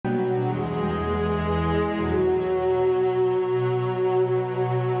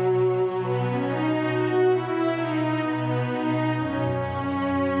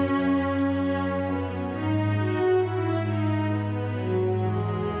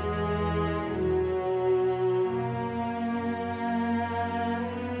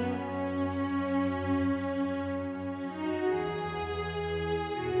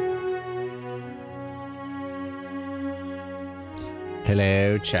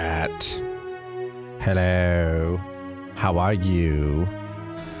Hello, chat. Hello. How are you?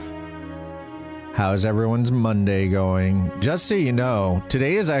 How's everyone's Monday going? Just so you know,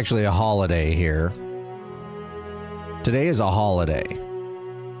 today is actually a holiday here. Today is a holiday.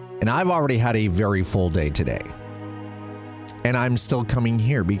 And I've already had a very full day today. And I'm still coming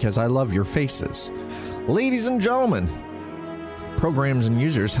here because I love your faces. Ladies and gentlemen, programs and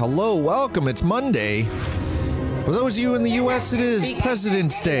users, hello, welcome. It's Monday. For those of you in the US, it is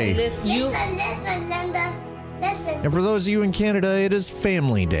President's Day. And for those of you in Canada, it is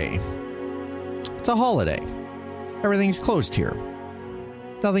Family Day. It's a holiday. Everything's closed here.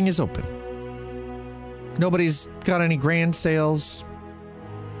 Nothing is open. Nobody's got any grand sales.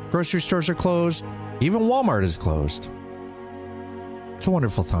 Grocery stores are closed. Even Walmart is closed. It's a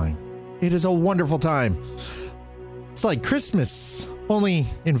wonderful time. It is a wonderful time. It's like Christmas, only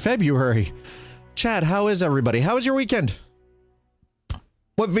in February. Chat, how is everybody? How was your weekend?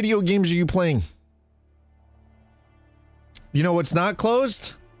 What video games are you playing? You know what's not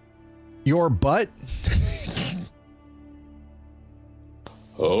closed? Your butt.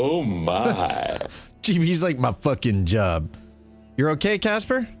 Oh my. GB's like my fucking job. You're okay,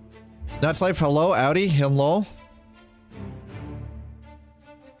 Casper? That's life. Hello, Audi. Hello.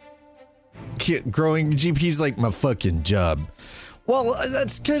 Growing GP's like my fucking job. Well,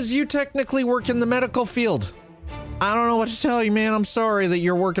 that's because you technically work in the medical field. I don't know what to tell you, man. I'm sorry that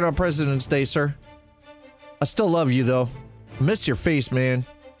you're working on President's Day, sir. I still love you, though. I miss your face, man.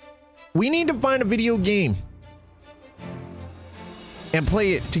 We need to find a video game and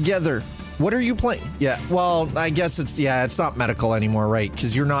play it together. What are you playing? Yeah, well, I guess it's not medical anymore, right?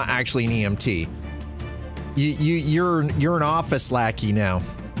 Because you're not actually an EMT. You're an office lackey now.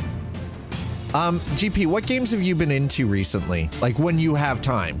 GP, what games have you been into recently? Like when you have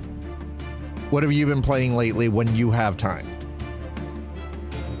time? What have you been playing lately when you have time?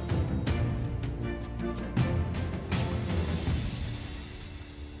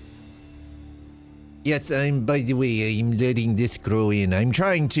 Yes, by the way, I'm letting this grow in. I'm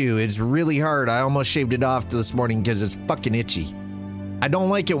trying to. It's really hard. I almost shaved it off this morning because it's fucking itchy. I don't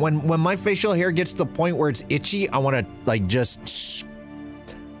like it when my facial hair gets to the point where it's itchy. I want to like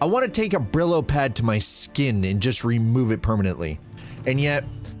I want to take a Brillo pad to my skin and just remove it permanently. And yet,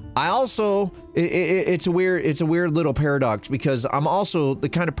 I also, it's a weird little paradox because I'm also the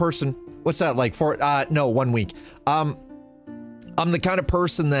kind of person, what's that like for, no, 1 week. I'm the kind of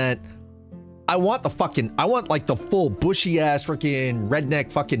person that I want like the full bushy ass freaking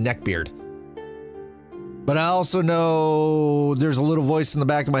redneck fucking neck beard. But I also know there's a little voice in the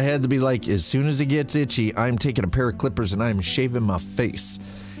back of my head to be like, as soon as it gets itchy, I'm taking a pair of clippers and I'm shaving my face.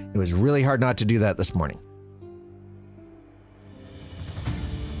 It was really hard not to do that this morning.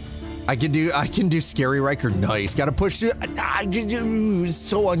 I can do scary Riker. Nice. Got to push through. It's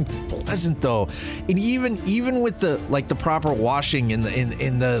so unpleasant though. And even with the like the proper washing and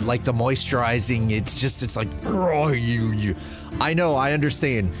the like the moisturizing, it's like I know, I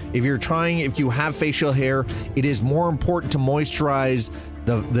understand. If you have facial hair, it is more important to moisturize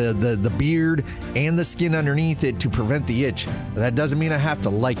the beard and the skin underneath it to prevent the itch. That doesn't mean I have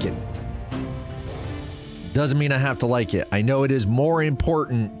to like it. Doesn't mean I have to like it. I know it is more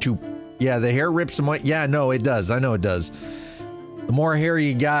important to, yeah, the hair rips and what, yeah, no, it does. I know it does. The more hair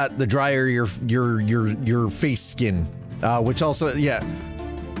you got, the drier your face skin, which also, yeah.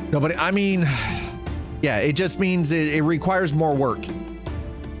 No, but I mean, yeah, it just means it requires more work.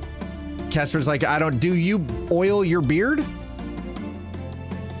 Casper's like, do you oil your beard?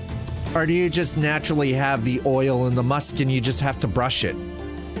 Or do you just naturally have the oil and the musk and you just have to brush it?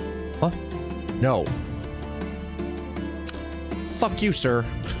 Huh? No. Fuck you, sir.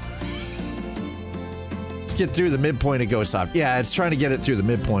 Let's get through the midpoint of Go Soft. Yeah, it's trying to get it through the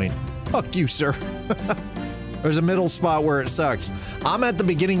midpoint. Fuck you, sir. There's a middle spot where it sucks. I'm at the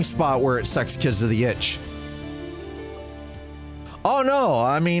beginning spot where it sucks because of the itch. Oh no,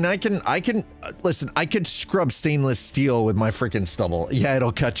 I mean, I can, listen, I could scrub stainless steel with my freaking stubble. Yeah,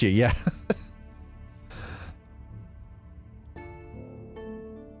 it'll cut you, yeah.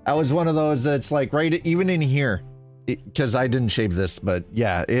 I was one of those that's like, right, even in here, because I didn't shave this, but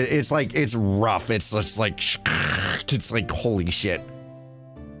yeah, it's like, it's rough. It's like, holy shit.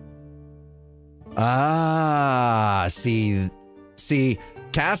 Ah, see,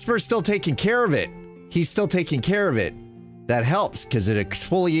 Casper's still taking care of it. He's still taking care of it. That helps because it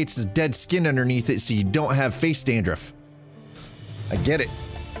exfoliates his dead skin underneath it so you don't have face dandruff. I get it.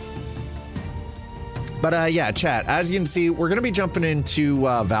 But yeah, chat, as you can see, we're going to be jumping into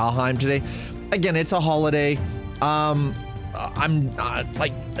Valheim today. Again, it's a holiday. I'm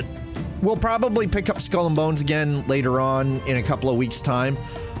like, We'll probably pick up Skull and Bones again later on in a couple of weeks' time.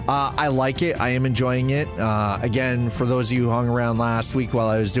 I like it. I am enjoying it. Again, for those of you who hung around last week while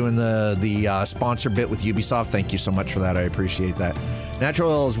I was doing the sponsor bit with Ubisoft, thank you so much for that. I appreciate that.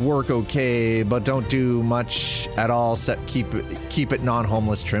 Natural oils work okay, but don't do much at all except keep it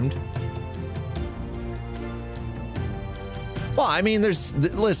non-homeless trimmed. Well, I mean,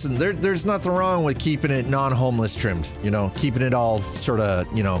 there's nothing wrong with keeping it non-homeless trimmed, you know, keeping it all sort of,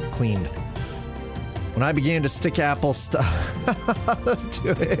 you know, cleaned. When I began to stick apple stuff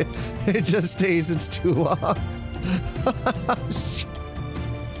to it, it just stays, it's too long.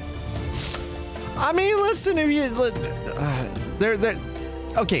 I mean, listen, if you,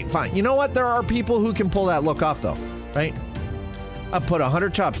 okay, fine. You know what? There are people who can pull that look off though, right? I put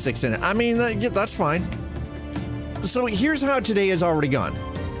 100 chopsticks in it. I mean, that's fine. So here's how today has already gone.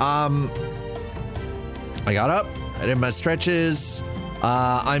 I got up, I did my stretches.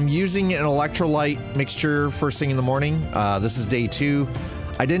 I'm using an electrolyte mixture first thing in the morning. This is day 2.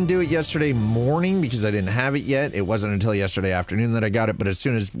 I didn't do it yesterday morning because I didn't have it yet. It wasn't until yesterday afternoon that I got it, but as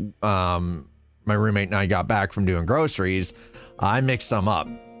soon as my roommate and I got back from doing groceries, I mixed some up.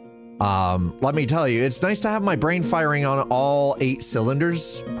 Let me tell you, it's nice to have my brain firing on all 8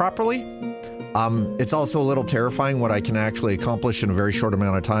 cylinders properly. It's also a little terrifying what I can actually accomplish in a very short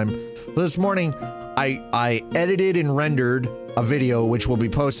amount of time. This morning, I edited and rendered a video which will be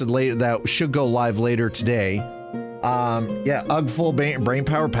posted later, that should go live later today. Yeah, UG full brain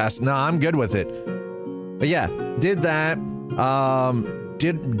power pass. Nah, I'm good with it. But yeah, did that.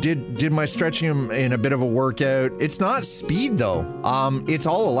 Did my stretching in a bit of a workout. It's not speed though. It's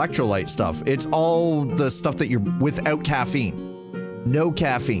all electrolyte stuff. It's all the stuff that you're without caffeine. No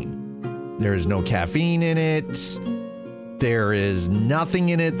caffeine. There is no caffeine in it. There is nothing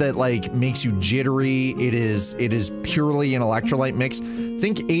in it that like makes you jittery. It is purely an electrolyte mix.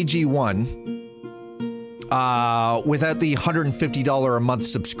 Think AG1 without the $150 a month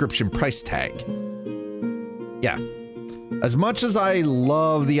subscription price tag. Yeah. As much as I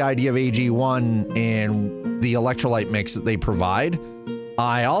love the idea of AG1 and the electrolyte mix that they provide,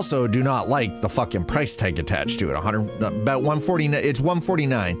 I also do not like the fucking price tag attached to it. About 149. It's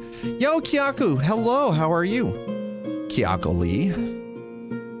 149. Yo, Kyaku. Hello. How are you? Kyaku Lee.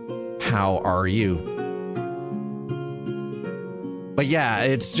 How are you? But yeah,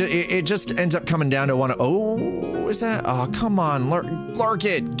 it's just, it just ends up coming down to one. Oh, is that? Oh, come on, Lark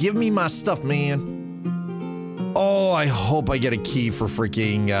it. Give me my stuff, man. Oh, I hope I get a key for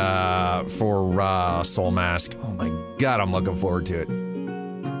freaking for Soul Mask. Oh my god, I'm looking forward to it.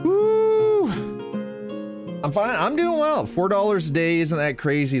 Woo! I'm fine. I'm doing well. $4 a day isn't that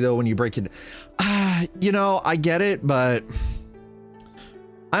crazy though when you break it. You know, I get it, but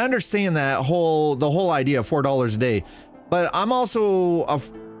I understand that the whole idea of $4 a day. But I'm also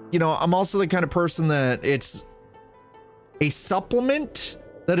I'm also the kind of person that it's a supplement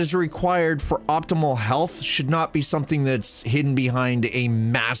that is required for optimal health should not be something that's hidden behind a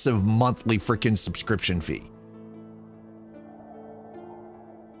massive monthly freaking subscription fee.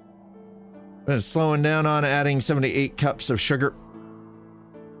 Slowing down on adding 7 to 8 cups of sugar.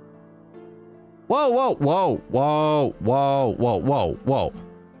 Whoa, whoa, whoa, whoa, whoa, whoa, whoa, whoa.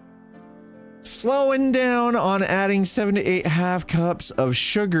 Slowing down on adding 7 to 8 half cups of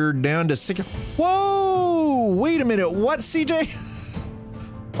sugar down to 6. Whoa, wait a minute. What, CJ?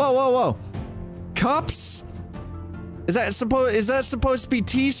 Whoa, whoa, whoa. Cups? Is that supposed to be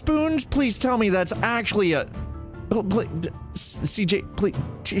teaspoons? Please tell me that's actually a... CJ, please.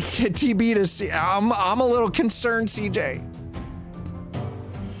 TB to see. I'm a little concerned, CJ.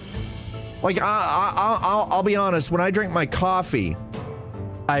 Like, I'll be honest. When I drink my coffee,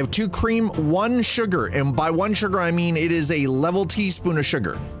 I have 2 cream, 1 sugar. And by 1 sugar, I mean it is a level teaspoon of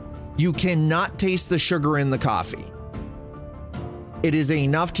sugar. You cannot taste the sugar in the coffee. It is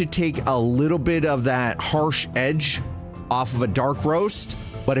enough to take a little bit of that harsh edge off of a dark roast,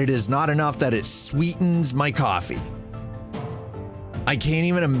 but it is not enough that it sweetens my coffee. I can't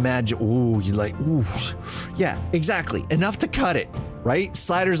even imagine. Ooh, you like, ooh. Yeah, exactly. Enough to cut it, right?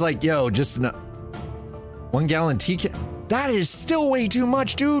 Slider's like, yo, just enough. 1 gallon tea can. That is still way too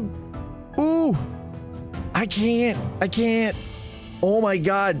much, dude. Ooh, I can't. Oh my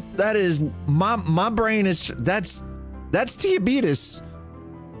God, that is, my brain is, that's diabetes.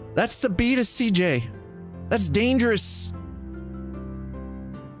 That's the beatus, CJ. That's dangerous.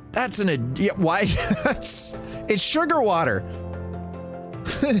 That's why? It's sugar water.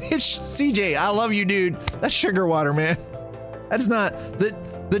 It's CJ, I love you, dude. That's sugar water, man. That's not,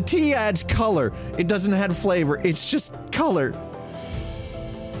 the tea adds color. It doesn't add flavor. It's just color.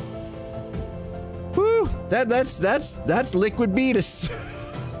 Woo, that's liquid beatus.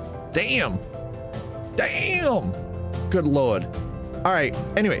 Damn. Damn. Good Lord. All right.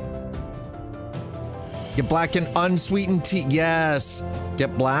 Anyway. Get black and unsweetened tea. Yes.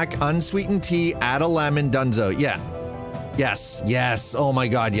 Get black, unsweetened tea, add a lemon, dunzo. Yeah. Yes. Yes. Oh my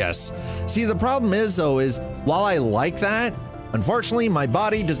God. Yes. See, the problem is though, is while I like that, unfortunately, my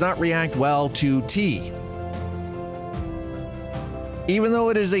body does not react well to tea. Even though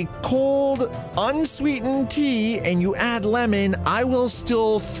it is a cold, unsweetened tea and you add lemon, I will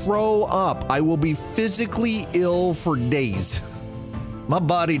still throw up. I will be physically ill for days. My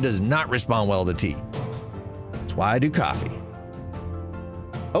body does not respond well to tea. That's why I do coffee.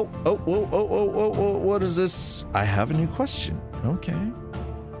 Oh, what is this? I have a new question. Okay.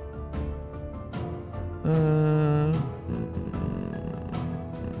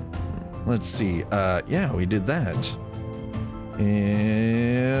 Let's see. Yeah, we did that. And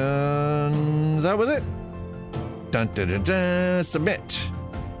that was it. Dun, dun, dun, dun, submit.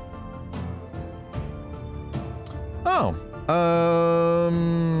 Oh,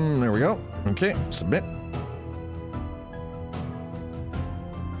 there we go. Okay, submit.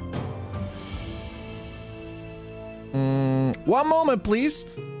 One moment, please.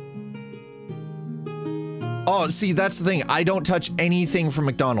 Oh, see, that's the thing. I don't touch anything from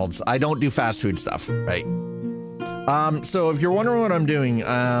McDonald's. I don't do fast food stuff, right? So if you're wondering what I'm doing,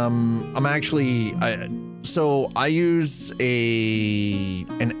 I'm actually, I use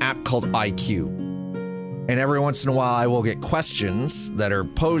an app called IQ, and every once in a while I will get questions that are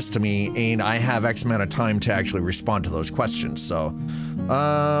posed to me, and I have X amount of time to actually respond to those questions. So,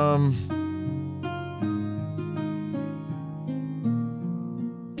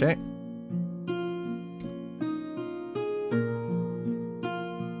 okay.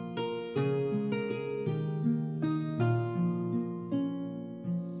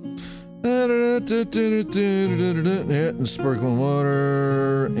 And sparkling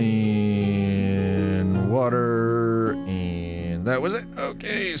water and water, and that was it.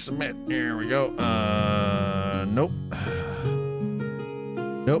 Okay, submit. Here we go. Nope.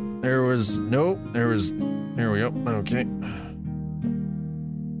 Nope. There was nope. There was. Here we go. Okay.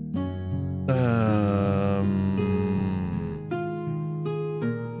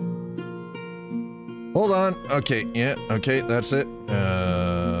 Hold on. Okay. Yeah. Okay. That's it.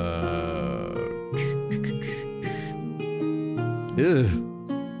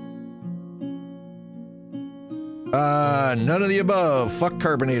 None of the above. Fuck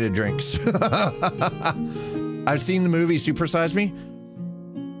carbonated drinks. I've seen the movie Super Size Me.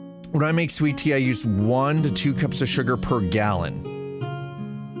 When I make sweet tea, I use 1 to 2 cups of sugar per gallon.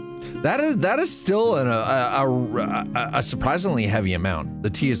 That is still a surprisingly heavy amount. The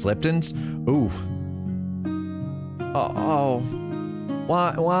tea is Lipton's. Ooh. Oh.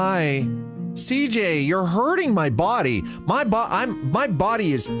 Why? CJ, you're hurting my body. My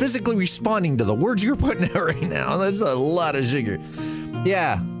body is physically responding to the words you're putting out right now. That's a lot of sugar.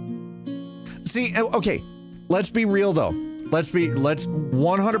 Yeah. See, okay, let's be real though. Let's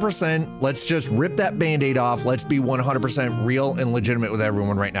 100%, let's just rip that Band-Aid off. Let's be 100% real and legitimate with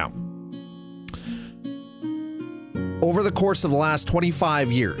everyone right now. Over the course of the last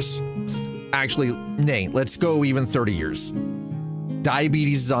 25 years, actually, nay, let's go even 30 years.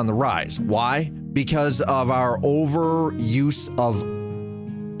 Diabetes is on the rise. Why? Because of our overuse of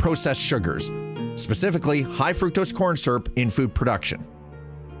processed sugars, specifically high fructose corn syrup in food production,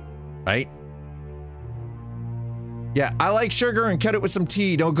 right? Yeah, I like sugar and cut it with some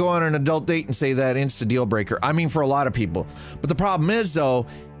tea. Don't go on an adult date and say that insta deal breaker. I mean, for a lot of people. But the problem is though,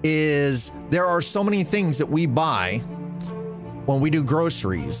 is there are so many things that we buy when we do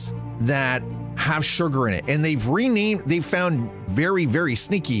groceries that have sugar in it, and they've found very, very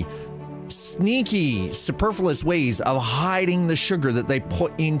sneaky superfluous ways of hiding the sugar that they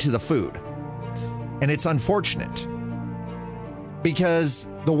put into the food. And it's unfortunate because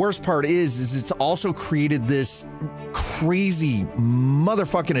the worst part is it's also created this crazy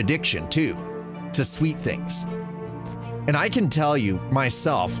motherfucking addiction too to sweet things. And I can tell you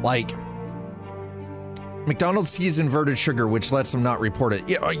myself, like, McDonald's sees inverted sugar, which lets them not report it.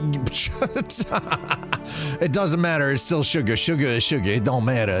 Yeah, it doesn't matter. It's still sugar. Sugar is sugar. It don't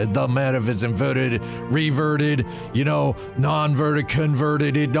matter. It don't matter if it's inverted, reverted, you know, non-verted,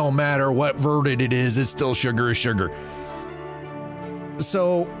 converted. It don't matter what verted it is. It's still sugar is sugar.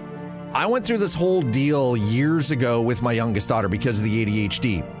 So I went through this whole deal years ago with my youngest daughter because of the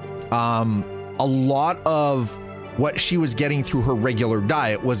ADHD. A lot of what she was getting through her regular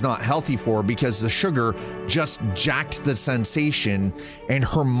diet was not healthy for her because the sugar just jacked the sensation and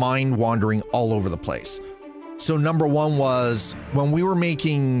her mind wandering all over the place. So number one was when we were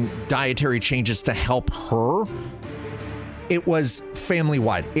making dietary changes to help her, it was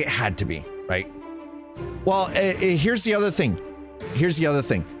family-wide. It had to be, right? Well, here's the other thing. Here's the other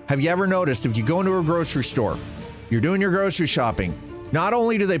thing. Have you ever noticed if you go into a grocery store, you're doing your grocery shopping, not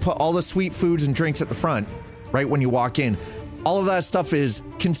only do they put all the sweet foods and drinks at the front, right when you walk in, all of that stuff is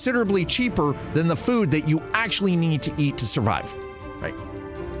considerably cheaper than the food that you actually need to eat to survive, right?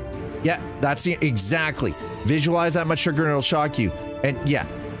 Yeah, that's the, exactly. Visualize that much sugar and it'll shock you. And yeah,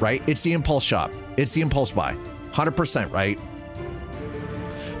 right? It's the impulse shop. It's the impulse buy. 100%, right?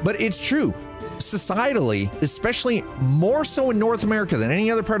 But it's true. Societally, especially more so in North America than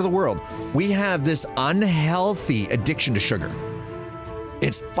any other part of the world, we have this unhealthy addiction to sugar.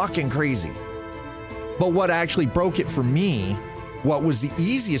 It's fucking crazy. But what actually broke it for me, what was the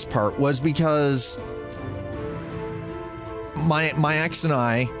easiest part, was because my ex and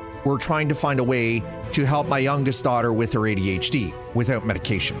I were trying to find a way to help my youngest daughter with her ADHD without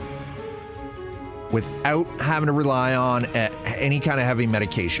medication, without having to rely on any kind of heavy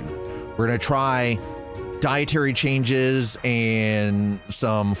medication. We're gonna try dietary changes and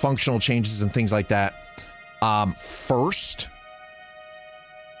some functional changes and things like that. First,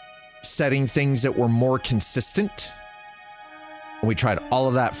 setting things that were more consistent. And we tried all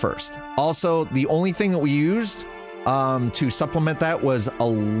of that first. Also, the only thing that we used to supplement that was a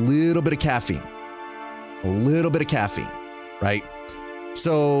little bit of caffeine. A little bit of caffeine, right?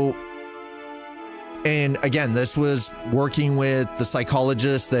 So, and again, this was working with the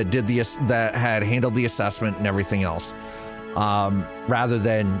psychologist that did that had handled the assessment and everything else, rather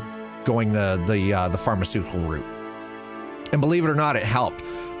than going the pharmaceutical route. And believe it or not, it helped.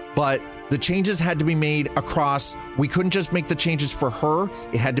 But the changes had to be made across. We couldn't just make the changes for her.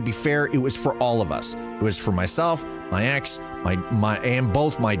 It had to be fair. It was for all of us. It was for myself, my ex, and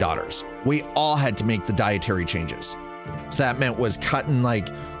both my daughters. We all had to make the dietary changes. So that meant was cutting like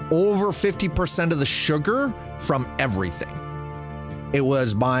over 50% of the sugar from everything. It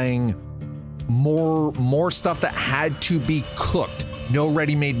was buying more stuff that had to be cooked. No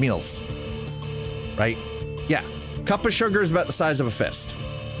ready-made meals, right? Yeah, cup of sugar is about the size of a fist.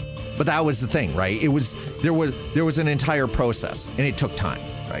 But that was the thing, right? There was an entire process, and it took time,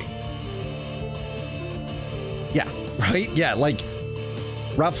 right? Yeah, right? Yeah, like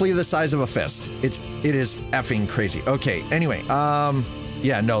roughly the size of a fist. It is effing crazy. Okay, anyway,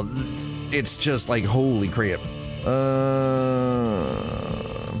 yeah, no, it's just like holy crap.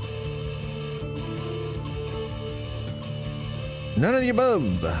 None of the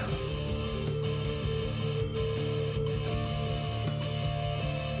above.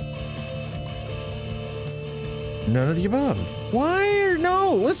 None of the above. Why?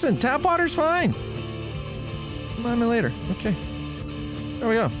 No, listen, tap water's fine. Remind me later. Okay. There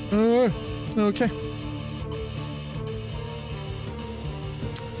we go. Okay.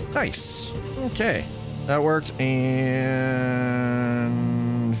 Nice. Okay. That worked. And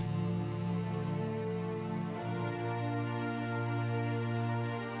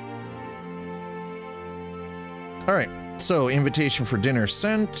all right. So invitation for dinner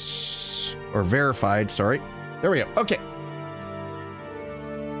sent or verified. Sorry. There we go. Okay.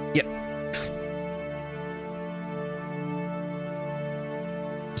 Yep.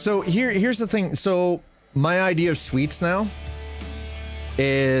 So here's the thing. So my idea of sweets now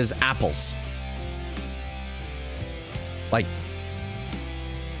is apples. Like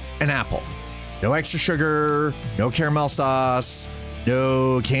an apple. No extra sugar, no caramel sauce,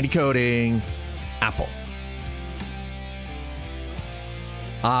 no candy coating. Apple.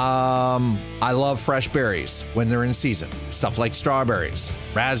 I love fresh berries when they're in season. Stuff like strawberries,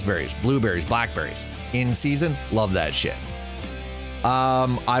 raspberries, blueberries, blackberries. In season, love that shit.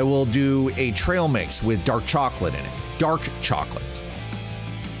 I will do a trail mix with dark chocolate in it. Dark chocolate.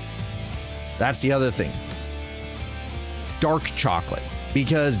 That's the other thing. Dark chocolate.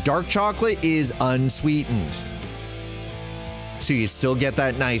 Because dark chocolate is unsweetened. So you still get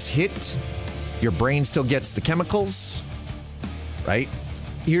that nice hit. Your brain still gets the chemicals, right?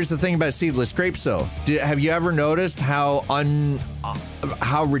 Here's the thing about seedless grapes, though. Have you ever noticed how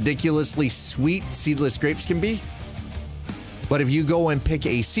ridiculously sweet seedless grapes can be? But if you go and pick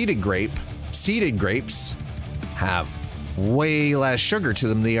a seeded grape, seeded grapes have way less sugar to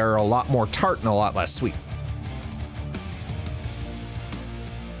them. They are a lot more tart and a lot less sweet.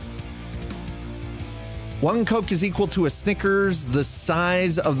 One Coke is equal to a Snickers the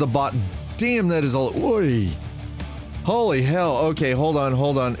size of the bottle. Damn, that is all. Oy. Holy hell. Okay, hold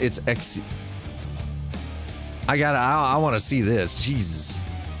on. It's X. I want to see this. Jesus.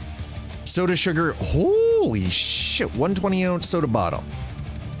 Soda sugar. Holy shit. 120 ounce soda bottle.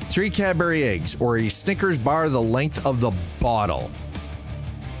 3 Cadbury eggs or a Snickers bar the length of the bottle.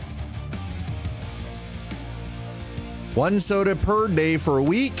 1 soda per day for a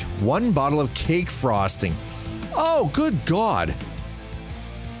week. 1 bottle of cake frosting. Oh, good God.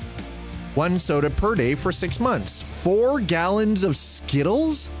 1 soda per day for 6 months. 4 gallons of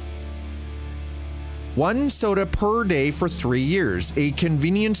Skittles. 1 soda per day for 3 years. A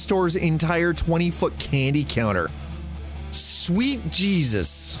convenience store's entire 20-foot candy counter. Sweet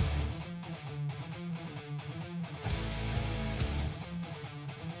Jesus.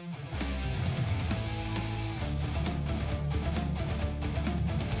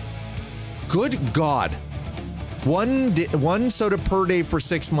 Good God. 1 soda per day for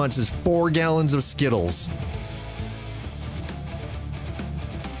 6 months is 4 gallons of Skittles.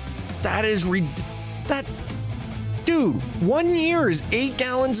 That is dude, 1 year is 8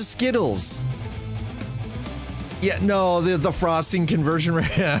 gallons of Skittles. Yeah, no, the frosting conversion rate.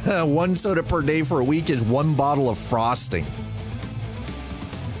 1 soda per day for a week is 1 bottle of frosting.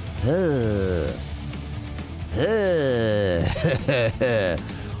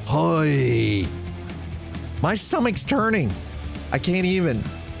 Hoy. My stomach's turning. I can't even.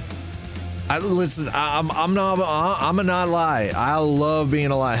 Listen, I'm not lie. I love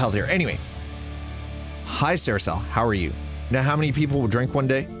being a lot healthier. Anyway. Hi, Saracel. How are you? Now, how many people will drink one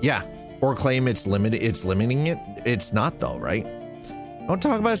day? Yeah. Or claim it's limited. It's limiting it. It's not though, right? Don't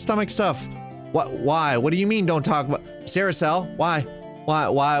talk about stomach stuff. What? Why? What do you mean? Don't talk about Saracel? Why?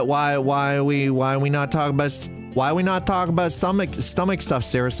 Why we not talk about? Why we not talk about stomach stuff,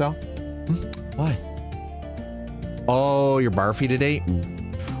 Saracel? Why? Oh, you're barfy today?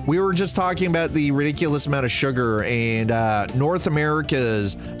 We were just talking about the ridiculous amount of sugar and North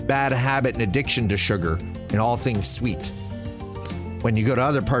America's bad habit and addiction to sugar and all things sweet. When you go to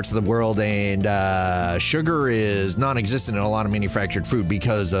other parts of the world and sugar is non-existent in a lot of manufactured food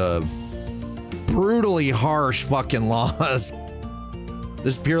because of brutally harsh fucking laws.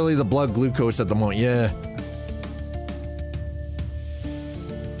 This is purely the blood glucose at the moment, yeah.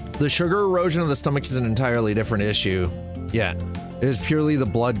 The sugar erosion of the stomach is an entirely different issue. Yeah, it is purely the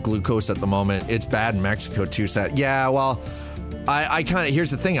blood glucose at the moment. It's bad in Mexico too, sad. Yeah, well, I kind of,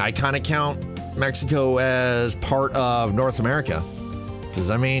 here's the thing. I kind of count Mexico as part of North America. Because,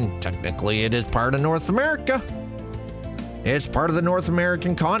 I mean, technically it is part of North America. It's part of the North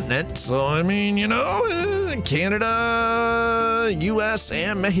American continent. So, I mean, you know, Canada, US,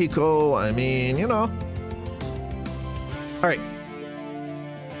 and Mexico. I mean, you know. All right.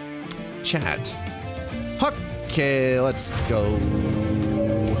 Chat. Okay, let's go.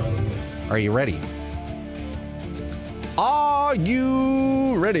 Are you ready? Are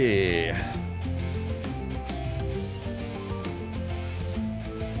you ready?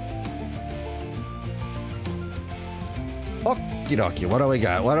 Okie dokie, what do we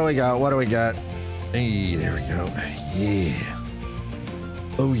got? What do we got? What do we got? Hey, there we go. Yeah.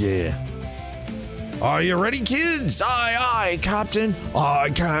 Oh, yeah. Are you ready, kids? Aye, aye, Captain. I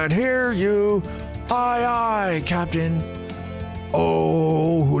can't hear you. Aye, aye, Captain.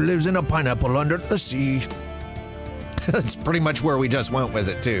 Oh, who lives in a pineapple under the sea? That's pretty much where we just went with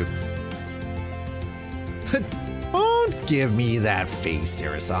it, too. Don't give me that face,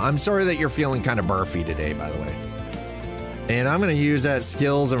 Sarasa. I'm sorry that you're feeling kind of barfy today, by the way. And I'm going to use that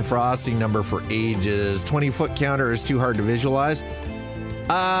skills and frosting number for ages. 20-foot counter is too hard to visualize.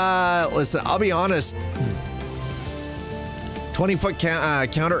 Listen, I'll be honest. 20-foot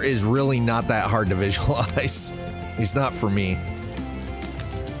counter is really not that hard to visualize. It's not for me.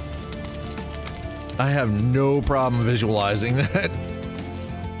 I have no problem visualizing that.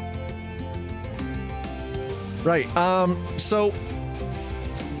 Right, so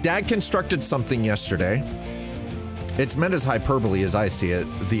Dad constructed something yesterday. It's meant as hyperbole as I see it.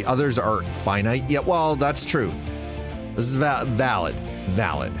 The others are finite. Yeah, well, that's true. This is valid.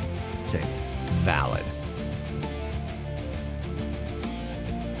 Valid. Okay, valid.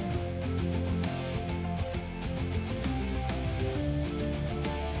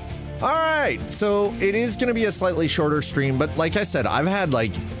 All right, so it is going to be a slightly shorter stream, but like I said, I've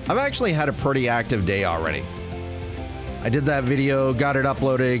actually had a pretty active day already. I did that video, got it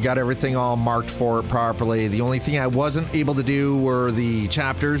uploaded, got everything all marked for it properly. The only thing I wasn't able to do were the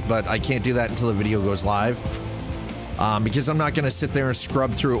chapters, but I can't do that until the video goes live. Because I'm not going to sit there and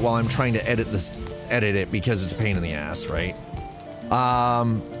scrub through it while I'm trying to edit it because it's a pain in the ass, right?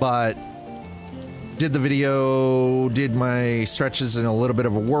 But did the video, did my stretches and a little bit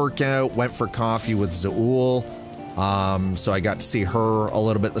of a workout, went for coffee with Zaul. So I got to see her a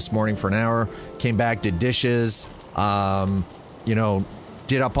little bit this morning for an hour, came back, did dishes, you know,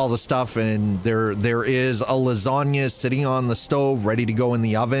 did up all the stuff, and there is a lasagna sitting on the stove ready to go in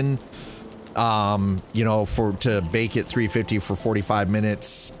the oven. You know, to bake at 350 for 45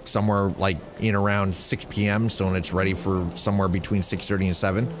 minutes, somewhere like in around 6 p.m. So when it's ready for somewhere between 6:30 and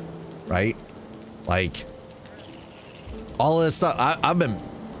 7, right? Like, all of this stuff, I've been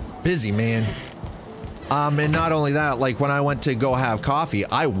busy, man. And not only that, like when I went to go have coffee,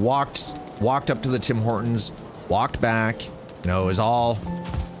 I walked up to the Tim Hortons, walked back, you know, it was all.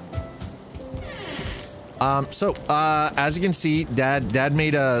 As you can see, Dad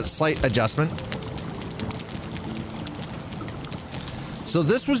made a slight adjustment. So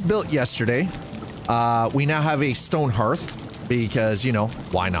this was built yesterday. We now have a Stone Hearth because, you know,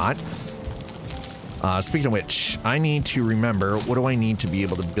 why not? Speaking of which, I need to remember, what do I need to be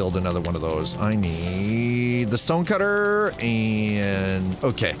able to build another one of those? I need the stone cutter and,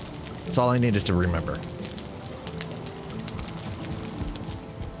 okay. That's all I needed to remember.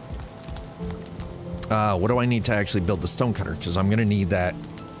 What do I need to actually build the stone cutter? Because I'm going to need that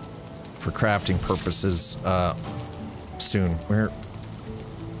for crafting purposes, soon. Where?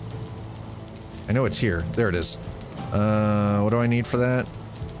 I know it's here. There it is. What do I need for that?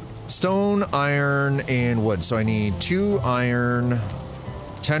 Stone, iron, and wood. So I need 2 iron,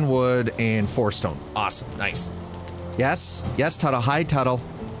 10 wood, and 4 stone. Awesome. Nice. Yes. Yes, Tuttle. Hi, Tuttle.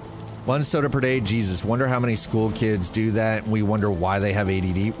 1 soda per day. Jesus. Wonder how many school kids do that. And we wonder why they have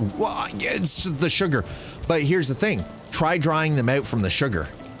ADD. Well, yeah, it's just the sugar. But here's the thing. Try drying them out from the sugar.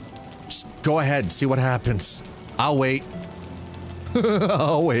 Just go ahead. See what happens. I'll wait.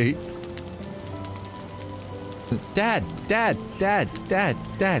 I'll wait. Dad,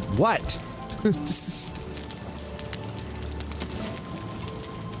 what?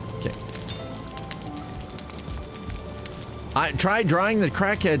 Okay. I tried drying the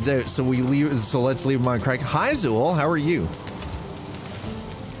crackheads out, so let's leave them on crack. Hi, Zool, how are you?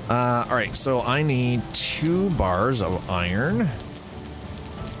 All right, so I need 2 bars of iron.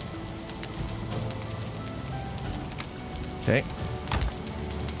 Okay.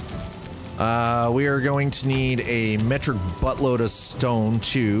 We are going to need a metric buttload of stone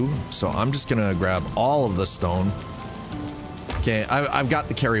too. So I'm just gonna grab all of the stone. Okay, I've got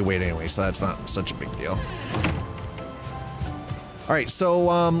the carry weight anyway, so that's not such a big deal. All right,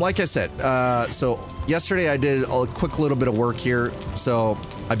 so like I said, so yesterday I did a quick little bit of work here. So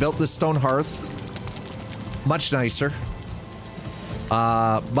I built this stone hearth, much nicer.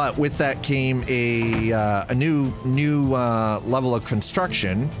 But with that came a new level of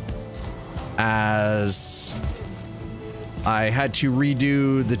construction, as I had to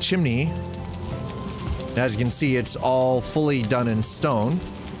redo the chimney. As you can see, it's all fully done in stone.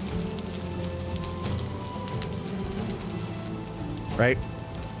 Right?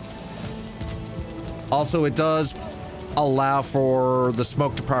 Also, it does allow for the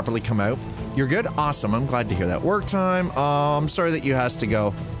smoke to properly come out. You're good? Awesome. I'm glad to hear that. Work time. I'm sorry that you has to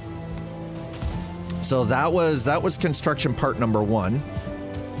go. So that was construction part number 1.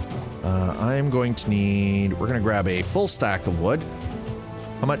 I'm going to need, we're going to grab a full stack of wood.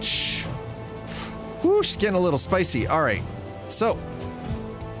 How much? Whoo, she's getting a little spicy. All right. So,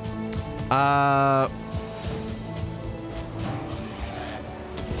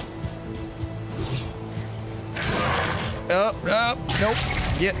 nope.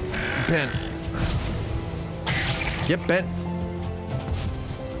 Get bent. Get bent.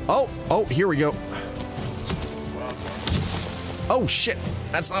 Oh, here we go. Oh, shit.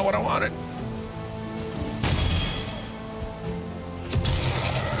 That's not what I wanted.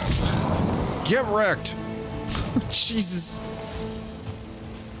 Get wrecked. Jesus.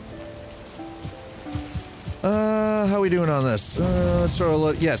 How are we doing on this? Let's throw a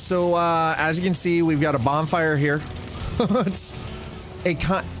little, yeah, so, as you can see, we've got a bonfire here.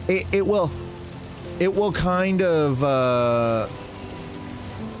 It will kind of,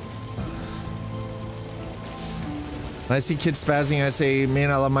 I see kids spazzing. I say,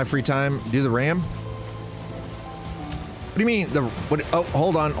 man, I love my free time. Do the ram. What do you mean? What? Oh,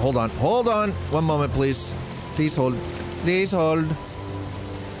 hold on. One moment, please. Please hold. Please hold.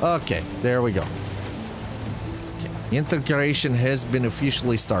 Okay, there we go. Okay. Integration has been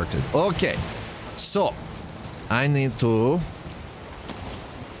officially started. Okay, so I need to.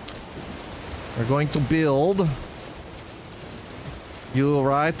 We're going to build you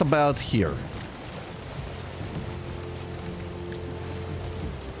right about here.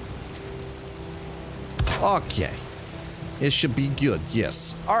 Okay. It should be good,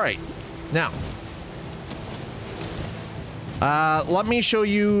 yes. Alright. Now. Let me show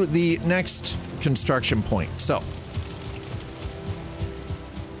you the next construction point. So.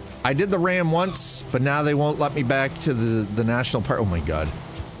 I did the ram once, but now they won't let me back to the national park. Oh my god.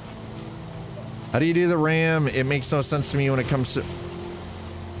 How do you do the ram? It makes no sense to me when it comes to...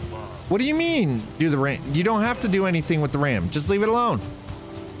 What do you mean, do the ram? You don't have to do anything with the ram. Just leave it alone.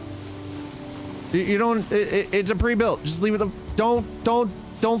 You don't, it's a pre-built. Just leave it, don't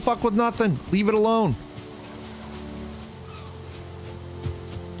fuck with nothing. Leave it alone.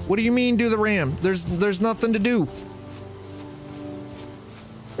 What do you mean, do the ram? There's nothing to do.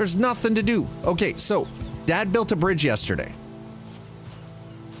 There's nothing to do. Okay, so, Dad built a bridge yesterday.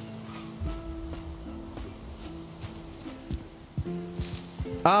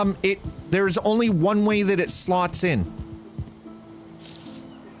 There's only one way that it slots in.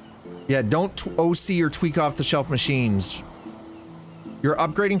 Yeah, don't OC or tweak off the shelf machines. You're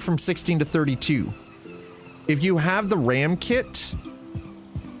upgrading from 16 to 32. If you have the RAM kit,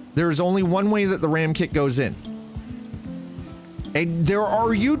 there's only one way that the RAM kit goes in. And there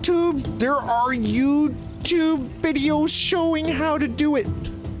are YouTube videos showing how to do it.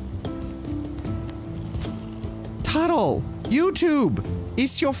 Tuttle, YouTube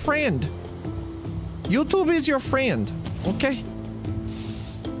is your friend. YouTube is your friend, okay?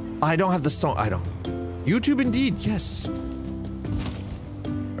 I don't have the stone, I don't. YouTube indeed, yes.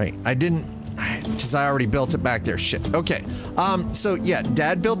 Right, I didn't, because I already built it back there, shit. Okay, so yeah,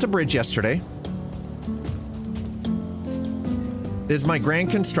 Dad built a bridge yesterday. This is my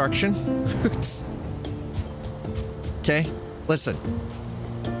grand construction. Okay, listen.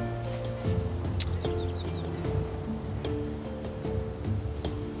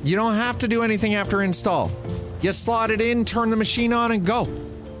 You don't have to do anything after install. You slot it in, turn the machine on, and go.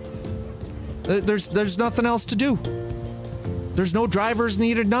 There's nothing else to do. There's no drivers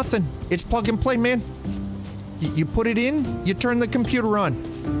needed, nothing. It's plug and play, man. You put it in, you turn the computer on.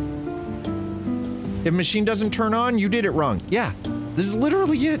 If machine doesn't turn on, you did it wrong. Yeah, this is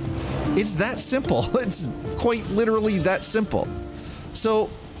literally it. It's that simple. It's quite literally that simple.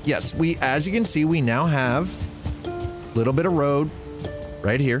 So, yes, as you can see, we now have a little bit of road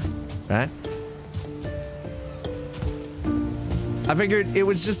right here, right? I figured it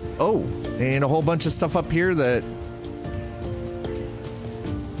was just, and a whole bunch of stuff up here that...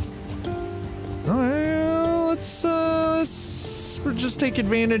 Well, let's just take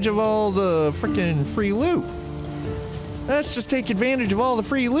advantage of all the freaking free loot. Let's just take advantage of all the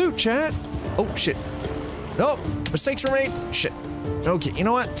free loot, chat. Oh, shit. Nope, mistakes were made. Shit. Okay, you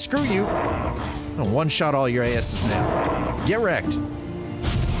know what? Screw you. I'll one-shot all your asses now. Get wrecked.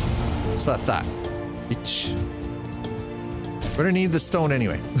 That's what I thought. Bitch. We're gonna need the stone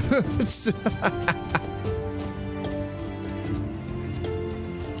anyway.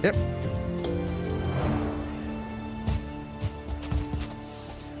 Yep.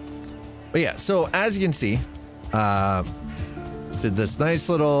 But yeah, so as you can see, did this nice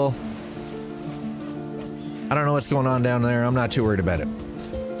little... I don't know what's going on down there. I'm not too worried about it.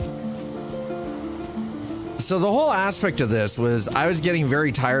 So the whole aspect of this was I was getting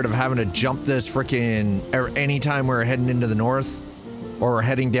very tired of having to jump this frickin' anytime we're heading into the north or we're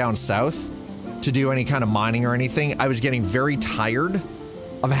heading down south to do any kind of mining or anything. I was getting very tired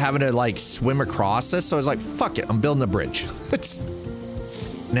of having to like swim across this. So I was like, fuck it, I'm building a bridge.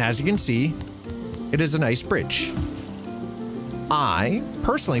 And as you can see, it is a nice bridge. I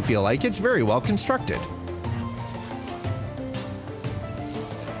personally feel like it's very well constructed.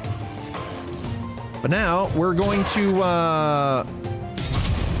 But now we're going to,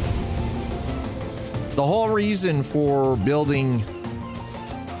 the whole reason for building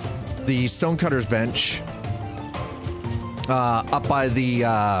the Stonecutter's bench up by the,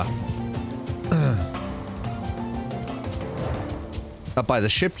 up by the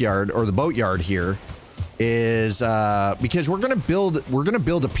shipyard or the boatyard here is because we're gonna build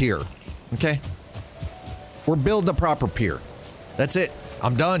a pier, okay? We're building a proper pier. That's it.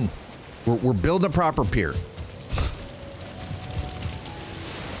 I'm done. We're building a proper pier.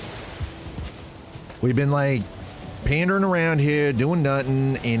 We've been like pandering around here, doing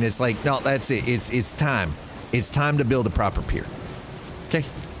nothing, and it's like, no, that's it. It's time. It's time to build a proper pier. Okay.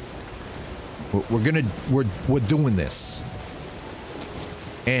 We're doing this.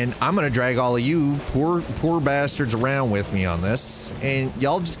 And I'm gonna drag all of you poor bastards around with me on this, and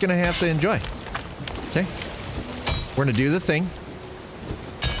y'all just gonna have to enjoy. Okay? We're gonna do the thing.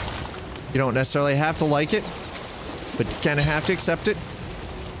 You don't necessarily have to like it, but you kind of have to accept it,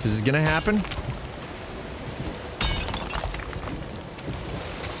 because it's gonna happen.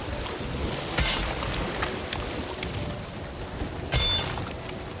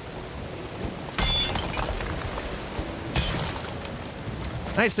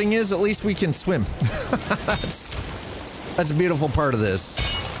 Nice thing is, at least we can swim. That's a beautiful part of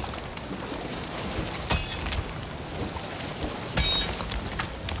this.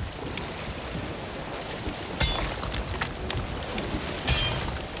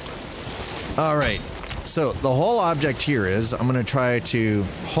 All right. So the whole object here is I'm going to try to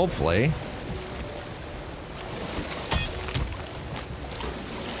hopefully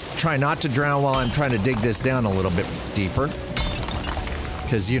try not to drown while I'm trying to dig this down a little bit deeper.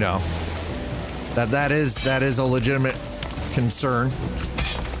 Because, you know, that is a legitimate concern.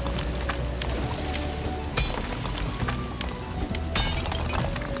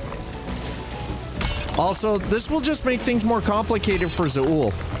 Also, this will just make things more complicated for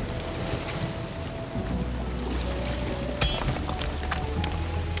Zaul.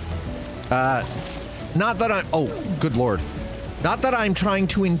 Not that I'm, oh, good lord. Not that I'm trying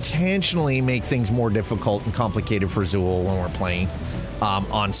to intentionally make things more difficult and complicated for Zaul when we're playing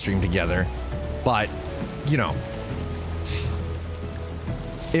on stream together, but, you know,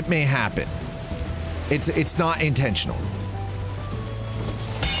 it may happen. It's not intentional.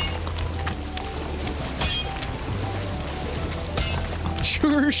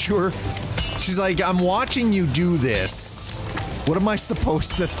 Sure. She's like, I'm watching you do this. What am I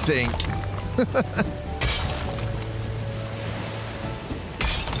supposed to think?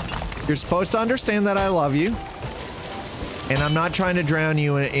 You're supposed to understand that I love you, and I'm not trying to drown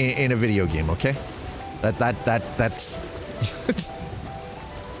you in a video game, okay? That's...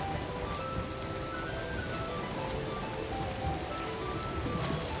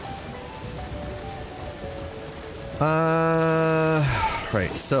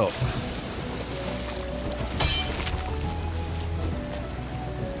 Right, so...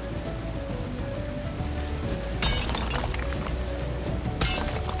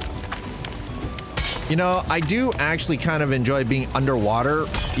 You know, I do actually kind of enjoy being underwater,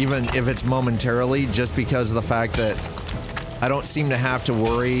 even if it's momentarily, just because of the fact that I don't seem to have to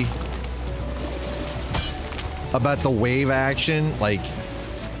worry about the wave action. Like,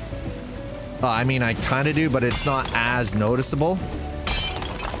 I mean, I kind of do, but it's not as noticeable.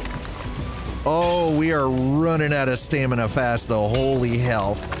 Oh, we are running out of stamina fast, though. Holy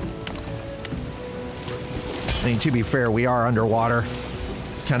hell. I mean, to be fair, we are underwater.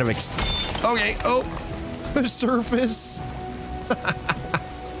 It's kind of okay, oh, surface.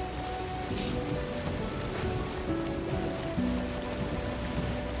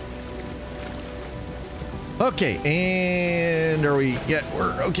 Okay, and are we, yeah,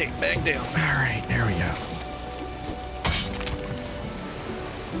 we're, okay, back down. All right, there we go.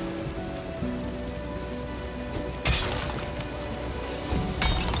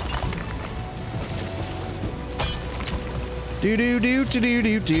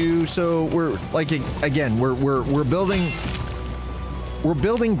 Do. So we're like, again, we're building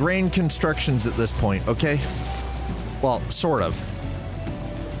grand constructions at this point, okay? Well, sort of.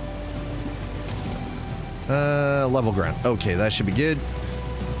 Level ground. Okay, that should be good.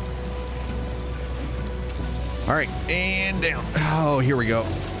 All right, and down. Oh, here we go.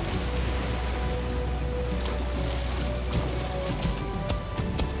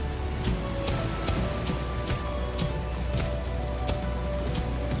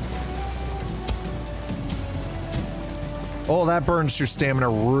 Oh, that burns through stamina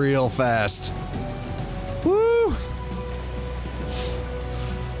real fast. Woo!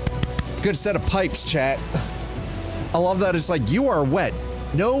 Good set of pipes, chat. I love that it's like, you are wet.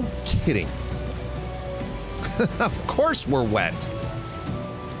 No kidding. Of course we're wet.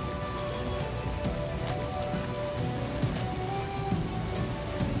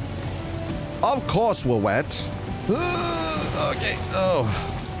 Of course we're wet. Okay, oh.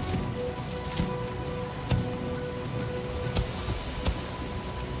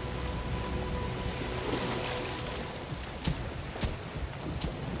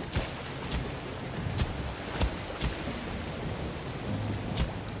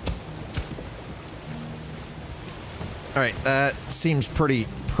 All right, that seems pretty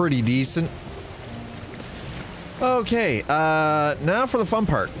decent. Okay, now for the fun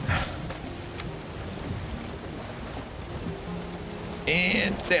part.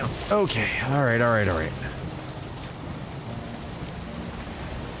 And down. Okay, all right.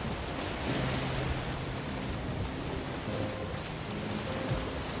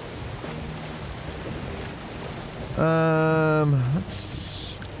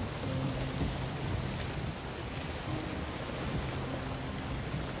 Let's...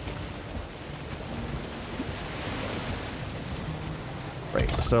 Right,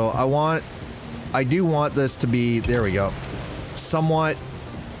 so I do want this to be, there we go, somewhat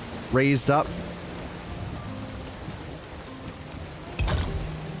raised up.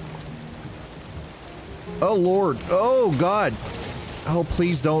 Oh Lord, oh God. Oh,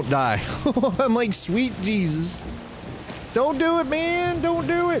 please don't die. I'm like, sweet Jesus. Don't do it, man, don't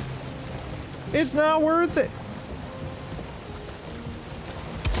do it. It's not worth it.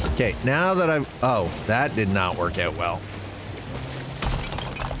 Okay, now that I've... Oh, that did not work out well.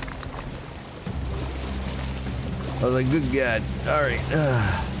 I was like, good God. All right.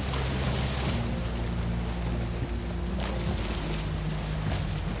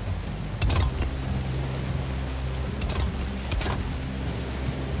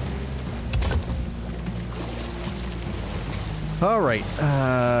 All right.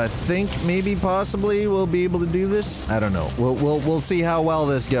 I think maybe possibly we'll be able to do this. I don't know. We'll see how well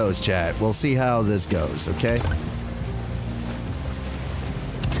this goes, chat. We'll see how this goes. Okay.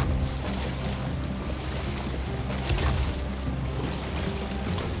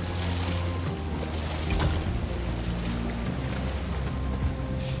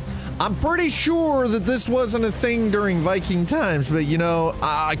 I'm pretty sure that this wasn't a thing during Viking times, but you know,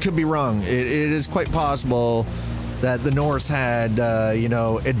 I could be wrong. It is quite possible that the Norse had, you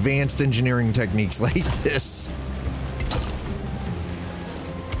know, advanced engineering techniques like this.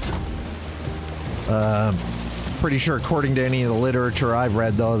 Pretty sure, according to any of the literature I've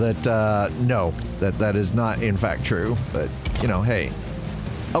read, though, that, no, that is not in fact true. But, you know, hey.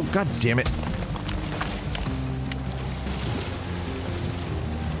 Oh, God damn it.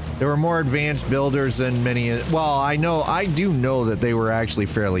 There were more advanced builders than many. Well, I do know that they were actually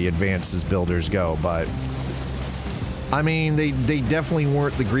fairly advanced as builders go, but I mean, they definitely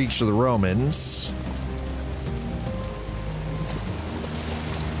weren't the Greeks or the Romans.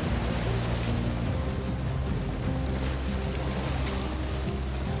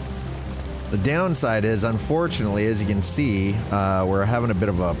 The downside is, unfortunately, as you can see, we're having a bit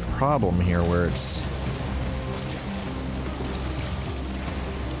of a problem here where it's...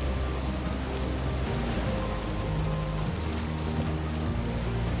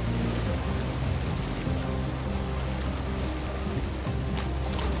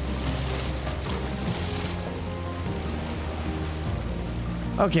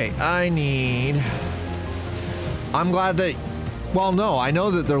 Okay, I'm glad that... Well, no, I know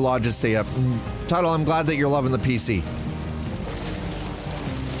that their lodges stay up. Tuttle, I'm glad that you're loving the PC.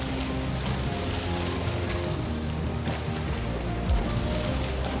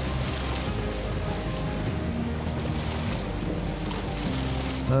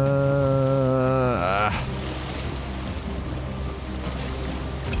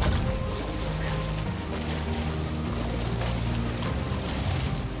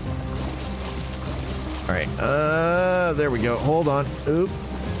 All right, there we go. Hold on. Oop.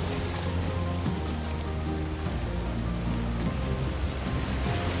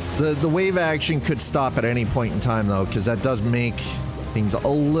 The wave action could stop at any point in time, though, because that does make things a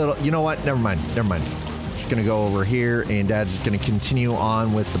little... You know what? Never mind. Just gonna go over here, and Dad's just gonna continue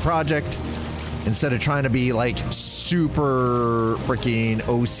on with the project instead of trying to be, like, super freaking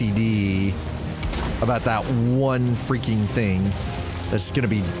OCD about that one freaking thing that's gonna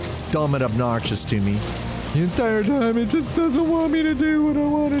be dumb and obnoxious to me. The entire time, it just doesn't want me to do what I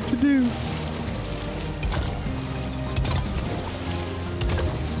want it to do.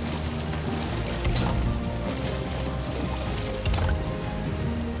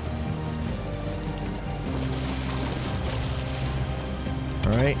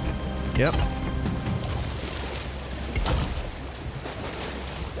 All right. Yep.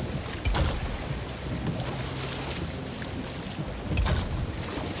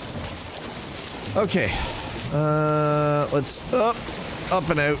 Okay. Let's up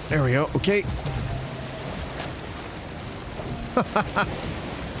and out. There we go. Okay.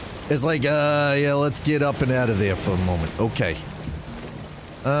 It's like, yeah, let's get up and out of there for a moment. Okay.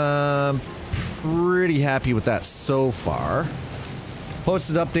 Pretty happy with that so far.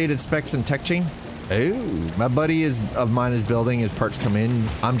 Posted updated specs and tech chain. Oh, my buddy of mine is building. His parts come in.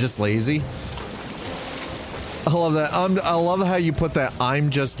 I'm just lazy. I love that. I love how you put that. I'm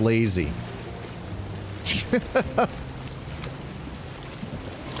just lazy.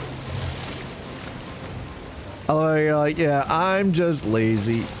 Oh, you're like, yeah, I'm just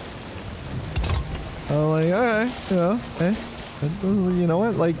lazy. Oh, like, all right, yeah, hey, you know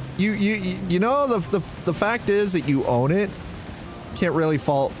what? Like, you know, the fact is that you own it. Can't really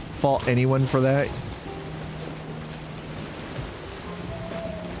fault anyone for that.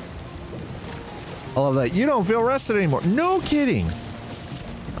 I love that. You don't feel rested anymore. No kidding.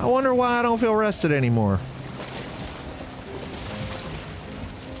 I wonder why I don't feel rested anymore.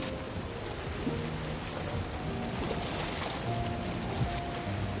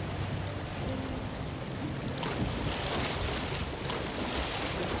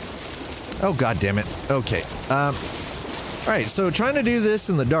 Oh, God damn it. Okay. All right, so trying to do this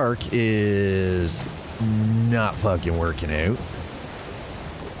in the dark is not fucking working out.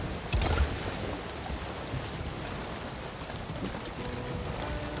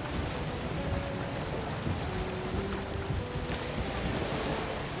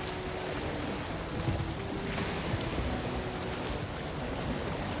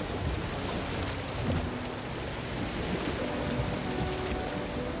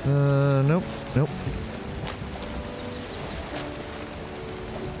 Nope, nope.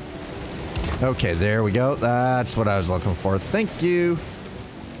 Okay, there we go. That's what I was looking for. Thank you.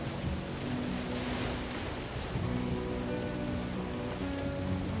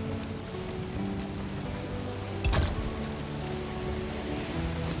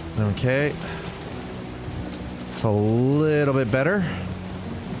 Okay. It's a little bit better.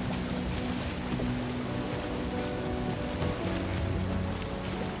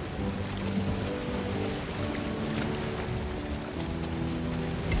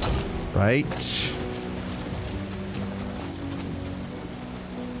 Right.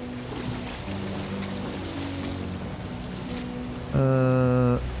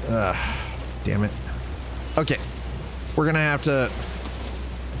 Damn it. Okay. We're gonna have to...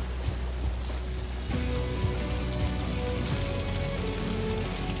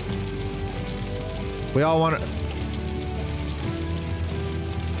 We all want to...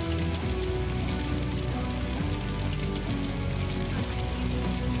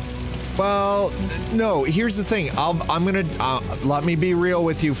 Well, no, here's the thing. I'm gonna... let me be real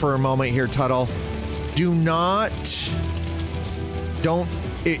with you for a moment here, Tuttle. Do not... Don't...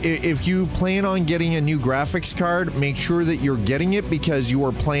 If you plan on getting a new graphics card, make sure that you're getting it because you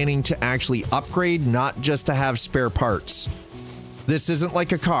are planning to actually upgrade, not just to have spare parts. This isn't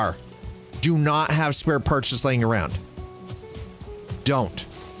like a car. Do not have spare parts just laying around. Don't.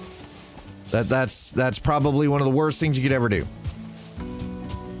 That's probably one of the worst things you could ever do.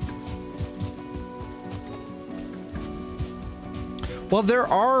 Well,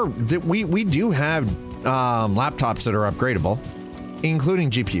 we do have laptops that are upgradable, including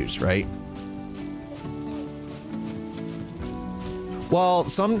GPUs, right? Well,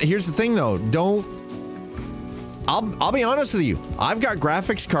 here's the thing though, I'll be honest with you. I've got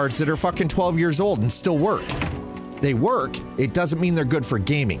graphics cards that are fucking 12 years old and still work. They work. It doesn't mean they're good for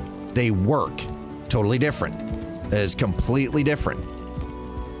gaming. They work. Totally different. It is completely different.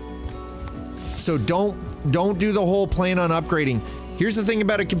 So don't do the whole plan on upgrading. Here's the thing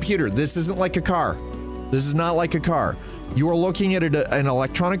about a computer. This isn't like a car. This is not like a car. You are looking at an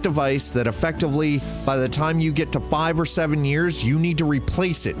electronic device that effectively, by the time you get to 5 or 7 years, you need to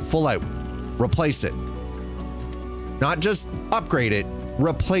replace it full out. Replace it. Not just upgrade it,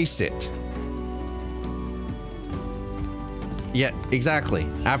 replace it. Yeah, exactly.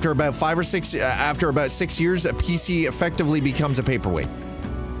 After about 6 years, a PC effectively becomes a paperweight.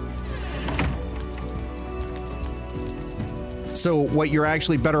 So what you're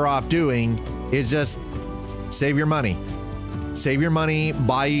actually better off doing is just save your money. Save your money,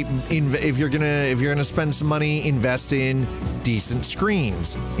 if you're gonna spend some money, invest in decent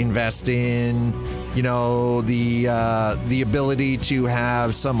screens. Invest in, you know, the ability to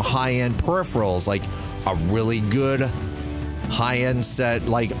have some high-end peripherals, like a really good high-end set,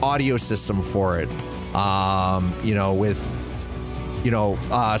 like audio system for it. You know, with, you know,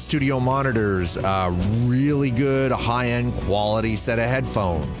 studio monitors, really good high-end quality set of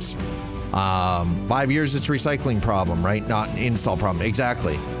headphones. 5 years, it's recycling problem, right? Not an install problem.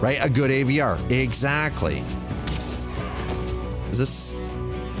 Exactly. Right? A good AVR. Exactly. Is this...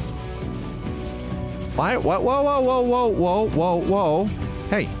 Why? What? Whoa, whoa, whoa, whoa, whoa, whoa, whoa.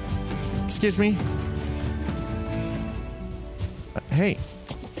 Hey. Excuse me. Hey.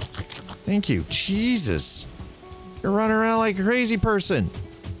 Thank you. Jesus. You're running around like a crazy person.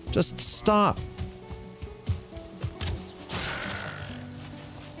 Just stop.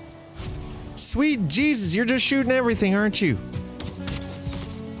 Sweet Jesus, you're just shooting everything, aren't you?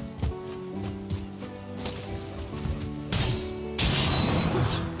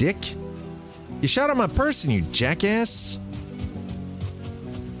 Dick. You shot at my person, you jackass.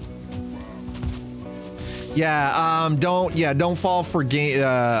 Yeah, don't fall for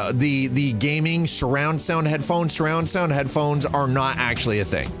the gaming surround sound headphones. Surround sound headphones are not actually a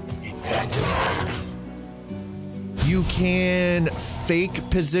thing. You can fake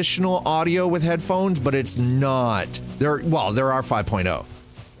positional audio with headphones, but it's not. There are 5.0.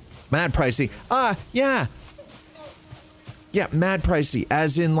 Mad pricey. Yeah. Yeah, mad pricey,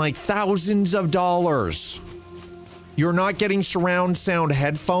 as in like thousands of dollars. You're not getting surround sound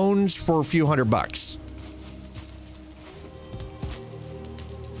headphones for a few $100.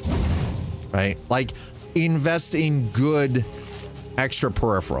 Right? Like, invest in good extra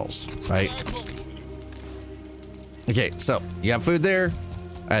peripherals, right? Okay, so you got food there.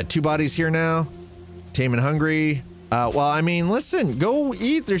 I had 2 bodies here now. Tame and hungry. Well, I mean, listen, go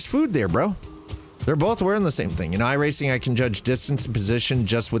eat. There's food there, bro. They're both wearing the same thing. In iRacing, I can judge distance and position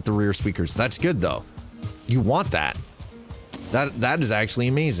just with the rear speakers. That's good, though. You want that. That is actually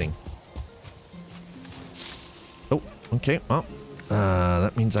amazing. Oh, okay. Well,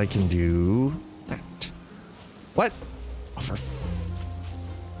 That means I can do that. What? Oh,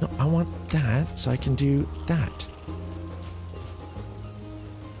 no, I want that, so I can do that.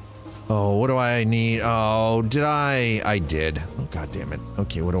 Oh, what do I need? Oh, did I? I did. Oh, god damn it.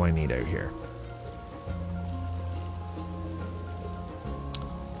 Okay, what do I need out here?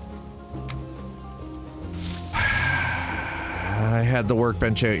 I had the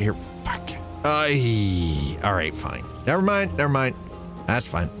workbench out here. Fuck. Alright, fine. Never mind, never mind. That's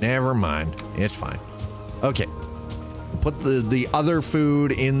fine. Never mind. It's fine. Okay. Put the other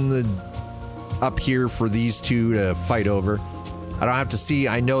food in the up here for these two to fight over. I don't have to see.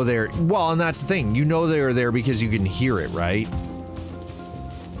 I know they're... Well, and that's the thing. You know they're there because you can hear it, right?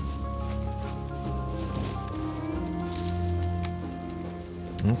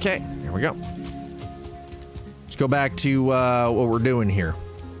 Okay, here we go. Let's go back to what we're doing here.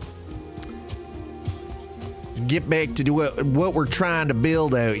 Let's get back to do what we're trying to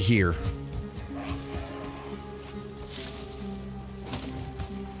build out here.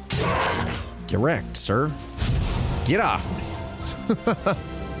 Get wrecked, sir. Get off me.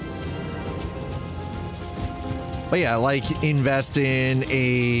 But yeah, like invest in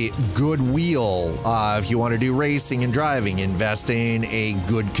a good wheel. If you want to do racing and driving, invest in a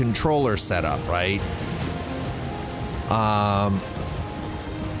good controller setup, right?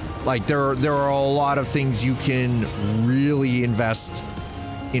 Like there are a lot of things you can really invest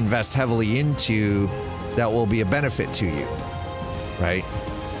heavily into that will be a benefit to you, right?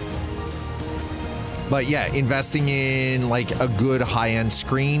 But yeah, investing in like a good high-end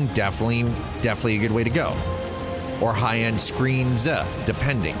screen, definitely a good way to go. Or high-end screens,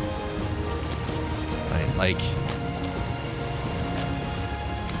 depending. Right, like...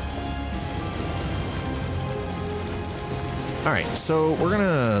 Alright, so we're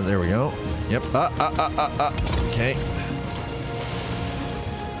gonna... There we go. Yep. Okay.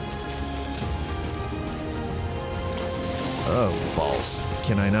 Oh, balls.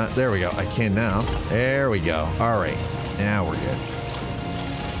 Can I not? There we go. I can now. There we go. All right. Now we're good.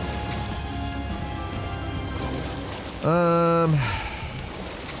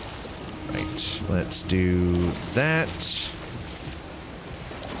 Right. Let's do that.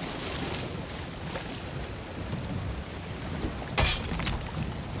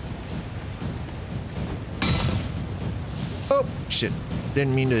 Oh, shit.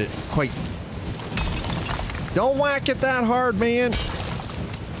 Didn't mean to quite... Don't whack it that hard, man.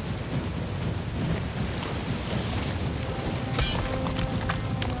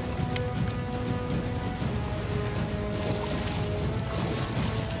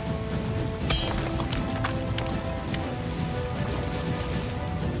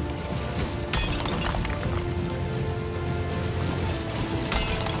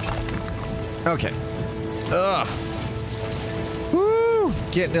 Okay. Ugh. Woo!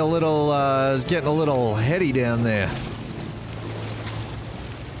 Getting a little, it's getting a little heady down there.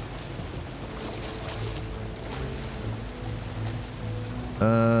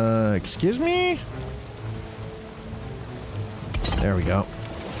 Excuse me? There we go.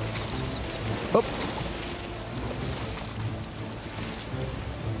 Oh.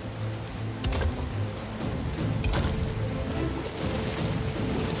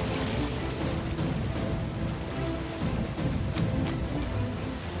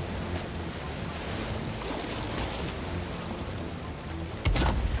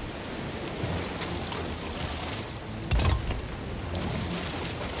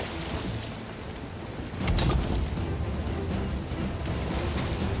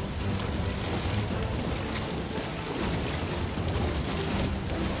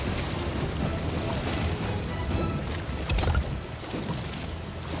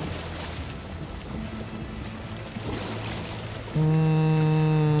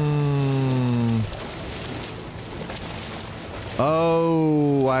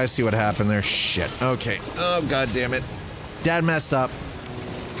 Oh, I see what happened there. Shit. Okay. Oh, god damn it. Dad messed up.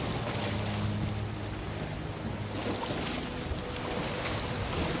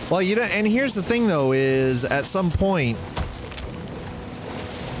 Well, you know, and here's the thing though, is at some point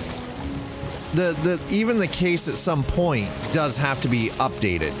even the case at some point does have to be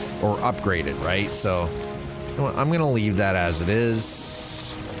updated or upgraded, right? So you know what, I'm gonna leave that as it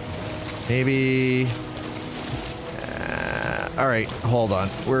is. Maybe. All right, hold on.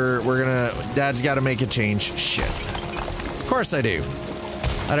 We're gonna. Dad's got to make a change. Shit. Of course I do.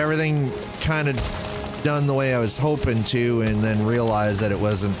 Had everything kind of done the way I was hoping to, and then realized that it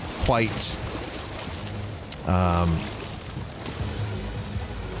wasn't quite.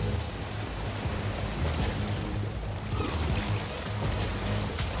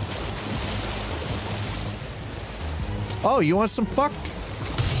 Oh, you want some fuck?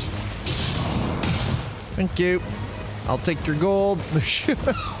 Thank you. I'll take your gold.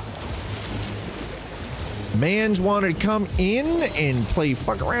 Mans wanted to come in and play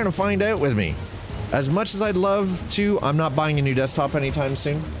fuck around and find out with me. As much as I'd love to, I'm not buying a new desktop anytime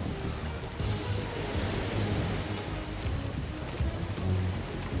soon.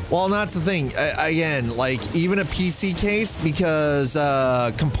 Well, and that's the thing. Again, like, even a PC case, because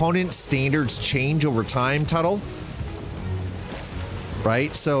component standards change over time, Tuttle.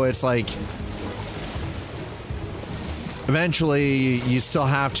 Right? So it's like, eventually you still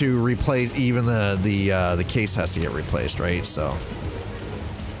have to replace, even the case has to get replaced, right? So.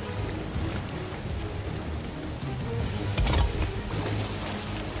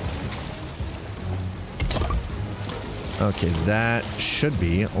 Okay, that should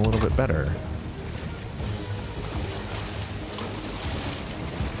be a little bit better.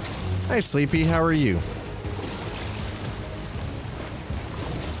 Hi, Sleepy, how are you?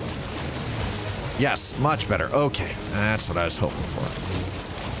 Yes, much better. Okay, that's what I was hoping for.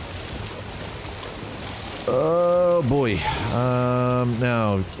 Oh boy.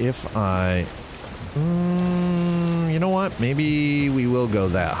 Now, if I... you know what? Maybe we will go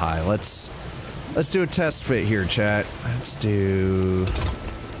that high. Let's do a test fit here, chat. Let's do...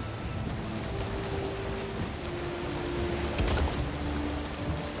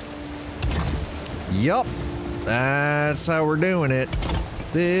 Yup. That's how we're doing it.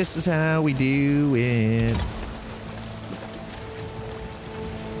 This is how we do it.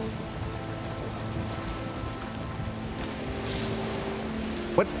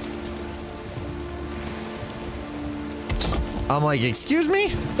 What? I'm like, excuse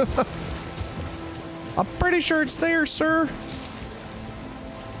me? I'm pretty sure it's there, sir.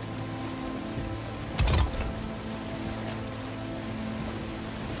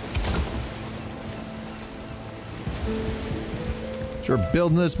 So we're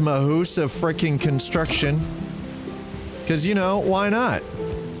building this Mahusa freaking construction. Because, you know, why not?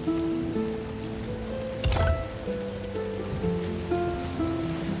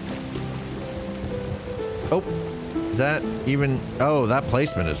 Oh, is that even... Oh, that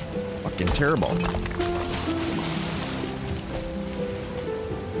placement is fucking terrible.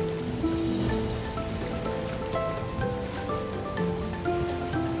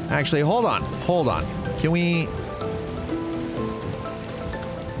 Actually, hold on. Hold on. Can we...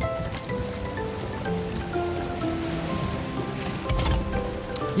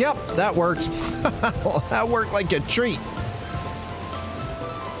 Yep, that worked. That worked like a treat.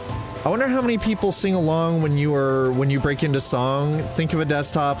 I wonder how many people sing along when you break into song. Think of a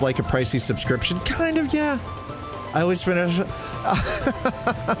desktop like a pricey subscription. Kind of, yeah. I always finish.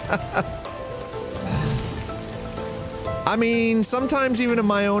 I mean, sometimes even in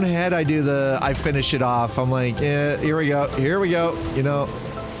my own head, I finish it off. I'm like, yeah, here we go, you know.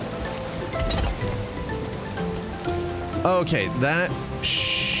 Okay, that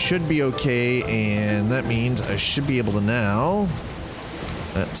should be okay, and that means I should be able to now.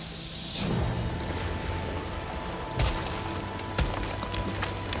 Let's...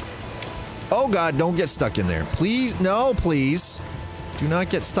 Oh God, don't get stuck in there. Please, no, please. Do not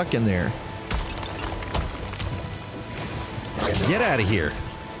get stuck in there. Get out of here.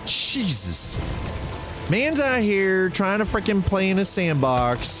 Jesus. Man's out here trying to freaking play in a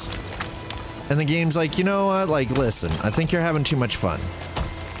sandbox. And the game's like, you know what? Like, listen, I think you're having too much fun.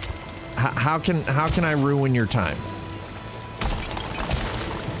 How can I ruin your time?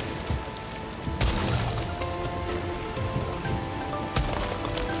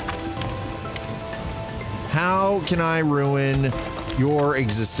 How can I ruin your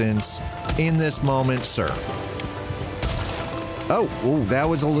existence in this moment, sir? Oh, ooh, that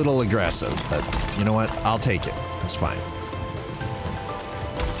was a little aggressive, but you know what? I'll take it. It's fine.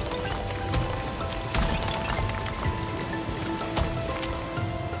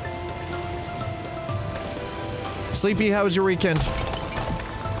 Sleepy, how was your weekend?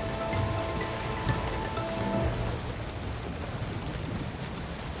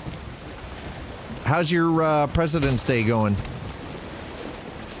 How's your President's Day going?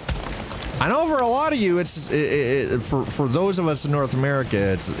 I know for a lot of you, it's for those of us in North America,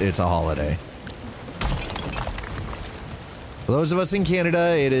 it's a holiday. For those of us in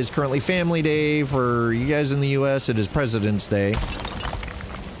Canada, it is currently Family Day. For you guys in the US, it is President's Day.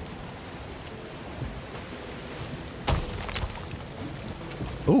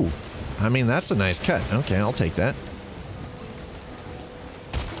 Ooh, I mean, that's a nice cut. Okay, I'll take that.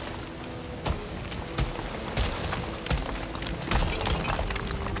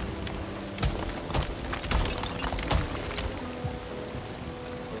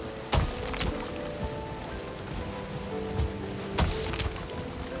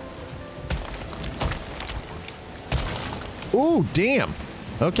 Ooh, damn.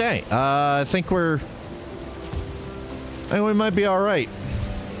 Okay, I think we might be all right.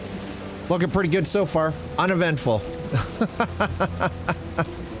 Looking pretty good so far. Uneventful.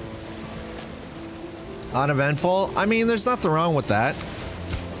 Uneventful? I mean, there's nothing wrong with that.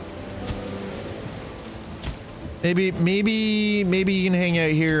 Maybe you can hang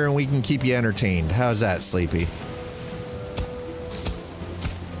out here and we can keep you entertained. How's that, Sleepy?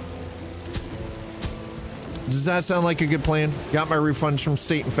 Does that sound like a good plan? Got my refunds from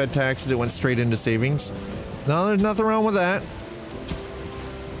state and fed taxes. It went straight into savings. No, there's nothing wrong with that.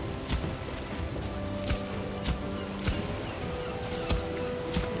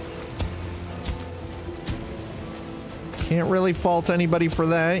 Can't really fault anybody for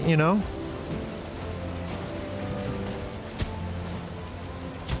that, you know?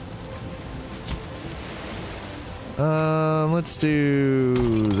 Let's do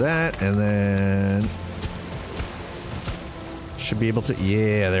that, and then should be able to,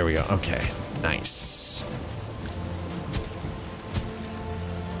 yeah, there we go. Okay, nice.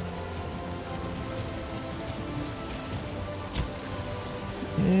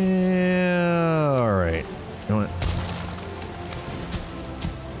 Yeah, all right. You know what?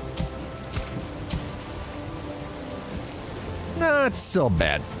 Not so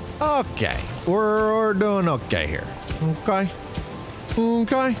bad. Okay, we're doing okay here. Okay.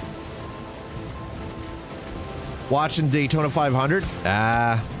 Okay. Watching Daytona 500?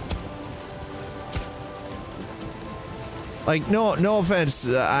 Like, no offense.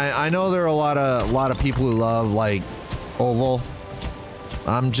 I know there are a lot of people who love like oval.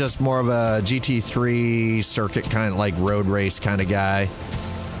 I'm just more of a GT3 circuit kind of like road race kind of guy.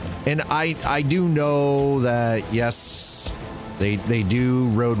 And I do know that yes, they do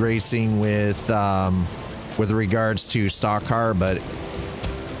road racing with regards to stock car, but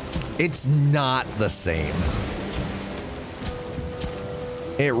it's not the same.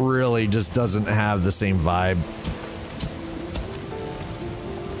 It really just doesn't have the same vibe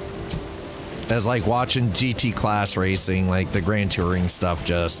as like watching GT class racing, like the Grand Touring stuff.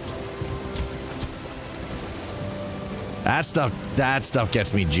 Just that stuff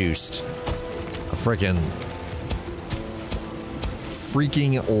gets me juiced. I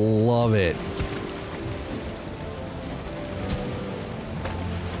freaking love it.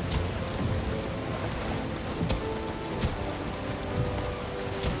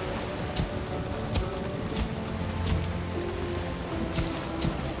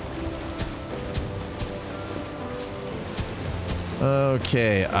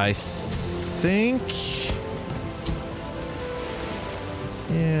 Okay, I think...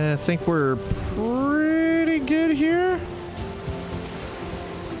 yeah, I think we're pretty good here.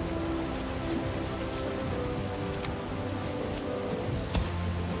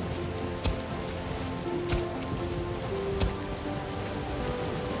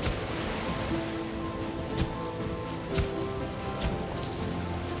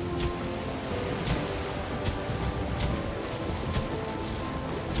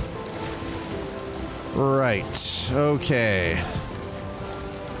 Right, okay.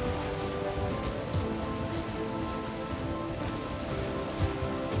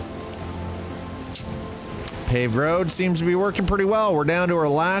 Paved road seems to be working pretty well. We're down to our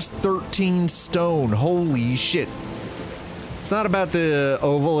last 13 stone. Holy shit. It's not about the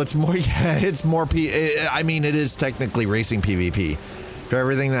oval, it's more, yeah, it's more I mean, it is technically racing PvP. For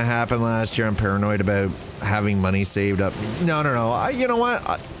everything that happened last year, I'm paranoid about having money saved up. No. You know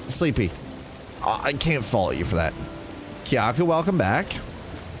what? Sleepy. I can't fault you for that. Kyaku, welcome back.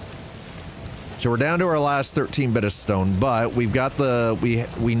 So we're down to our last 13 bit of stone, but we've got the,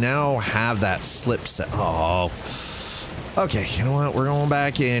 we now have that slip set. Oh, okay. You know what? We're going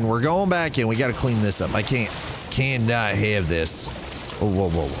back in. We're going back in. We got to clean this up. I cannot have this.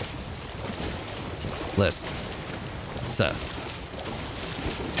 Whoa. Listen. So.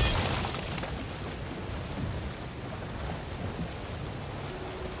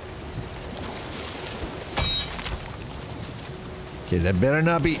 Okay, that better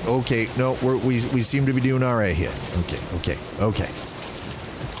not be... okay, no, we seem to be doing all right here. Okay.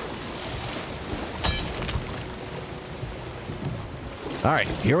 All right,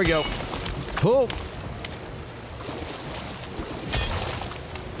 here we go. Pull.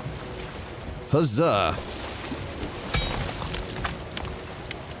 Huzzah.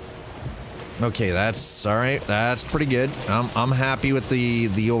 Okay, that's all right. That's pretty good. I'm happy with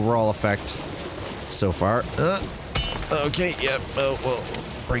the overall effect so far. Okay, yep. Oh, well,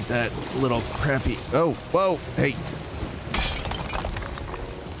 break that little crappy. Oh, whoa, hey.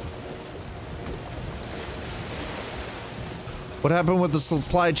 What happened with the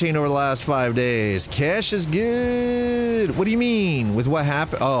supply chain over the last 5 days? Cash is good. What do you mean? With what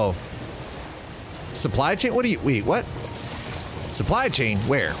happened? Oh. Supply chain? What do you... Wait, what? Supply chain?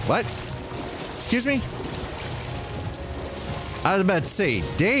 Where? What? Excuse me? I was about to say,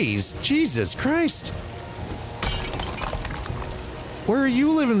 days? Jesus Christ. Where are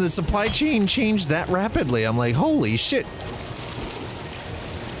you living? The supply chain changed that rapidly. I'm like, holy shit.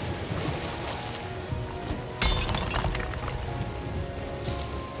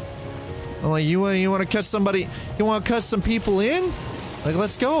 I'm like, you want to cut somebody, you want to cut some people in? Like,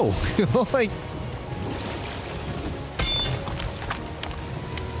 let's go. Like,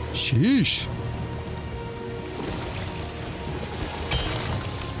 sheesh.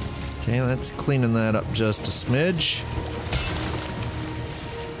 Okay, that's cleaning that up just a smidge.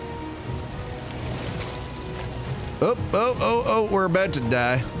 Oh, we're about to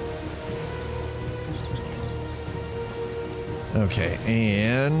die. Okay,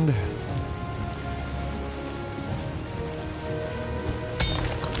 and...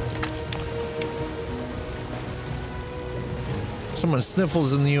 someone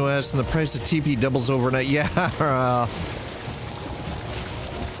sniffles in the US and the price of TP doubles overnight. Yeah,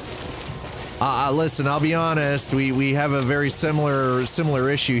 listen, I'll be honest, we have a very similar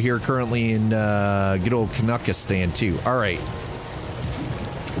issue here currently in good old Kanukistan too. All right.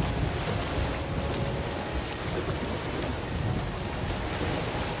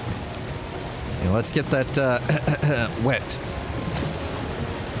 Yeah, let's get that wet.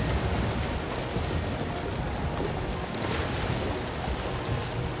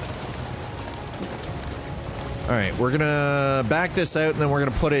 All right, we're gonna back this out, and then we're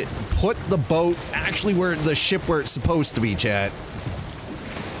gonna put the boat actually where the ship where it's supposed to be, chat.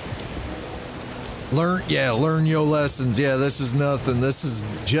 Learn your lessons. Yeah, this is nothing. This is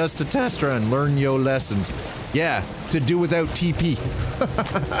just a test run. Learn your lessons. Yeah, to do without TP.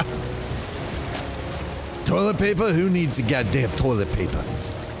 Toilet paper? Who needs the goddamn toilet paper?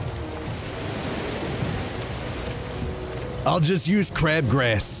 I'll just use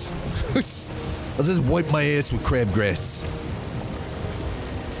crabgrass. I'll just wipe my ass with crabgrass.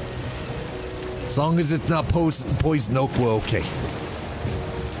 As long as it's not poison oak, we're okay.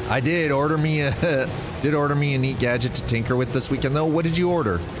 I did order me a neat gadget to tinker with this weekend though. What did you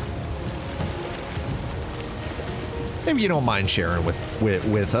order? Maybe you don't mind sharing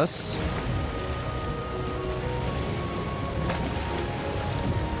with us.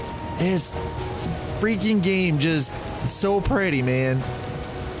 This freaking game just so pretty, man.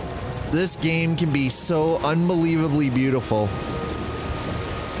 This game can be so unbelievably beautiful.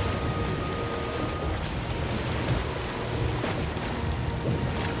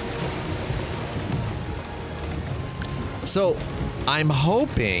 So, I'm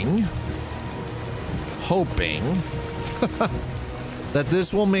hoping that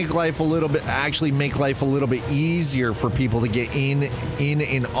this will make life a little bit, actually make life a little bit easier for people to get in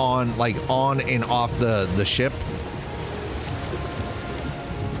and on, like on and off the ship.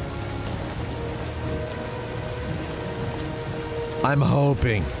 I'm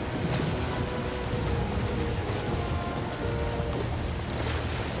hoping.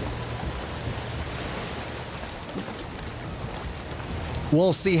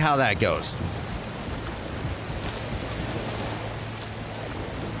 We'll see how that goes.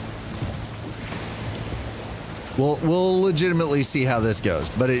 We'll legitimately see how this goes,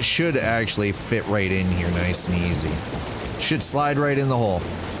 but it should actually fit right in here nice and easy. Should slide right in the hole.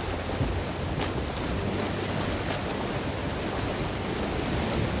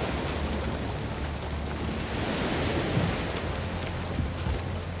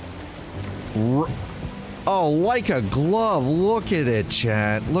 Oh, like a glove. Look at it,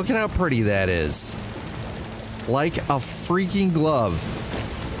 chat. Look at how pretty that is. Like a freaking glove.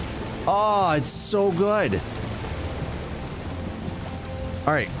 Oh, it's so good.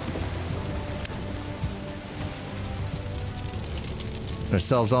 All right.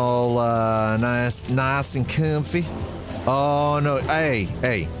 Ourselves all nice and comfy. Oh, no.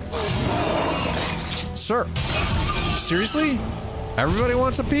 Hey. Sir. Seriously? Everybody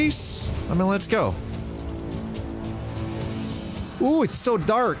wants a piece? I mean, let's go. Ooh, it's so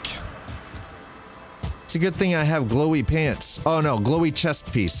dark. It's a good thing I have glowy pants. Oh no, glowy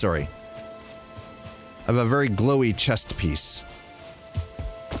chest piece, sorry. I have a very glowy chest piece.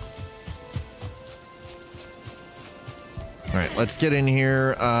 Alright, let's get in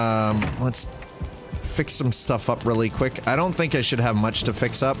here. Let's fix some stuff up really quick. I don't think I should have much to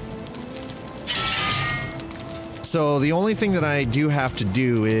fix up. So the only thing that I do have to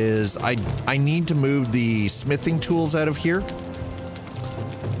do is I need to move the smithing tools out of here.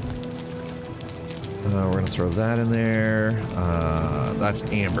 We're gonna throw that in there. That's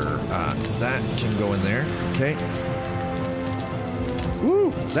amber. That can go in there. Okay.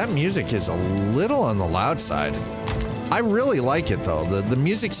 Woo! That music is a little on the loud side. I really like it though. The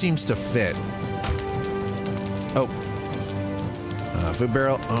music seems to fit. Oh. Food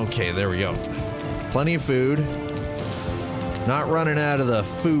barrel. Okay, there we go. Plenty of food. Not running out of the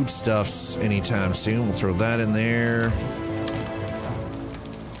foodstuffs anytime soon. We'll throw that in there.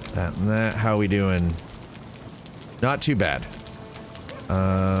 That and that. How we doing? Not too bad.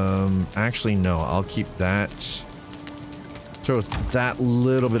 Actually, no. I'll keep that. Throw that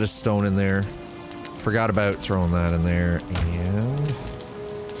little bit of stone in there. Forgot about throwing that in there. And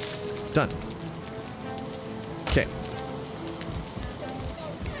done. Okay.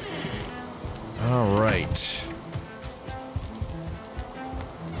 All right.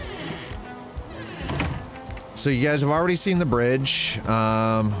 So you guys have already seen the bridge.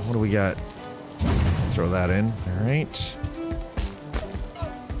 What do we got? Throw that in. All right.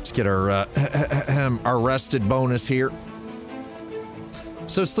 Let's get our our rested bonus here.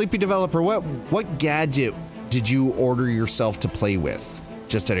 So Sleepy Developer, what gadget did you order yourself to play with?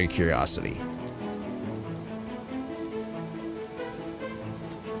 Just out of curiosity.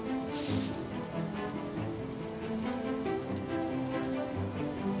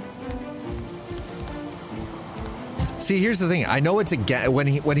 See, here's the thing. I know it's a when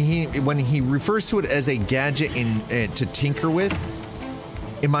he refers to it as a gadget to tinker with.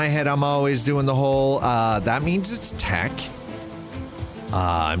 In my head, I'm always doing the whole that means it's tech.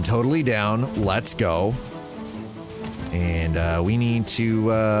 I'm totally down. Let's go. And we need to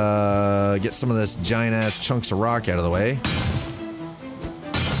get some of this giant ass chunks of rock out of the way.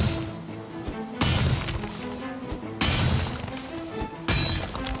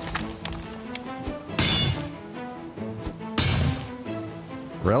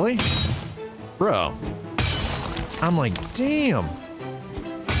 Really? Bro. I'm like, damn.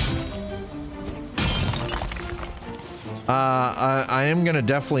 I am gonna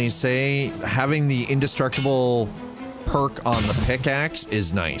definitely say having the indestructible perk on the pickaxe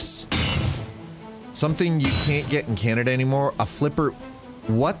is nice. Something you can't get in Canada anymore. A flipper.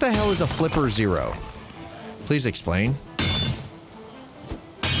 What the hell is a flipper zero? Please explain.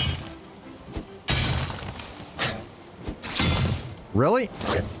 Really?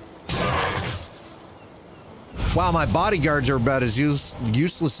 Wow, my bodyguards are about as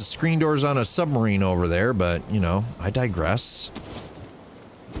useless as screen doors on a submarine over there, but, you know, I digress.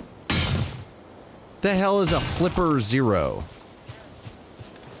 The hell is a flipper zero?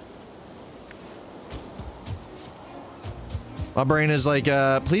 My brain is like,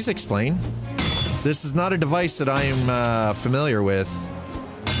 please explain. This is not a device that I am familiar with,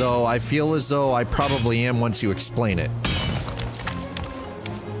 though I feel as though I probably am once you explain it.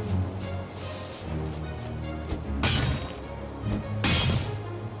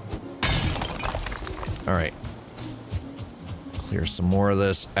 All right. Clear some more of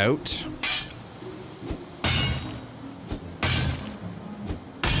this out.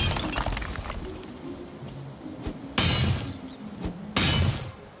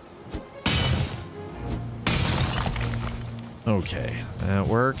 Okay, that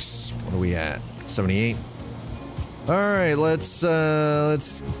works. What are we at? 78. All right,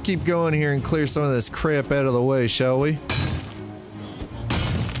 let's keep going here and clear some of this crap out of the way, shall we?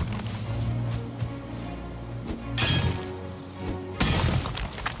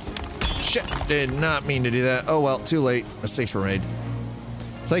 Shit, did not mean to do that. Oh well, too late. Mistakes were made.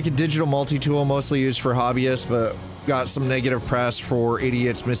 It's like a digital multi-tool, mostly used for hobbyists, but got some negative press for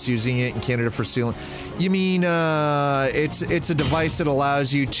idiots misusing it in Canada for stealing. You mean, it's a device that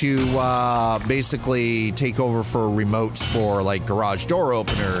allows you to, basically take over for remotes for, like, garage door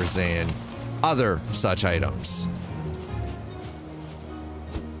openers and other such items.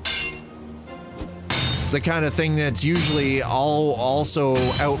 The kind of thing that's usually also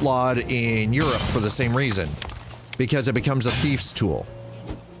outlawed in Europe for the same reason, because it becomes a thief's tool.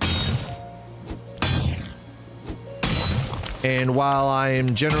 And while I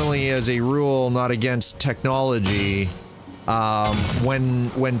am generally, as a rule, not against technology,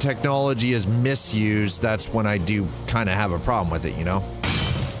 when technology is misused, that's when I do kind of have a problem with it, you know?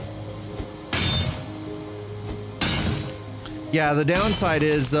 Yeah, the downside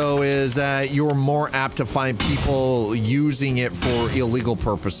is, though, is that you're more apt to find people using it for illegal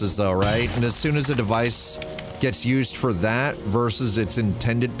purposes, though, right? And as soon as a device gets used for that versus its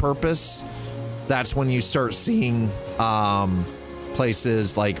intended purpose, that's when you start seeing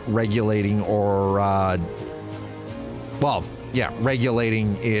places like regulating or, well, yeah,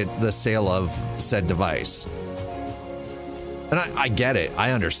 regulating the sale of said device. And I get it.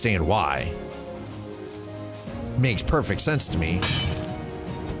 I understand why. makes perfect sense to me.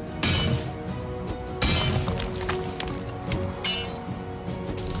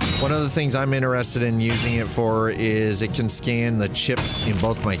 One of the things I'm interested in using it for is it can scan the chips in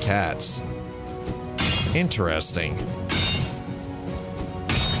both my cats. Interesting.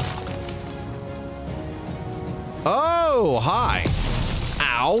 Oh, hi.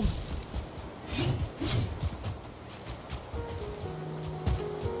 Ow.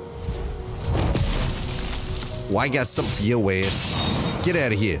 Well, I got something for your ass. Get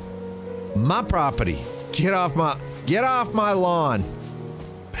out of here. My property. Get off my lawn.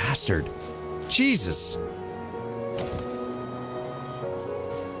 Bastard. Jesus.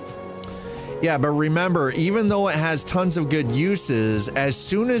 Yeah, but remember, even though it has tons of good uses, as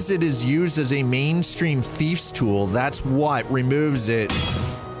soon as it is used as a mainstream thief's tool, that's what removes it.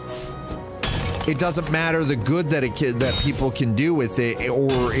 It doesn't matter the good that people can do with it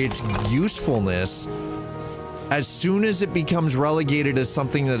or its usefulness. As soon as it becomes relegated as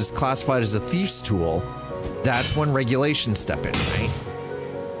something that is classified as a thief's tool, that's when regulations step in, right?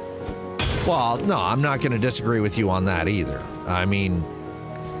 Well, no, I'm not going to disagree with you on that either. I mean,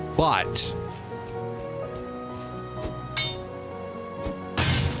 but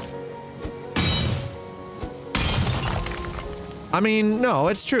I mean, no,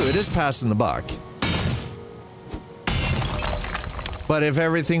 it's true. It is passing the buck. But if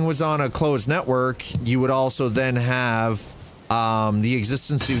everything was on a closed network, you would also then have the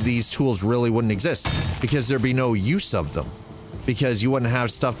existence of these tools really wouldn't exist because there'd be no use of them. Because you wouldn't have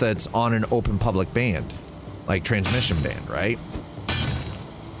stuff that's on an open public band, like transmission band, right?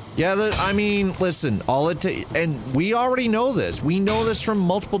 Yeah, I mean, listen, and we already know this. We know this from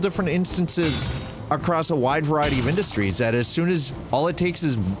multiple different instances across a wide variety of industries, that as soon as all it takes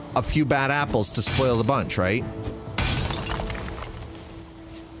is a few bad apples to spoil the bunch, right?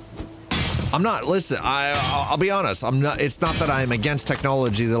 I'm not, listen, I'll be honest, it's not that I'm against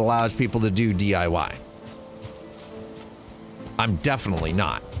technology that allows people to do DIY. I'm definitely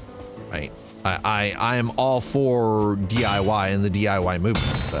not, right? I am all for DIY and the DIY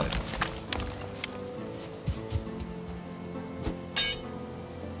movement, but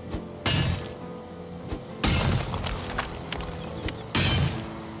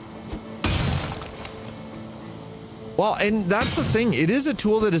well, and that's the thing. It is a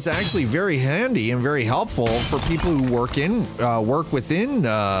tool that is actually very handy and very helpful for people who work within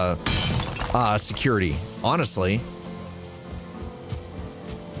security, honestly.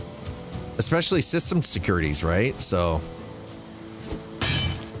 Especially system securities, right? So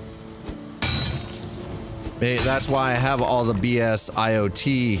that's why I have all the BS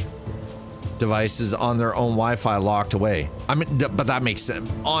IoT devices on their own Wi-Fi locked away. I mean, but that makes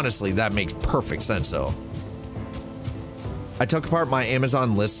sense. Honestly, that makes perfect sense, though. I took apart my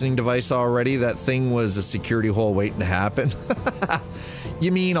Amazon listening device already. That thing was a security hole waiting to happen.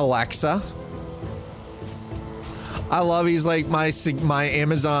 You mean Alexa? I love, he's like my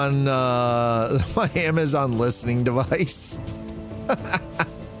Amazon my Amazon listening device.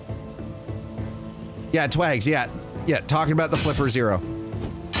 Yeah, Twags, yeah, talking about the Flipper Zero.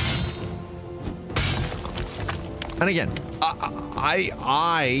 And again,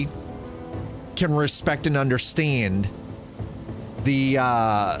 I can respect and understand the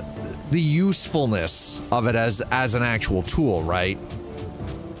usefulness of it as an actual tool, right?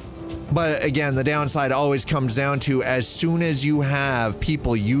 But again, the downside always comes down to as soon as you have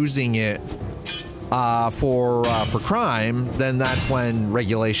people using it for crime, then that's when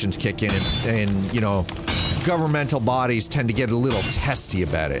regulations kick in, and you know, governmental bodies tend to get a little testy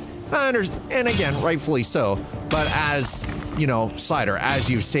about it. And again, rightfully so. But as you know, Slider, as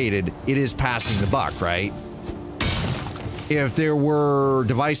you've stated, it is passing the buck, right? If there were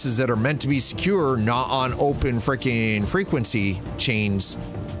devices that are meant to be secure, not on open freaking frequency chains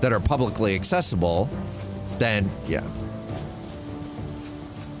that are publicly accessible, then yeah.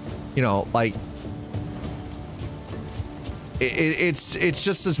 You know, like it's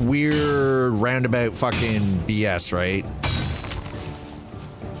just this weird roundabout fucking BS, right?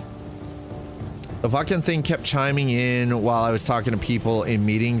 The fucking thing kept chiming in while I was talking to people in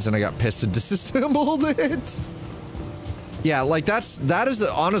meetings, and I got pissed and disassembled it. Yeah, like that is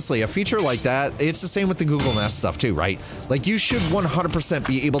honestly a feature like that. It's the same with the Google Nest stuff too, right? Like you should 100%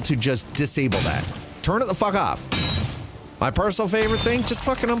 be able to just disable that. Turn it the fuck off. My personal favorite thing, just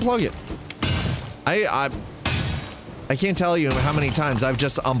fucking unplug it. I can't tell you how many times I've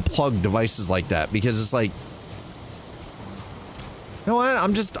just unplugged devices like that because it's like, you know what?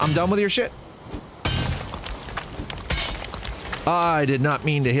 I'm done with your shit. I did not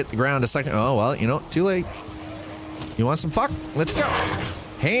mean to hit the ground a second. Oh, well, you know, too late. You want some fuck? Let's go.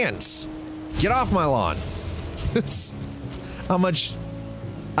 Hands. Get off my lawn. How much?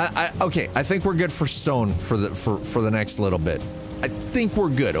 Okay, I think we're good for stone for the next little bit. I think we're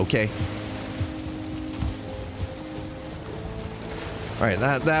good, okay? All right,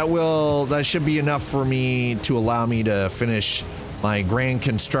 that should be enough for me to allow me to finish my grand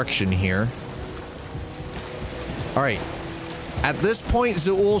construction here. All right. At this point,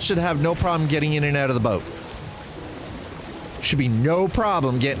 Zool should have no problem getting in and out of the boat. Should be no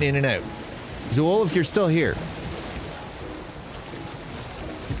problem getting in and out. Zool, if you're still here.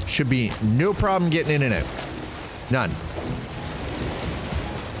 Should be no problem getting in and out. None.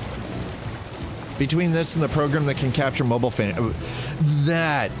 Between this and the program that can capture mobile fan...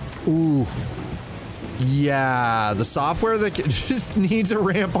 That... Ooh. Yeah, the software that needs a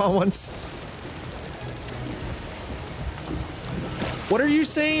ramp on once. What are you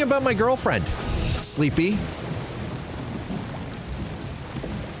saying about my girlfriend, Sleepy?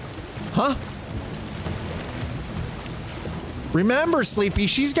 Huh? Remember, Sleepy,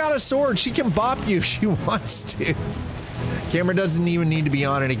 she's got a sword. She can bop you if she wants to. Camera doesn't even need to be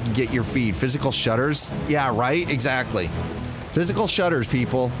on and it can get your feed. Physical shutters? Yeah, right? Exactly. Physical shutters,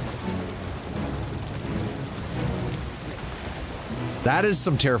 people. That is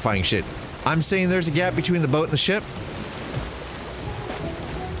some terrifying shit. I'm saying there's a gap between the boat and the ship.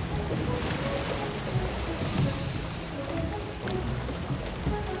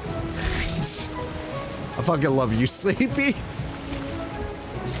 I fucking love you, Sleepy.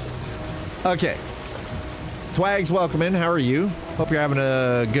 Okay. Twags, welcome in. How are you? Hope you're having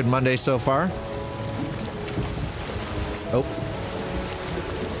a good Monday so far. Oh.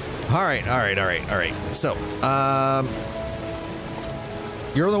 All right. So,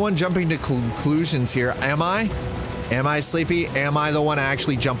 you're the one jumping to conclusions here. Am I? Am I, Sleepy? Am I the one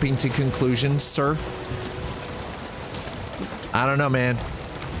actually jumping to conclusions, sir? I don't know, man.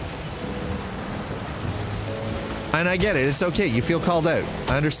 And I get it. It's okay. You feel called out.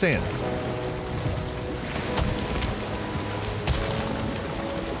 I understand.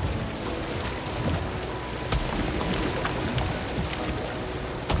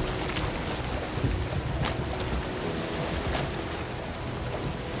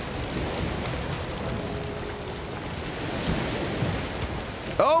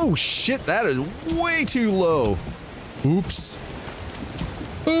 Oh, shit. That is way too low. Oops.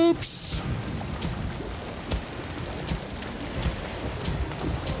 Oops.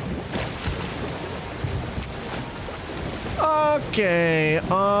 Okay,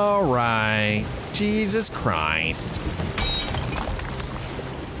 all right. Jesus Christ.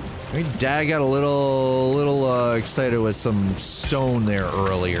 My dad got a little excited with some stone there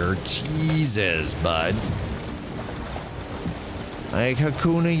earlier. Jesus, bud. Like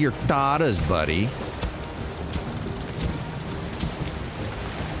Hakuna your daughters, buddy.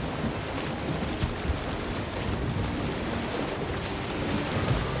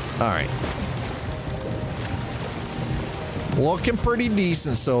 All right. Looking pretty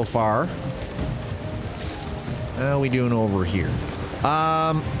decent so far. How are we doing over here?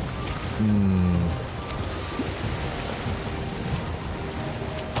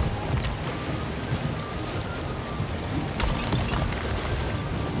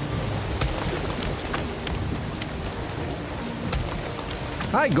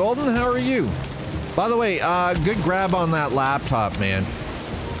 Hi, Golden. How are you? By the way, good grab on that laptop, man.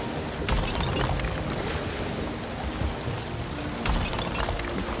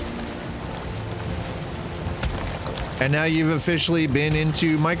 And now you've officially been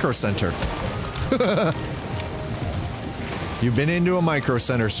into Micro Center. You've been into a Micro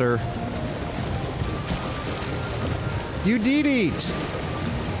Center, sir. You did it.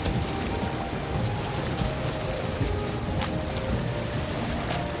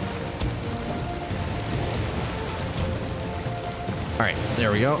 All right,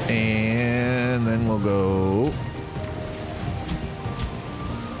 there we go. And then we'll go.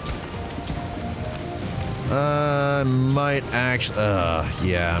 Might actually,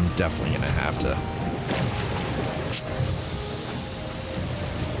 yeah, I'm definitely gonna have to.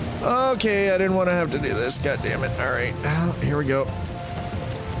 Okay, I didn't want to have to do this, god damn it. All right, here we go.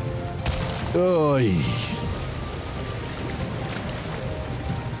 Oy.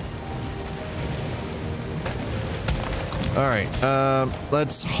 All right,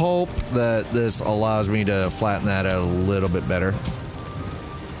 let's hope that this allows me to flatten that out a little bit better.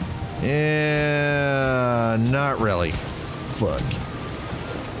 Yeah, not really. Fuck.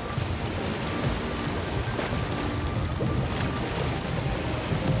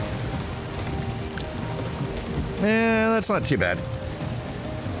 Yeah, that's not too bad.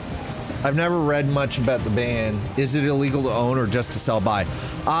 I've never read much about the ban. Is it illegal to own or just to sell by?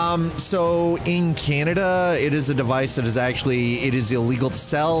 So in Canada, it is a device that is actually, it is illegal to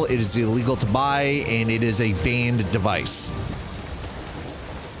sell, it is illegal to buy, and it is a banned device.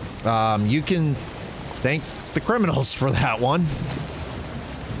 You can thank the criminals for that one.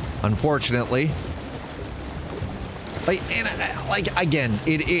 Unfortunately. Like again,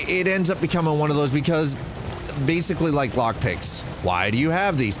 it ends up becoming one of those because basically like lockpicks. Why do you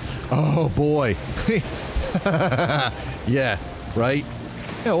have these? Oh boy. Yeah, right?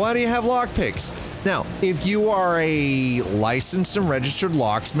 Yeah, why do you have lockpicks? Now, if you are a licensed and registered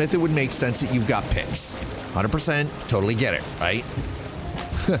locksmith, it would make sense that you've got picks. 100%, totally get it, right?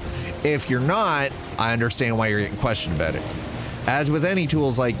 If you're not, I understand why you're getting questioned about it. As with any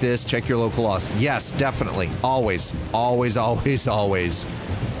tools like this, check your local laws. Yes, definitely. Always. Always, always, always.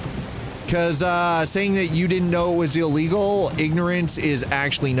 Because saying that you didn't know it was illegal, ignorance is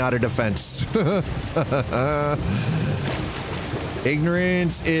actually not a defense.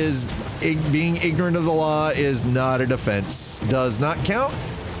 Ignorance is, being ignorant of the law is not a defense. Does not count.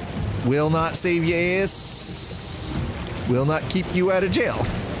 Will not save your ass. Will not keep you out of jail.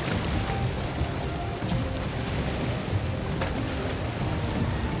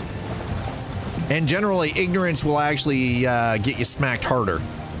 And generally, ignorance will actually get you smacked harder.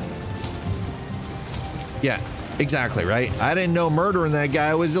 Yeah, exactly, right? I didn't know murdering that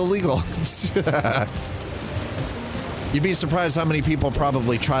guy was illegal. You'd be surprised how many people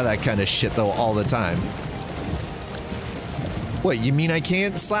probably try that kind of shit, though, all the time. What, you mean I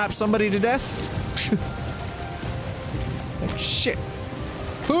can't slap somebody to death? Like, shit.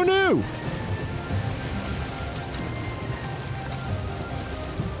 Who knew?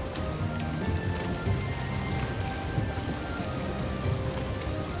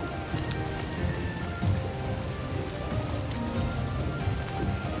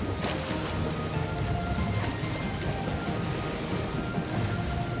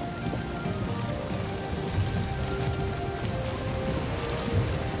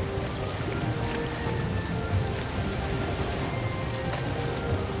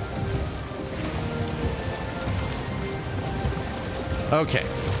 Okay,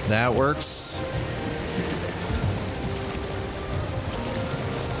 that works.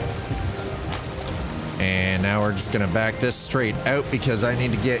 And now we're just gonna back this straight out because I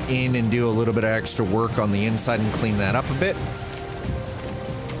need to get in and do a little bit of extra work on the inside and clean that up a bit.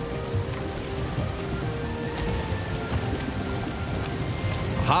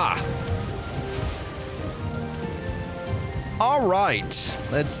 Aha! All right,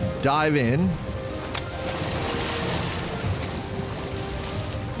 let's dive in.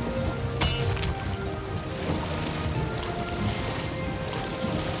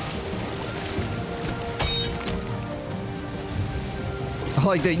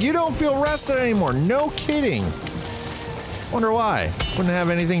 Like that, you don't feel rested anymore. No kidding. Wonder why. Wouldn't have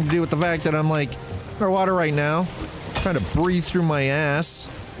anything to do with the fact that I'm like underwater right now, trying to breathe through my ass.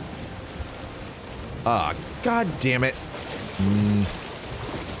 Ah, god damn it.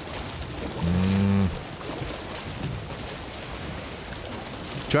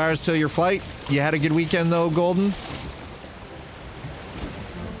 2 hours till your flight. You had a good weekend though, Golden?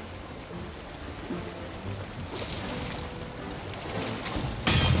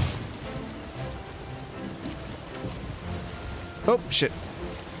 Oh, shit.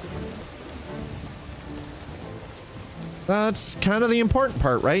 That's kind of the important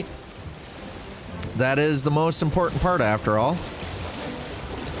part, right? That is the most important part, after all.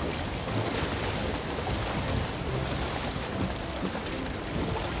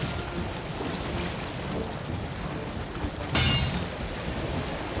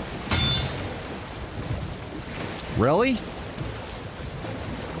 Really?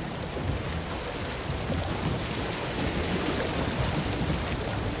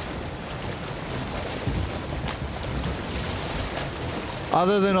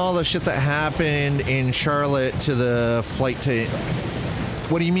 Other than all the shit that happened in Charlotte to the flight to...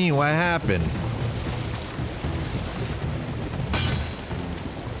 What do you mean? What happened?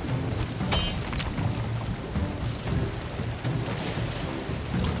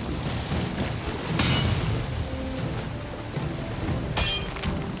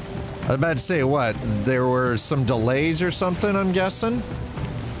 I was about to say, what? There were some delays or something, I'm guessing?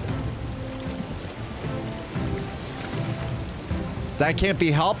 That can't be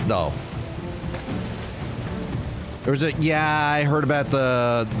helped, though. There was a... Yeah, I heard about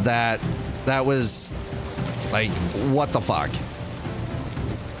the... That was... Like, what the fuck?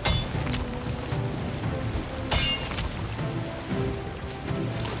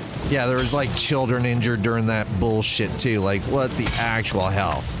 Yeah, there was, like, children injured during that bullshit, too. Like, what the actual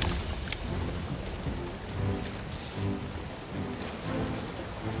hell?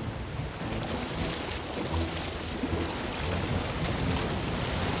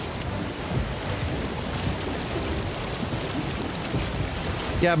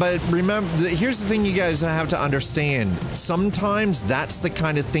 Yeah, but remember, here's the thing you guys have to understand. Sometimes that's the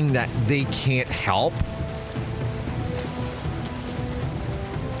kind of thing that they can't help.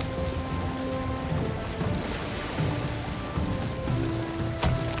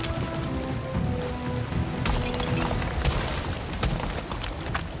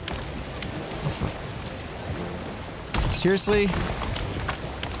 Seriously?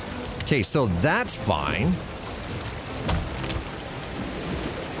 Okay, so that's fine.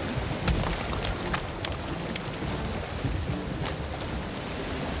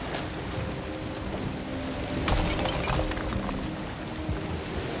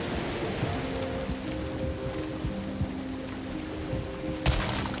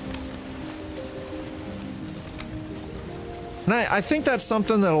 And I think that's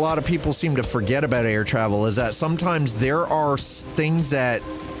something that a lot of people seem to forget about air travel, is that sometimes there are things that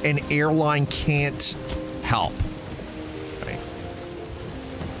an airline can't help. Right?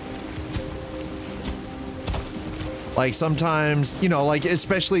 Like sometimes, you know, like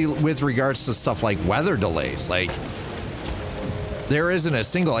especially with regards to stuff like weather delays, like there isn't a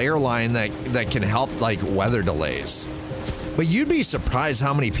single airline that can help like weather delays. But you'd be surprised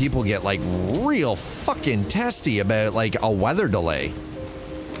how many people get like real fucking testy about like a weather delay.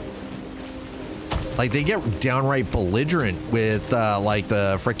 Like they get downright belligerent with like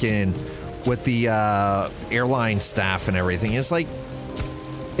the frickin' with the airline staff and everything. It's like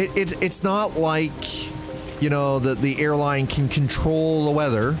it's not like, you know, the airline can control the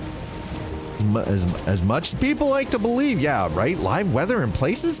weather as much as people like to believe. Yeah, right. Live weather in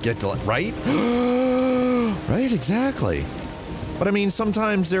places get to right. Right, exactly. But I mean,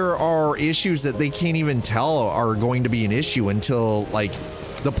 sometimes there are issues that they can't even tell are going to be an issue until like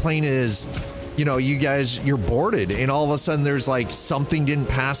the plane is, you know, you're boarded and all of a sudden there's like something didn't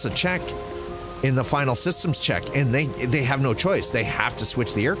pass a check in the final systems check and they have no choice. They have to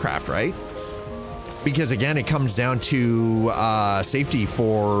switch the aircraft, right? Because again, it comes down to safety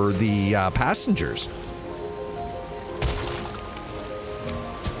for the passengers.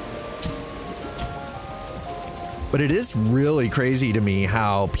 But it is really crazy to me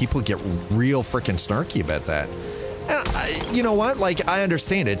how people get real freaking snarky about that. And you know what? Like, I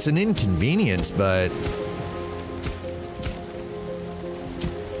understand it's an inconvenience, but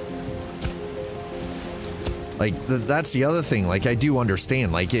like that's the other thing. Like, I do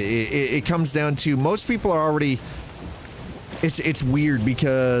understand. Like, it comes down to most people are already. It's weird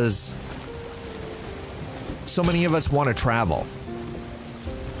because so many of us want to travel,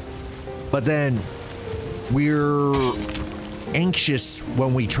 but then we're anxious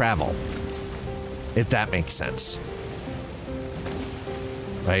when we travel, if that makes sense.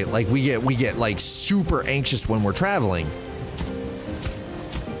 Right? Like we get like super anxious when we're traveling.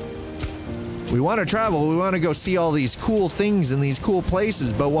 We want to travel, we want to go see all these cool things in these cool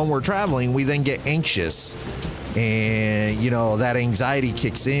places, but when we're traveling, we then get anxious. And you know, that anxiety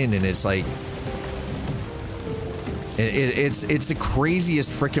kicks in and it's like it's the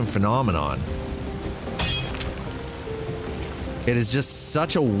craziest freaking phenomenon. It is just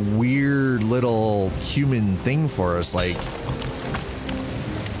such a weird little human thing for us, like.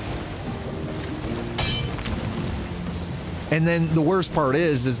 And then the worst part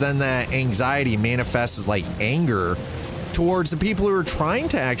is then that anxiety manifests as like anger towards the people who are trying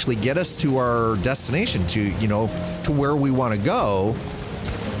to actually get us to our destination, to, you know, to where we want to go.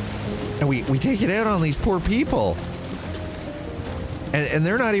 And we take it out on these poor people. And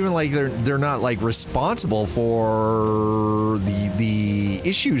they're not even like, they're not like responsible for the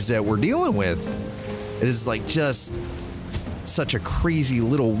issues that we're dealing with. It is like just such a crazy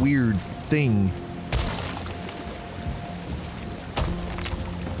little weird thing.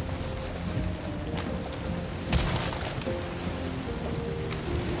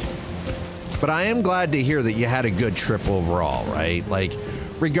 But I am glad to hear that you had a good trip overall, right? Like,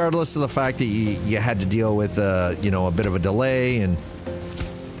 regardless of the fact that you had to deal with, you know, a bit of a delay and.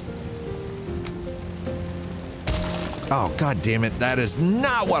 Oh, god damn it. That is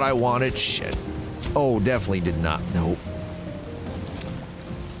not what I wanted. Shit. Oh, definitely did not. Nope.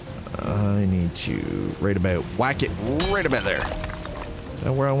 I need to right about whack it right about there. Is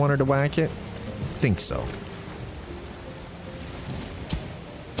that where I wanted to whack it? I think so.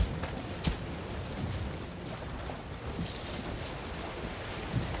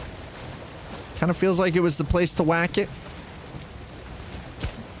 Kind of feels like it was the place to whack it.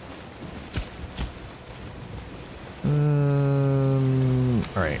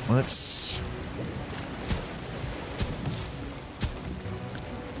 All right, let's.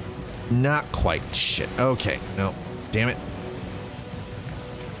 Not quite. Shit. Okay. No. Damn it.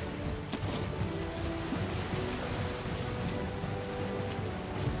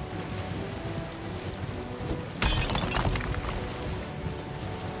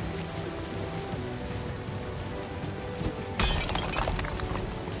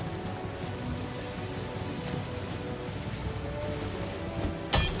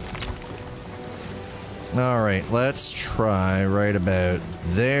 All right, let's try right about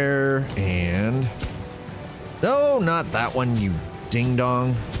there and... No, not that one, you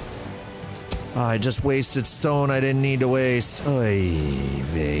ding-dong. Oh, I just wasted stone I didn't need to waste. Oy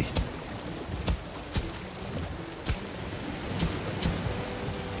vey.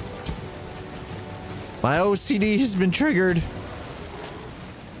 My OCD has been triggered.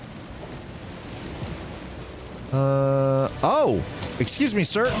 Oh! Excuse me,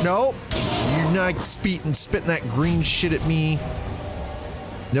 sir. No! You're not spitting that green shit at me.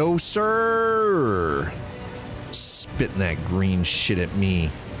 No, sir! Spitting that green shit at me.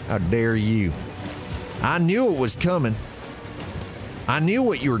 How dare you? I knew it was coming. I knew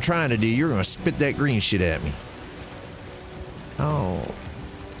what you were trying to do. You were gonna spit that green shit at me. Oh.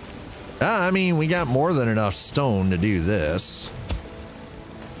 I mean, we got more than enough stone to do this.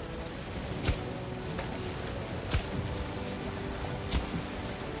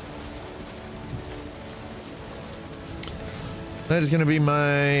 That is gonna be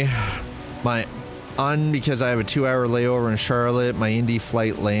my because I have a 2-hour layover in Charlotte. My Indy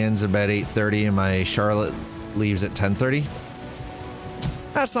flight lands about 8:30 and my Charlotte leaves at 10:30.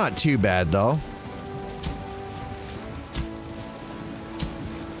 That's not too bad though.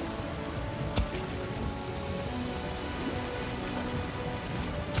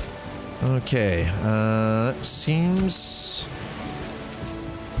 Okay, that seems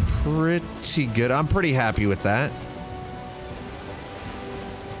pretty good. I'm pretty happy with that.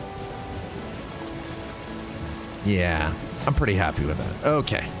 Yeah, I'm pretty happy with that.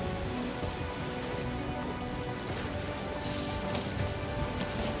 Okay.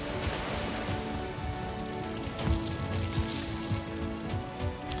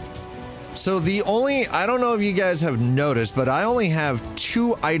 So the only, I don't know if you guys have noticed, but I only have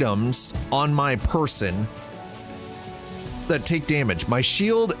 2 items on my person that take damage. My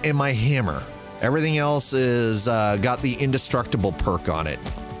shield and my hammer. Everything else is got the indestructible perk on it.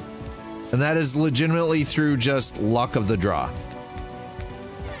 And that is legitimately through just luck of the draw.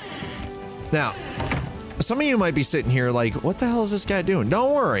 Now, some of you might be sitting here like, what the hell is this guy doing?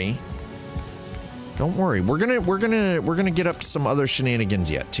 Don't worry. Don't worry. We're gonna get up to some other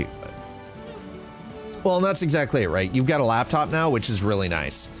shenanigans yet too. Well, and that's exactly it, right? You've got a laptop now, which is really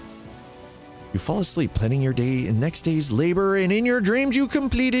nice. You fall asleep planning your day and next day's labor, and in your dreams you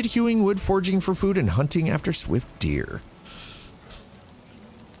completed hewing wood, foraging for food, and hunting after swift deer.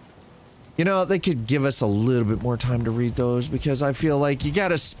 You know, they could give us a little bit more time to read those because I feel like you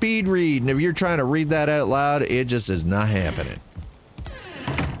gotta speed read, and if you're trying to read that out loud, it just is not happening.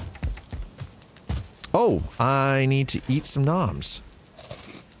 Oh, I need to eat some noms.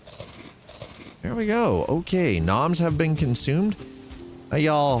 There we go. Okay, noms have been consumed. How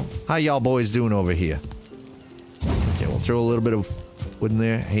y'all boys doing over here? Okay, we'll throw a little bit of wood in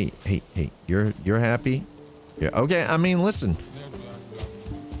there. Hey, you're happy? Yeah, okay, I mean, listen.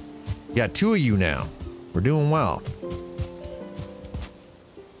 Got 2 of you now. We're doing well.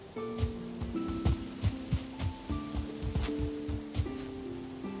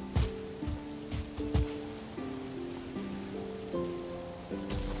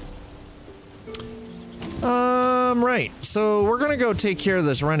 Right. So we're gonna go take care of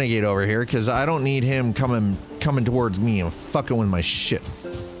this renegade over here because I don't need him coming towards me and fucking with my shit.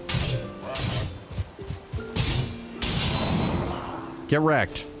 Get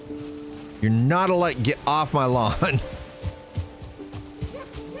wrecked. You're not allowed. Get off my lawn.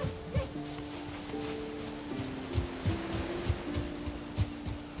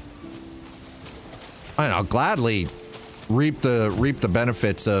 I'll gladly reap the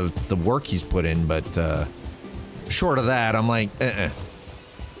benefits of the work he's put in, but short of that, I'm like,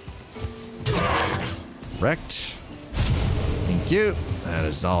 Wrecked. Thank you. That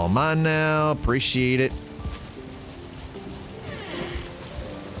is all mine now. Appreciate it.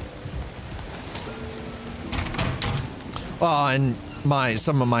 Oh, and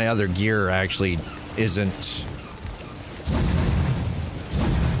some of my other gear actually isn't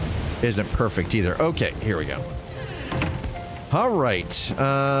perfect either. Okay, here we go. All right.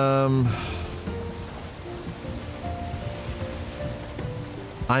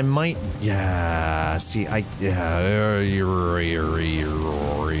 I might, yeah, see,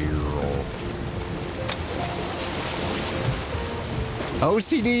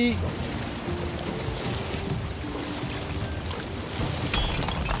 OCD.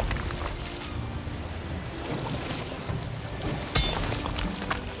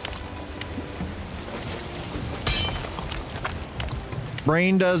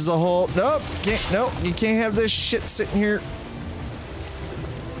 Brain does the whole, nope, you can't have this shit sitting here.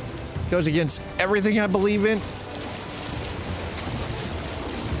 Goes against everything I believe in.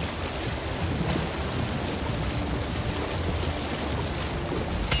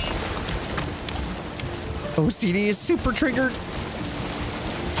 OCD is super triggered.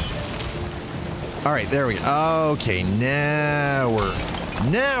 All right, there we go. Okay, now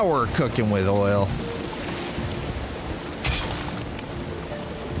we're cooking with oil.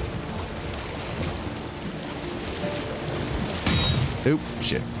 Oop,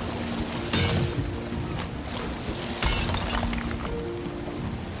 shit.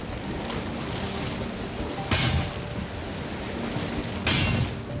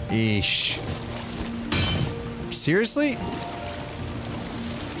 Eesh. Seriously?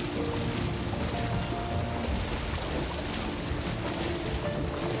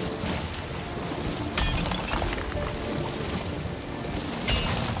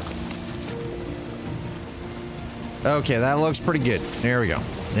 Okay, that looks pretty good. There we go.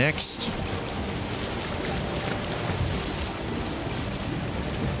 Next.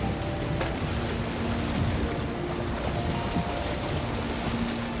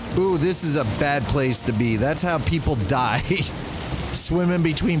 Ooh, this is a bad place to be. That's how people die. Swimming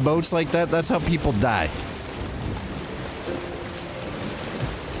between boats like that, that's how people die.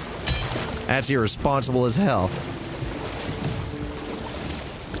 That's irresponsible as hell.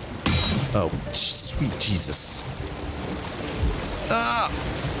 Oh, sweet Jesus. Ah!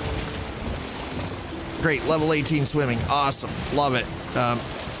 Great, level 18 swimming. Awesome. Love it.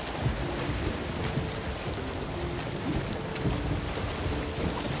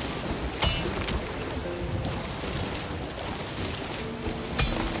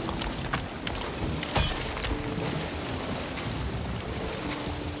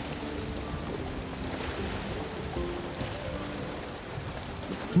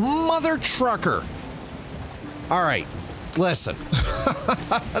 Mother trucker. All right, listen.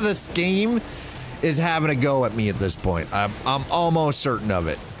 This game is having a go at me at this point. I'm almost certain of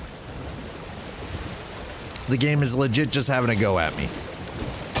it. The game is legit just having a go at me.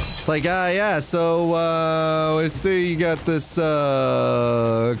 It's like, yeah, so, let's say you got this,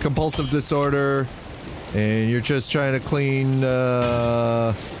 compulsive disorder, and you're just trying to clean,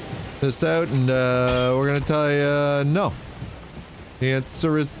 this out, and, we're gonna tell you, no. The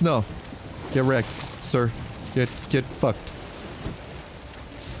answer is no. Get wrecked, sir. Get fucked.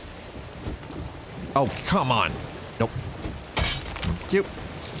 Oh, come on. Nope. Thank you.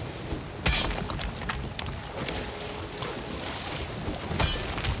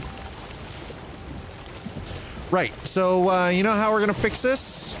 Right, so, you know how we're gonna fix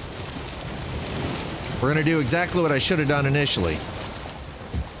this? We're gonna do exactly what I should have done initially.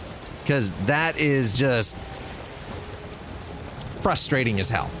 Because that is just frustrating as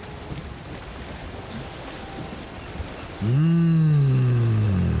hell.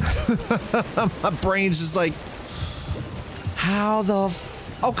 My brain's just like, how the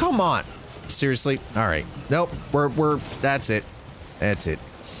oh, come on. Seriously? All right. Nope. We're, that's it. That's it.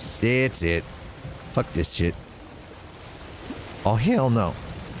 It's it. Fuck this shit. Oh, hell no.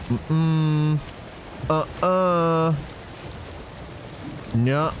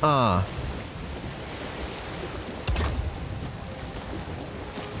 Nuh-uh.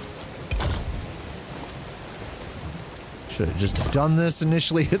 Should have just done this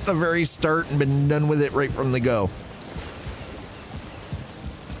initially at the very start and been done with it right from the go.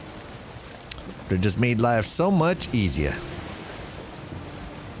 Would have just made life so much easier.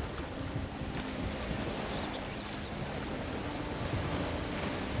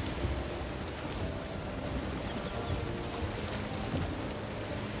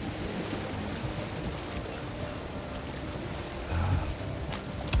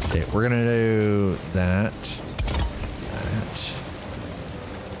 Okay, we're gonna do that.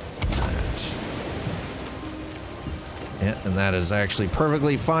 Yeah, and that is actually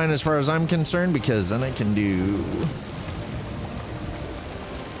perfectly fine as far as I'm concerned, because then I can do...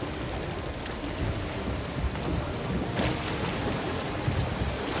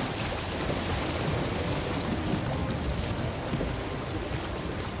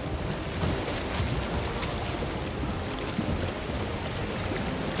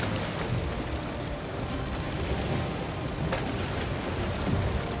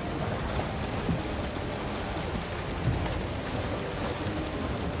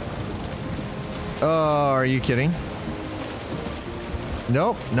 Oh, are you kidding?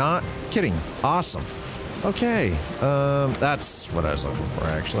 Nope, not kidding. Awesome. Okay, that's what I was looking for,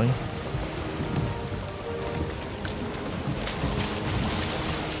 actually.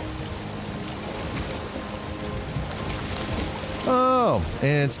 Oh,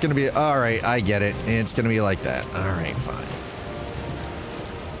 and it's gonna be, all right, I get it. And it's gonna be like that. All right, fine.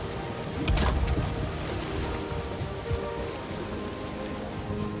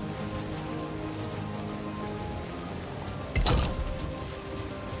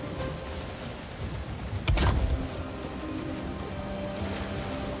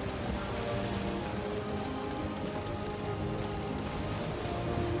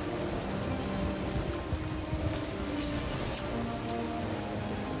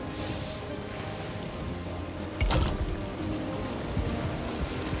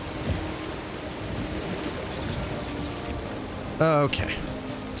 Okay.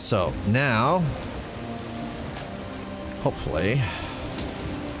 So now, hopefully,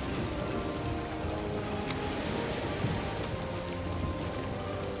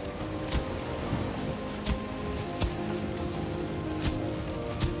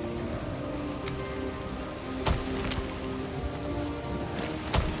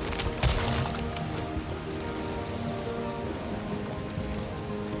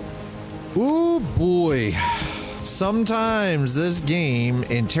 ooh boy. Sometimes this game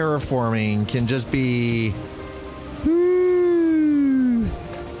in terraforming can just be...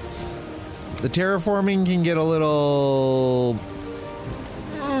 The terraforming can get a little...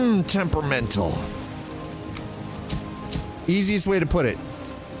 temperamental. Easiest way to put it.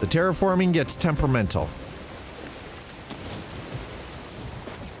 The terraforming gets temperamental.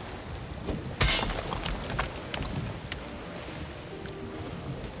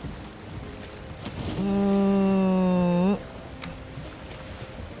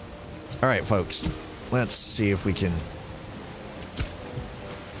 All right, folks, let's see if we can...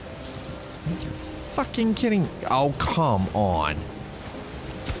 Are you fucking kidding? Oh, come on.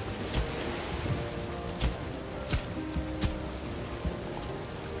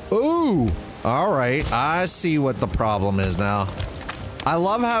 Ooh, all right, I see what the problem is now. I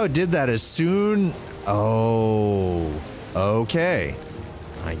love how it did that as soon... Oh, okay.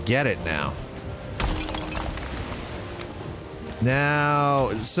 I get it now.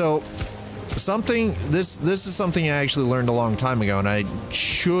 Now, so... this is something I actually learned a long time ago, and I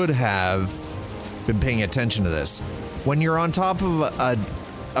should have been paying attention to this. When you're on top of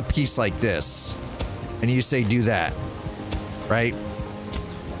a piece like this, and you say do that, right?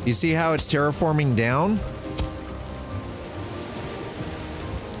 You see how it's terraforming down?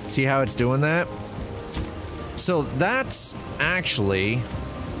 See how it's doing that? So that's actually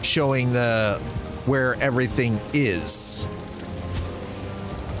showing where everything is,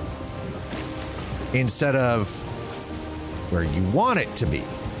 instead of where you want it to be.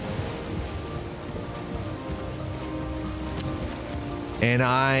 And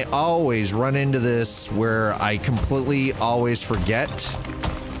I always run into this where I completely always forget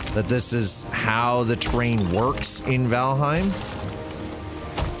that this is how the terrain works in Valheim.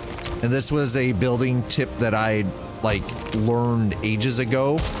 And this was a building tip that I learned ages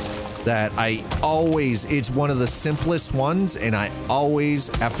ago, that I always, it's one of the simplest ones, and I always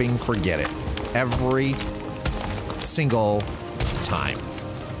effing forget it. Every single time.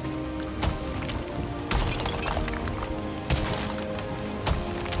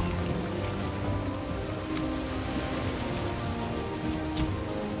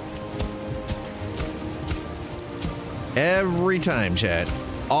 Every time, chat.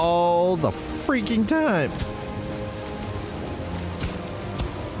 All the freaking time.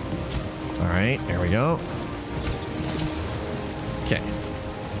 All right, there we go. Okay.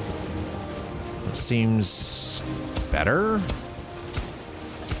 Seems better.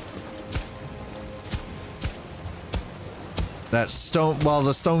 That stone, well,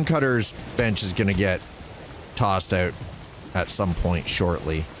 the stone cutter's bench is gonna get tossed out at some point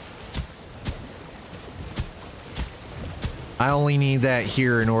shortly. I only need that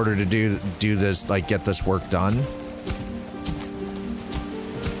here in order to do this, get this work done.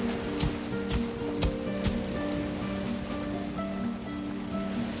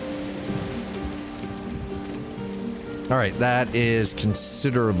 All right, that is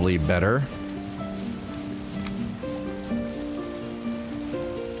considerably better.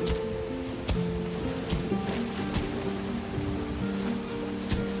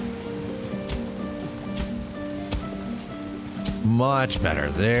 Much better.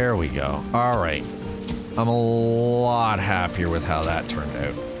 There we go. All right. I'm a lot happier with how that turned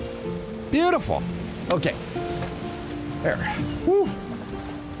out. Beautiful. Okay. There. Whew.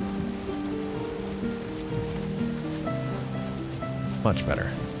 Much better.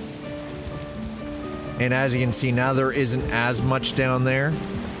 And as you can see, now there isn't as much down there.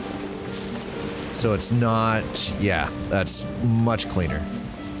 So it's not, yeah, that's much cleaner.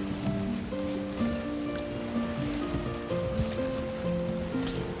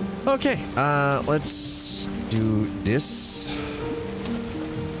 Okay, let's do this.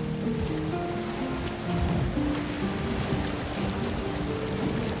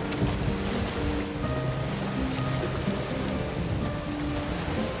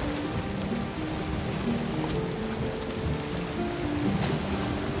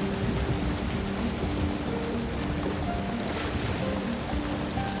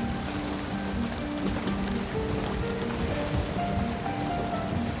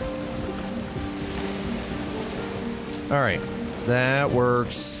 All right, that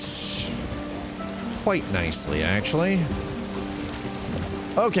works quite nicely, actually.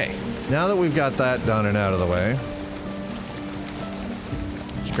 Okay, now that we've got that done and out of the way,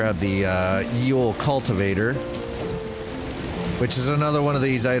 let's grab the ye olde cultivator, which is another one of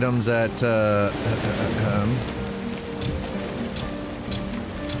these items that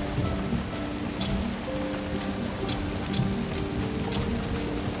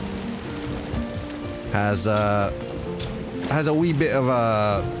has a wee bit of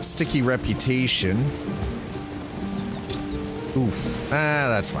a sticky reputation. Oof. Ah,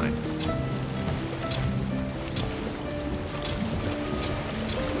 that's fine.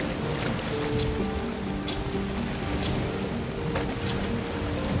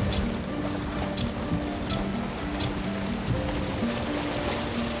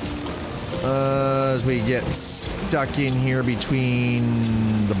 As we get stuck in here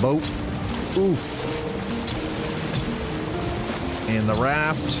between the boat. Oof. And the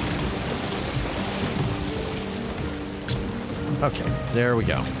raft. Okay, there we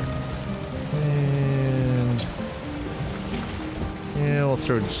go. And yeah, we'll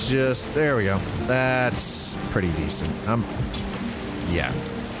throw just, there we go. That's pretty decent. Yeah.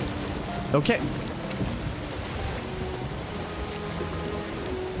 Okay.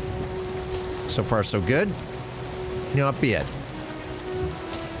 So far, so good. Not bad.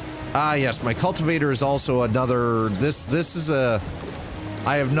 Ah, yes, my cultivator is also another, this is a,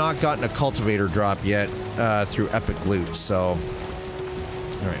 I have not gotten a cultivator drop yet through Epic Loot, so.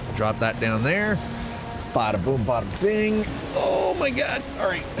 All right, we'll drop that down there. Bada boom, bada bing. Oh my God, all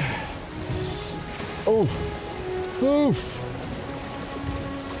right. Oh, oof.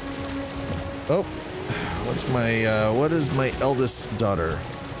 Oh, what is my eldest daughter?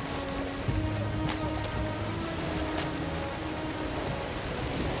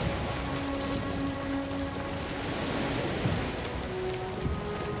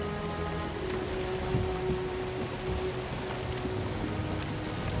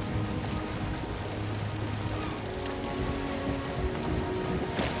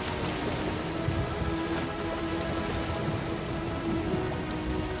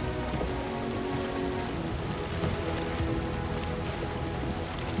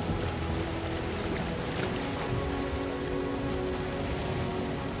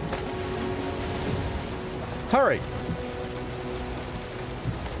 All right.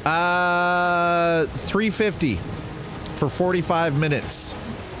 350 for 45 minutes.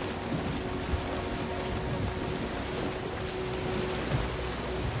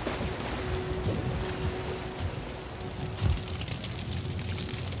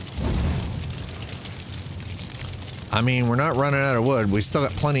 I mean, we're not running out of wood. We still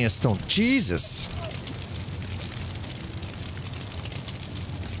got plenty of stone. Jesus.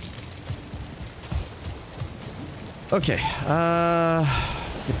 Okay,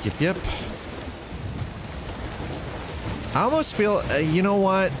 yep. I almost feel, you know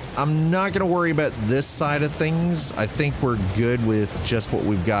what? I'm not gonna worry about this side of things. I think we're good with just what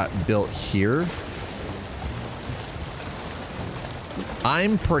we've got built here.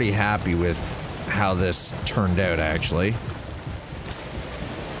 I'm pretty happy with how this turned out, actually.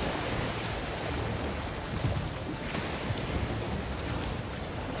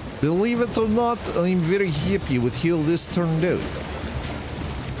 Believe it or not, I'm very happy with how this turned out.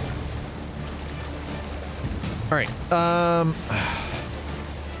 All right,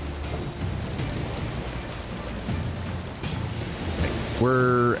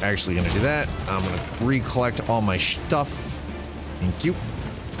 we're actually gonna do that. I'm gonna recollect all my stuff. Thank you.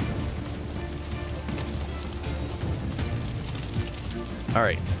 All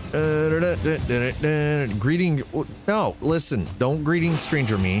right. Greeting. No, listen. Don't greeting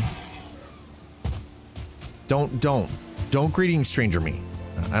stranger me. Don't greeting stranger me.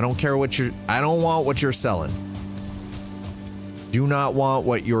 I don't care what you're. I don't want what you're selling. Do not want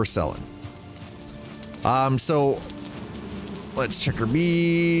what you're selling. So let's check our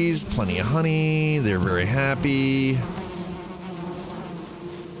bees. Plenty of honey. They're very happy.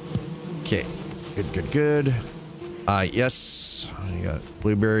 Okay. Good. Yes. You got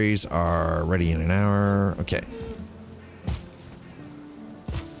blueberries are ready in an hour. Okay.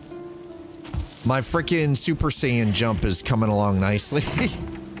 My freaking Super Saiyan jump is coming along nicely.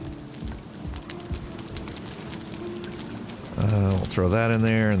 We'll throw that in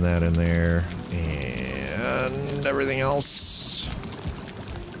there and that in there. And everything else.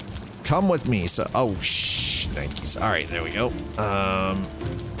 Come with me. So, oh, shh. Nikes. All right, there we go.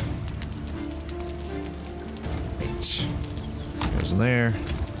 Right. Goes in there.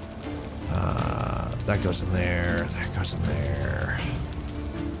 That goes in there. That goes in there.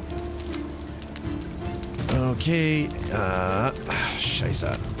 Okay.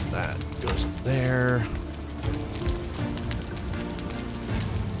 Shiza. That goes in there.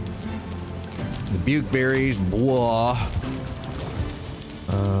 The bukeberries, blah.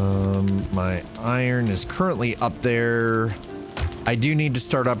 My iron is currently up there. I do need to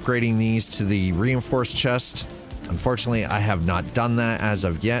start upgrading these to the reinforced chest. Unfortunately, I have not done that as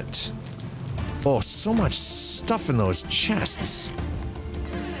of yet. Oh, so much stuff in those chests.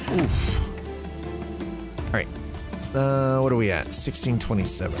 Oof. All right. What are we at?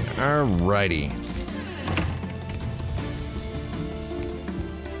 1627. Alrighty.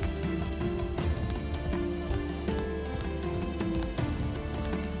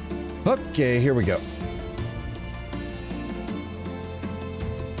 Okay, here we go.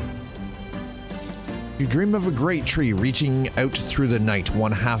 You dream of a great tree reaching out through the night.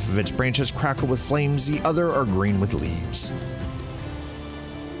 One half of its branches crackle with flames, the other are green with leaves.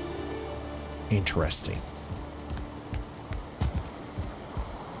 Interesting.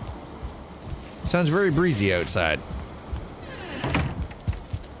 Sounds very breezy outside.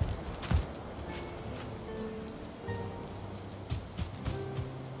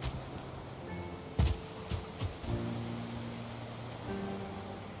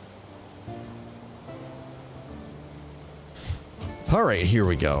 All right, here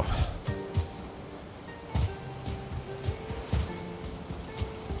we go.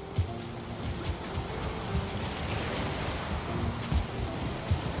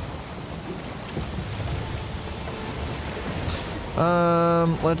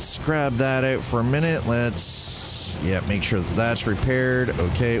 Let's grab that out for a minute. Let's, make sure that that's repaired.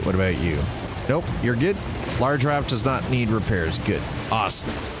 Okay, what about you? Nope, you're good. Large raft does not need repairs. Good. Awesome.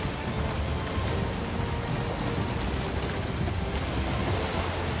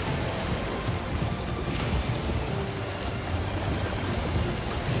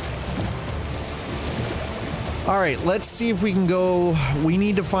 All right, let's see if we can go. We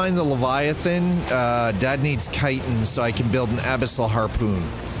need to find the Leviathan. Dad needs chitin so I can build an abyssal harpoon.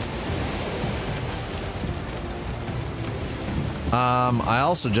 I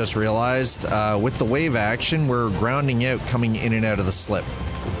also just realized with the wave action, we're grounding out coming in and out of the slip.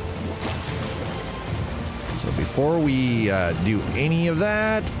 So before we do any of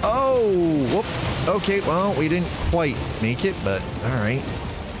that, oh, whoop, okay, well, we didn't quite make it, but all right.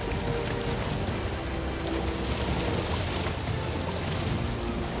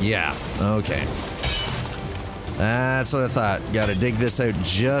 Yeah, okay. That's what I thought. Gotta dig this out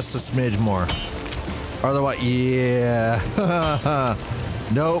just a smidge more. Otherwise, yeah.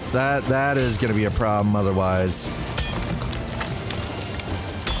 Nope, that is gonna be a problem otherwise.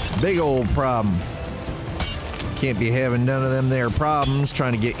 Big old problem. Can't be having none of them there problems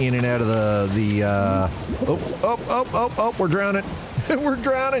trying to get in and out of oh, we're drowning. We're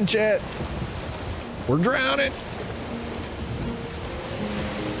drowning, chat. We're drowning.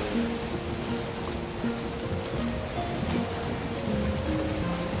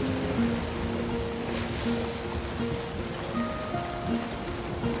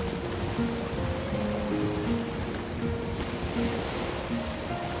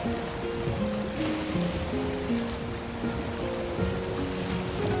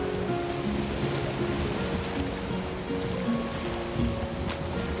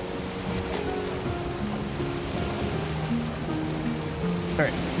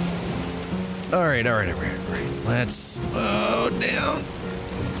 All right. Let's slow down.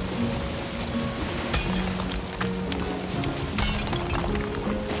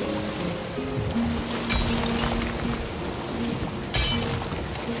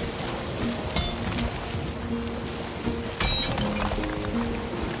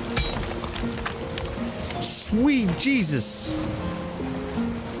 Sweet Jesus.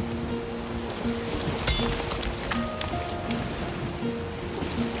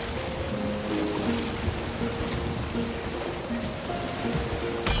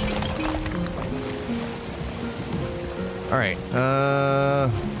 All right,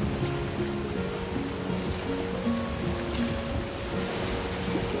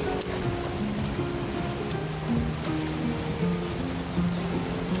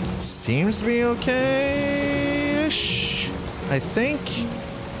 seems to be okay-ish, I think.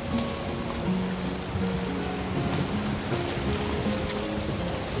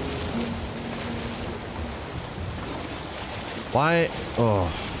 Why? Oh.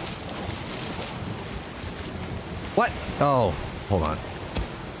 What? Oh, hold on.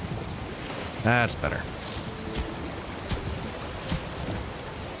 That's better.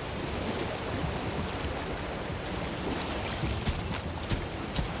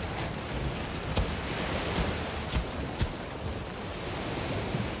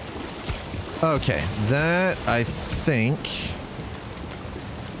 Okay, that I think.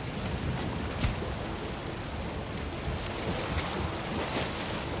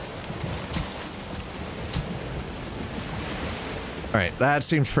 All right, that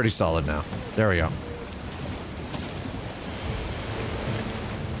seems pretty solid now. There we go.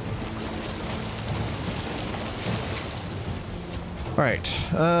 All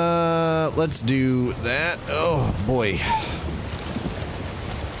right, let's do that. Oh boy.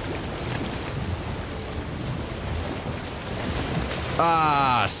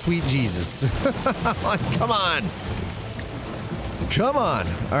 Ah, sweet Jesus. Come on. Come on.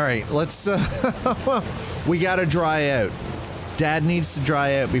 All right, let's, we gotta dry out. Dad needs to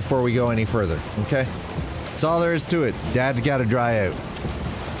dry out before we go any further, okay? That's all there is to it. Dad's gotta dry out.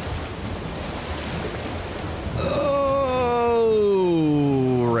 Oh,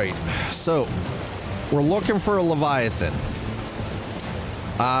 right. So, we're looking for a Leviathan.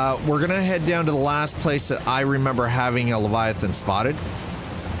 We're gonna head down to the last place that I remember having a Leviathan spotted.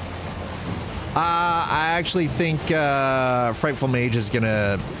 I actually think Frightful Mage is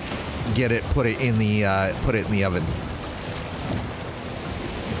gonna get it, put it in the oven.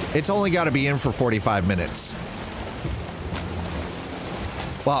 It's only got to be in for 45 minutes.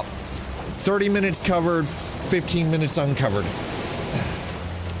 Well, 30 minutes covered, 15 minutes uncovered.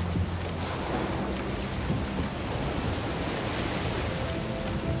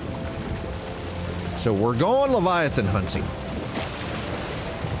 So we're going Leviathan hunting.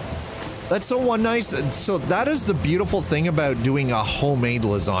 That's the one nice, so that is the beautiful thing about doing a homemade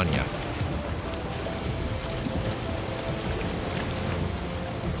lasagna.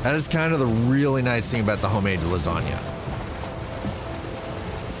 That is kind of the really nice thing about the homemade lasagna.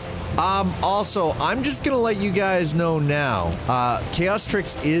 Also, I'm just gonna let you guys know now, Chaos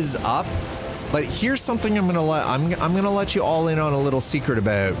Tricks is up, but here's something I'm gonna let you all in on a little secret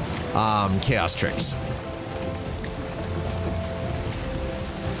about Chaos Tricks.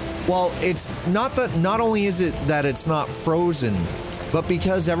 Well, it's not that, not only is it that it's not frozen, but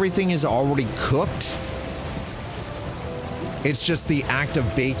because everything is already cooked, it's just the act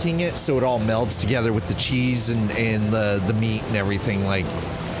of baking it so it all melds together with the cheese and the meat and everything, like.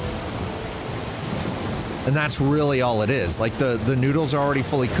 And that's really all it is. Like the noodles are already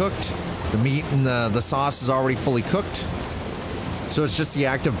fully cooked, the meat and the sauce is already fully cooked. So it's just the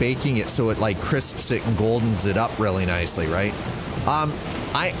act of baking it so it like crisps it and goldens it up really nicely, right?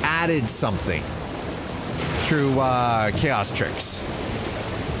 I added something through Chaos Tricks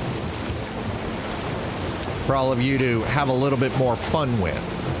for all of you to have a little bit more fun with,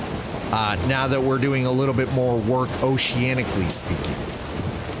 now that we're doing a little bit more work oceanically speaking.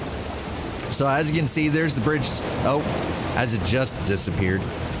 So as you can see, there's the bridge. Oh, as it just disappeared.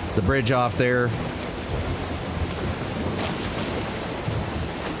 The bridge off there.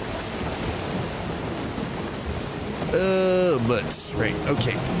 But right,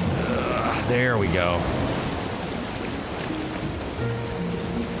 okay. There we go.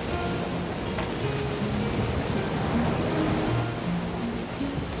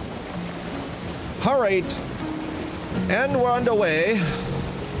 All right, and we're underway.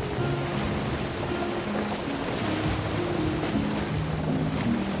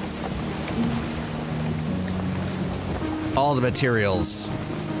 All the materials.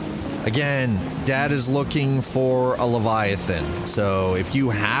 Again, Dad is looking for a Leviathan. So if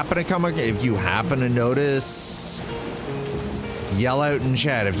you happen to notice, yell out in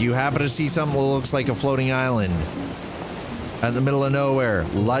chat. If you happen to see something that looks like a floating island in the middle of nowhere,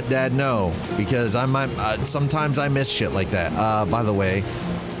 let Dad know, because sometimes I miss shit like that. By the way,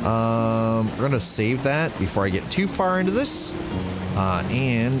 we're gonna save that before I get too far into this.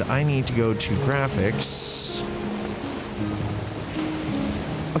 And I need to go to graphics.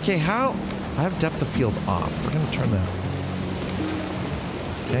 Okay, how? I have depth of field off. We're gonna turn that.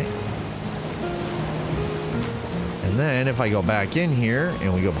 Okay. And then if I go back in here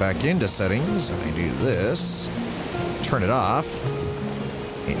and we go back into settings and I do this, turn it off,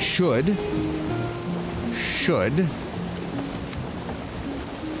 it should.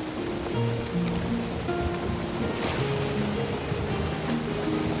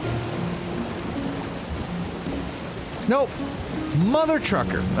 Nope. Mother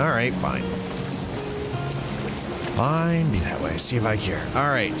trucker. All right, fine. Fine, be that way. See if I care. All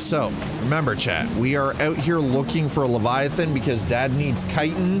right, so remember, chat, we are out here looking for a Leviathan because Dad needs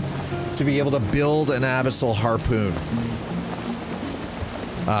chitin to be able to build an abyssal harpoon.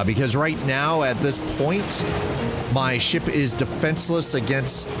 Because right now, at this point, my ship is defenseless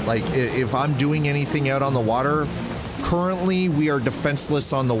against, like, if I'm doing anything out on the water, currently we are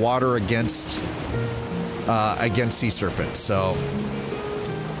defenseless on the water against sea serpents, so.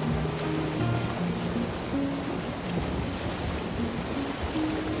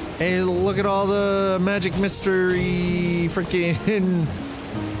 Hey, look at all the magic mystery freaking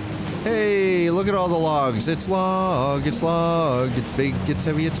Hey, look at all the logs. It's log, it's log. It's big, it's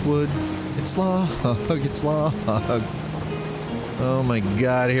heavy, it's wood. It's log, it's log. Oh my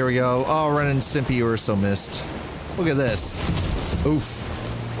god, here we go. Oh, Ren and Stimpy, you were so missed. Look at this. Oof.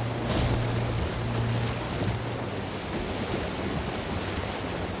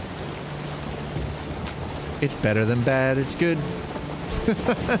 It's better than bad. It's good.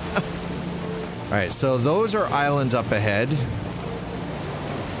 Alright, so those are islands up ahead.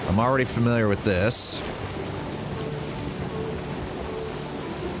 I'm already familiar with this.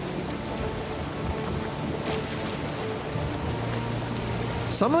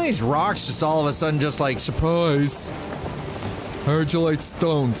 Some of these rocks just all of a sudden just like, surprise. Heard you like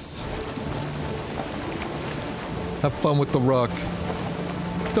stones. Have fun with the rock.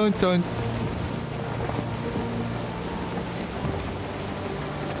 Dun dun.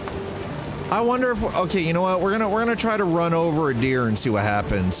 I wonder if, okay, you know what? We're gonna try to run over a deer and see what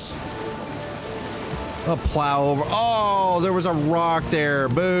happens. I'll plow over. Oh, there was a rock there.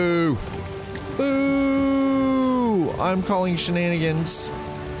 Boo. Boo. I'm calling shenanigans.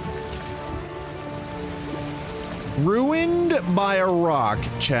 Ruined by a rock,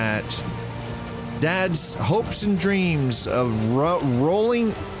 chat. Dad's hopes and dreams of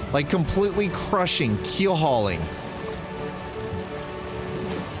rolling, like completely crushing, keel hauling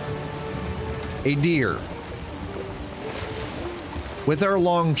a deer with our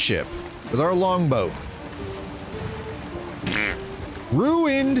longship, with our longboat.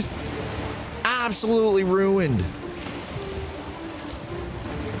 Ruined. Absolutely ruined.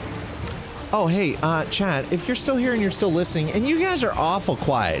 Oh, hey, chat, if you're still here and you're still listening, and you guys are awful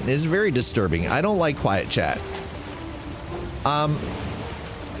quiet, it's very disturbing. I don't like quiet chat.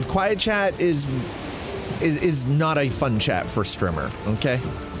 Quiet chat is not a fun chat for streamer, okay?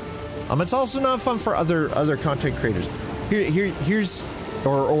 It's also not fun for other content creators. Here's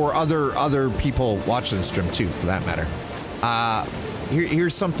or other people watching the stream too, for that matter.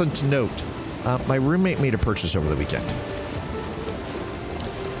 Here's something to note. My roommate made a purchase over the weekend.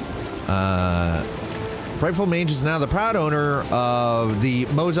 Frightful Mage is now the proud owner of the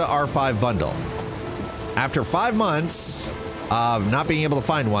Moza R5 bundle. After 5 months of not being able to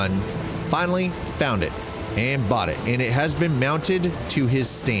find one, finally found it and bought it, and it has been mounted to his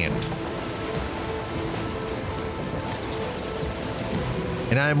stand.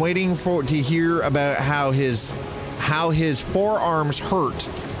 And I'm waiting to hear about how his forearms hurt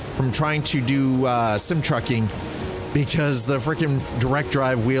from trying to do sim trucking, because the freaking direct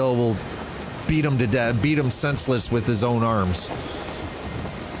drive wheel will beat him to death, beat him senseless with his own arms.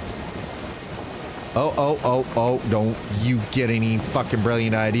 Oh, don't you get any fucking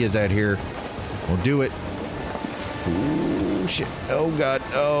brilliant ideas out here. We'll do it. Ooh, shit. Oh, God.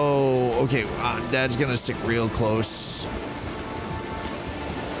 Oh, okay. Dad's gonna stick real close.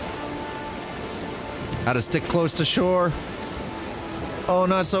 Gotta stick close to shore. Oh,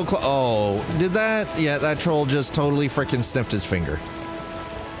 not so close. Oh, did that? Yeah, that troll just totally freaking sniffed his finger.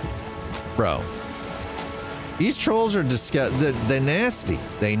 Bro. These trolls are they're nasty.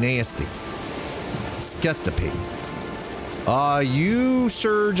 They nasty. Disgusting. You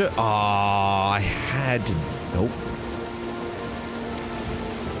surge. I had to. Nope.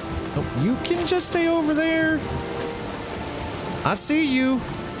 Nope. You can just stay over there. I see you.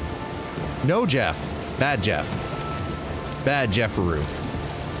 No, Jeff. Bad Jeff. Bad Jefferoo.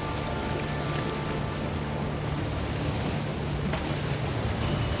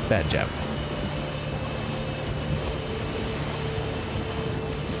 Bad Jeff.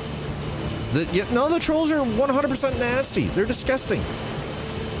 The trolls are 100% nasty. They're disgusting.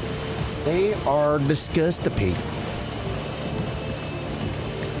 They are disgusting.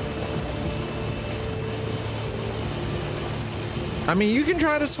 I mean, you can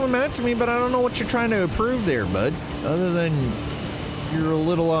try to swim out to me, but I don't know what you're trying to prove there, bud. Other than you're a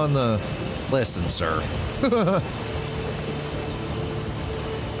little on the... Listen, sir.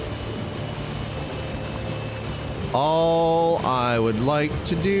 All I would like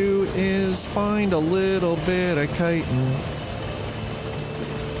to do is find a little bit of chitin.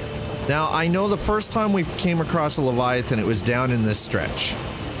 Now, I know the first time we came across a Leviathan, it was down in this stretch.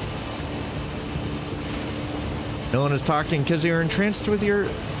 No one is talking because you're entranced with your...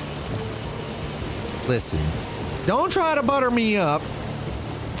 Listen, don't try to butter me up.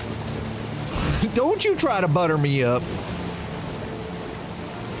 Don't you try to butter me up.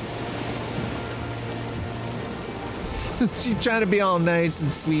 She's trying to be all nice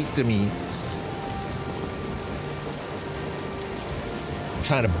and sweet to me.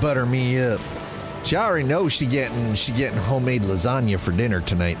 Trying to butter me up. She already knows she getting homemade lasagna for dinner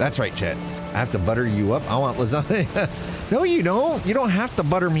tonight. That's right, chat. I have to butter you up. I want lasagna. No, you don't. You don't have to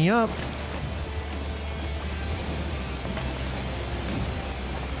butter me up.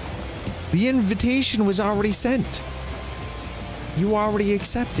 The invitation was already sent. You already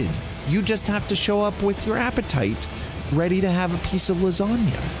accepted. You just have to show up with your appetite, ready to have a piece of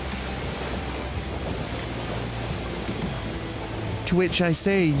lasagna. To which I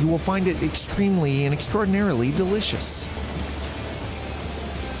say, you will find it extremely and extraordinarily delicious.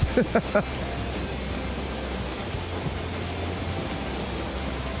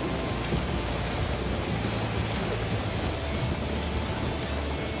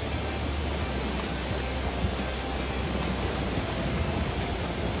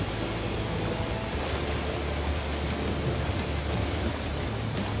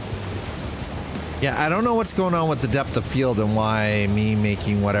 Yeah, I don't know what's going on with the depth of field and why me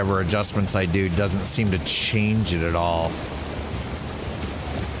making whatever adjustments I do doesn't seem to change it at all.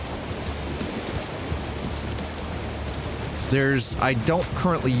 I don't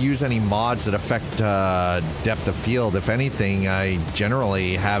currently use any mods that affect depth of field. If anything, I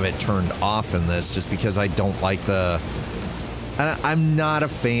generally have it turned off in this just because I don't like I'm not a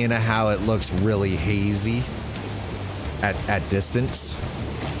fan of how it looks really hazy at distance.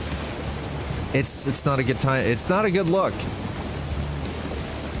 It's not a good time. It's not a good look.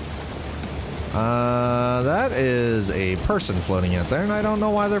 That is a person floating out there, and I don't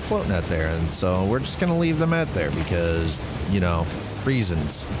know why they're floating out there. And so we're just gonna leave them out there because, you know,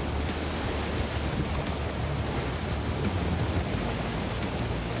 reasons.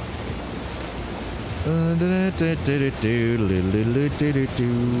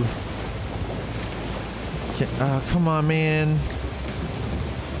 Come on, man.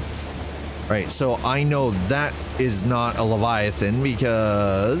 Right, so I know that is not a Leviathan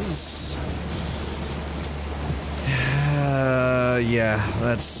because... yeah,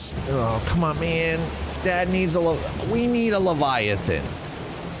 that's... Oh, come on, man. Dad needs we need a Leviathan.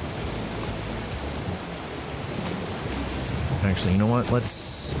 Actually, you know what?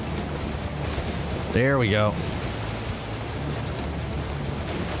 Let's... There we go.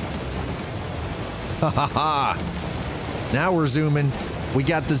 Ha ha ha! Now we're zooming. We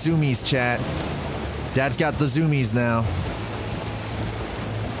got the zoomies, chat. Dad's got the zoomies now.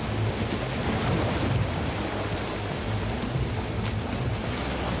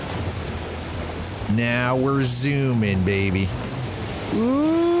 Now we're zooming, baby.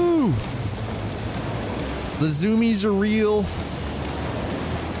 Ooh! The zoomies are real.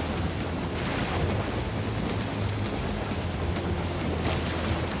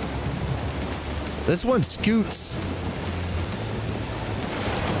 This one scoots.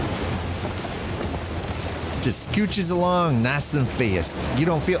 Just scooches along nice and fast. You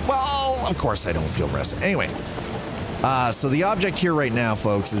don't feel, well, of course I don't feel rested. Anyway, so the object here right now,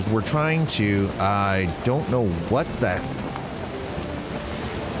 folks, is we're trying to, I don't know what that.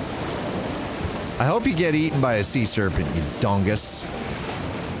 I hope you get eaten by a sea serpent, you dongus.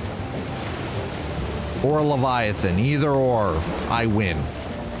 Or a Leviathan, either or, I win.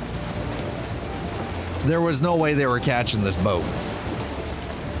 There was no way they were catching this boat.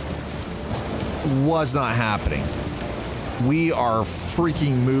 Was not happening. We are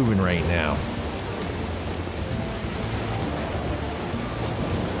freaking moving right now.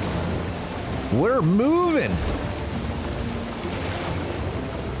 We're moving.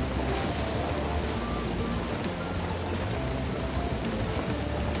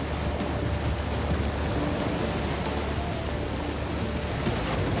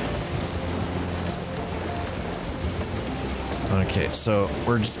 Okay, so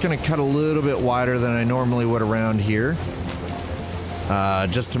we're just gonna cut a little bit wider than I normally would around here,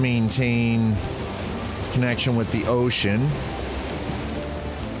 just to maintain connection with the ocean.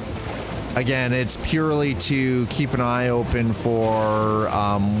 Again, it's purely to keep an eye open for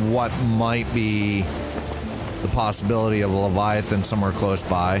what might be the possibility of a Leviathan somewhere close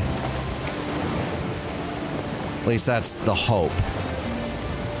by. At least that's the hope.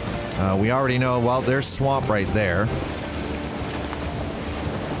 We already know, well, there's swamp right there.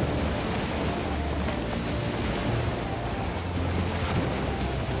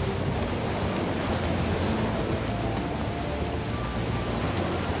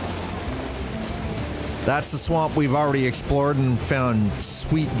 That's the swamp we've already explored and found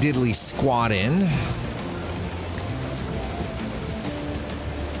sweet diddly squat in.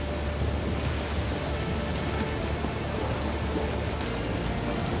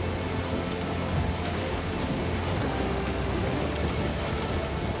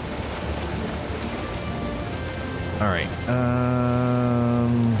 All right.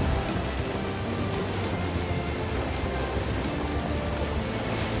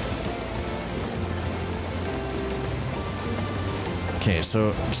 Okay,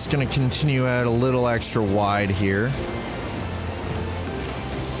 so just gonna continue out a little extra wide here.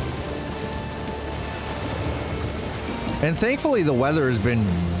 And thankfully the weather has been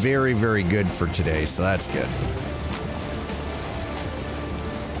very, very good for today, so that's good.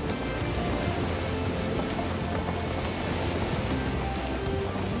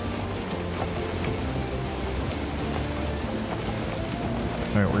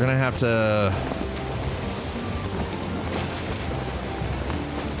 All right, we're gonna have to...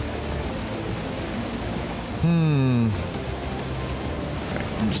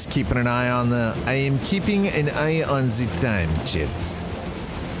 I'm just keeping an eye on the... I am keeping an eye on the time, Chip.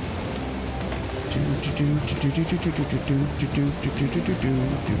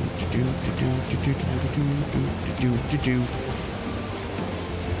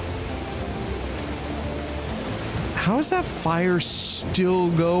 How is that fire still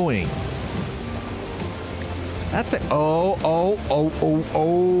going? At the... Oh,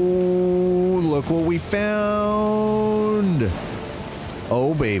 look what we found.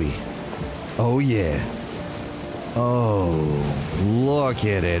 Oh, baby. Oh, yeah. Oh, look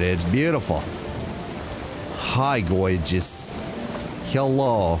at it. It's beautiful. Hi, gorgeous.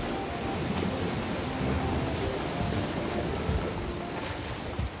 Hello.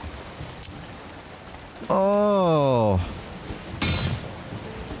 Oh.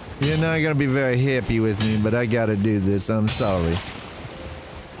 You're not going to be very happy with me, but I got to do this. I'm sorry.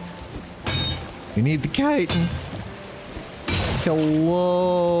 We need the chitin.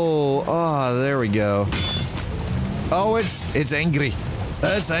 Hello. Oh, there we go. Oh, it's angry.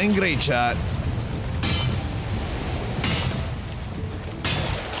 That's angry, chat.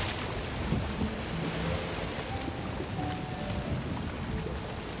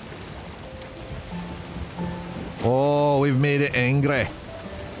 Oh, we've made it angry.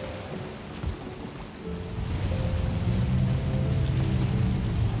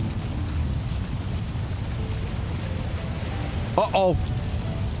 Uh-oh.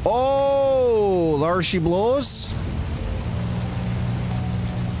 Oh, there she blows.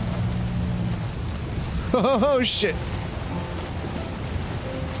 Oh, shit.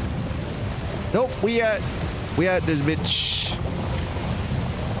 Nope, we at this bitch.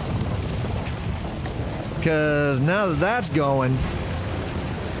 Because now that that's going,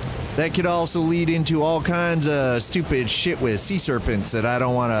 that could also lead into all kinds of stupid shit with sea serpents that I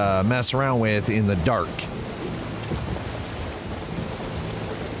don't want to mess around with in the dark.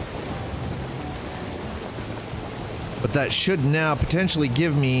 But that should now potentially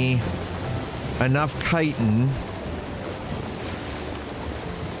give me enough chitin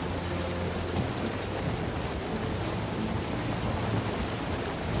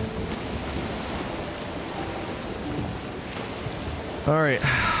all right,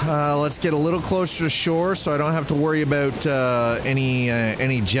 let's get a little closer to shore so I don't have to worry about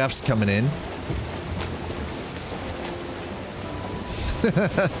any Jeffs coming in.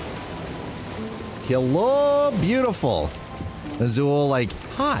 Hello, beautiful. Azul, like,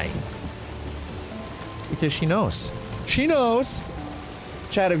 hi. Because she knows. She knows.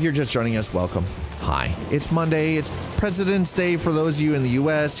 Chat, if you're just joining us, welcome. Hi. It's Monday. It's President's Day for those of you in the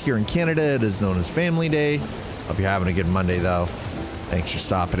US. Here in Canada, it is known as Family Day. Hope you're having a good Monday, though. Thanks for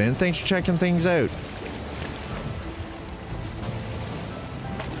stopping in. Thanks for checking things out.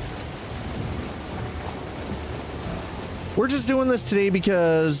 We're just doing this today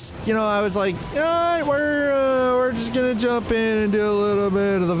because, you know, I was like, all right, we're just gonna jump in and do a little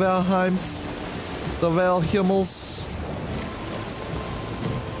bit of the Valheims, the Valhimmels.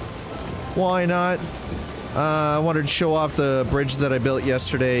 Why not? I wanted to show off the bridge that I built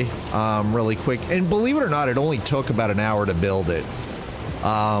yesterday, really quick. And believe it or not, it only took about an hour to build it.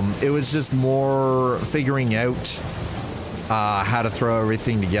 It was just more figuring out how to throw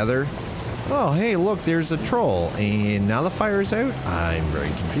everything together. Oh, hey, look, there's a troll. And now the fire is out? I'm very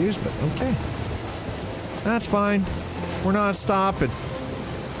confused, but okay. That's fine. We're not stopping.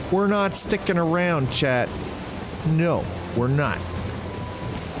 We're not sticking around, chat. No, we're not.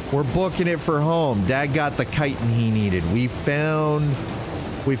 We're booking it for home. Dad got the chitin he needed. We found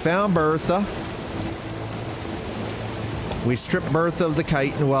Bertha. We stripped Bertha of the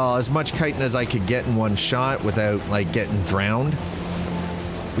chitin. Well, as much chitin as I could get in one shot without, like, getting drowned.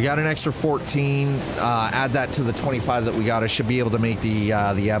 We got an extra 14. Add that to the 25 that we got. I should be able to make the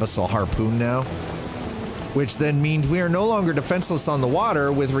abyssal harpoon now. Which then means we are no longer defenseless on the water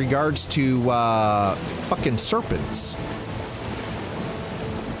with regards to fucking serpents.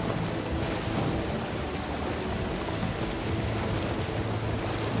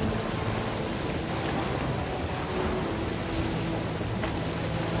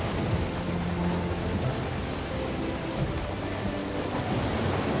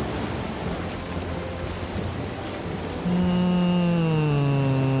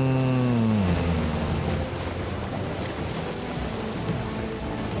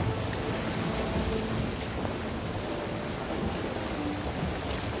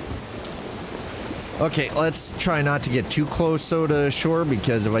 Okay, let's try not to get too close though to shore,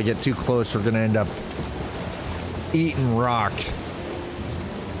 because if I get too close, we're gonna end up eating rock.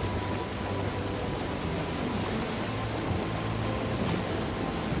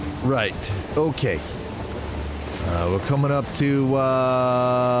 Right, okay. We're coming up to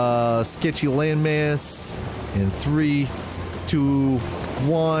sketchy landmass in 3, 2,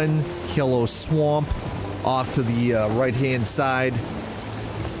 1. Yellow swamp off to the right-hand side.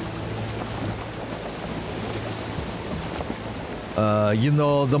 You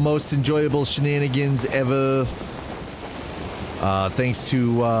know, the most enjoyable shenanigans ever. Thanks to,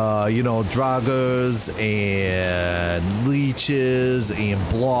 you know, draggers and leeches and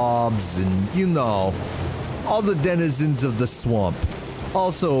blobs and, you know, all the denizens of the swamp.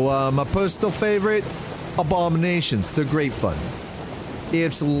 Also, my personal favorite, abominations. They're great fun.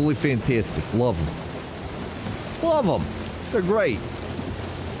 Absolutely fantastic. Love them. Love them. They're great.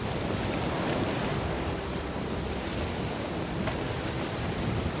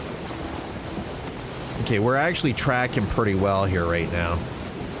 Okay, we're actually tracking pretty well here right now.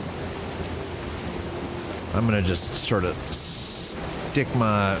 I'm gonna just sort of stick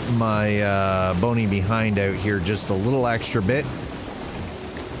my bony behind out here just a little extra bit.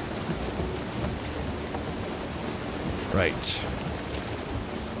 Right.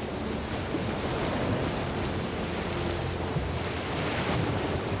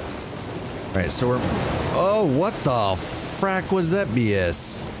 Alright, so we're... Oh, what the frack was that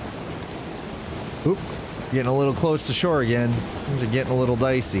BS? Oop. Getting a little close to shore again. Things are getting a little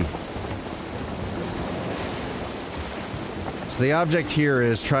dicey. So the object here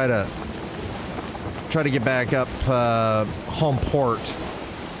is try to get back up home port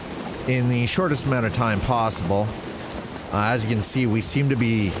in the shortest amount of time possible. As you can see, we seem to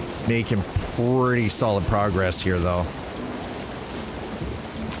be making pretty solid progress here, though.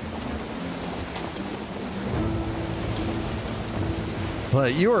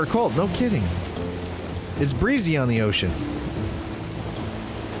 But you are cold, no kidding. It's breezy on the ocean.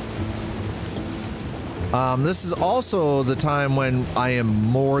 This is also the time when I am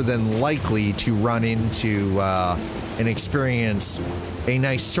more than likely to run into and experience a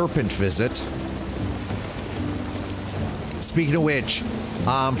nice serpent visit. Speaking of which,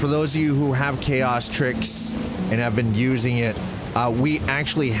 for those of you who have Chaos Tricks and have been using it, we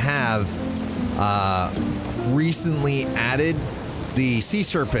actually have recently added the sea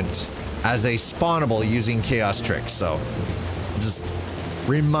serpent as a spawnable using Chaos Tricks, so just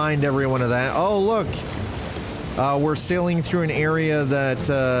remind everyone of that. Oh, look, we're sailing through an area that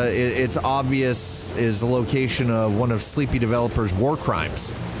it's obvious is the location of one of Sleepy Developer's war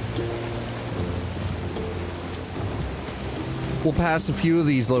crimes. We'll pass a few of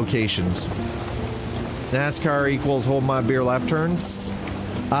these locations. NASCAR equals hold my beer left turns.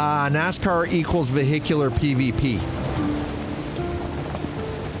 NASCAR equals vehicular PvP.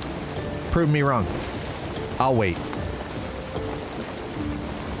 Prove me wrong. I'll wait.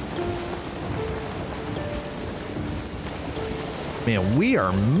 Man, we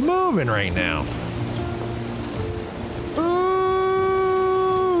are moving right now. Ooh,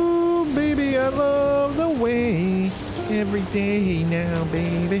 baby, I love the way every day now,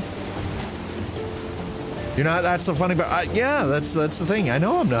 baby. You're not, that's the funny part. Yeah, that's the thing. I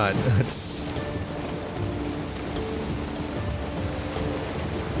know I'm not. That's...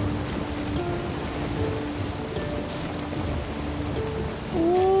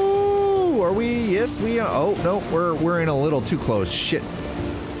 Are we? Yes, we are. Oh, no, we're in a little too close. Shit.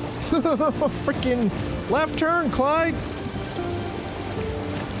 Freaking left turn, Clyde.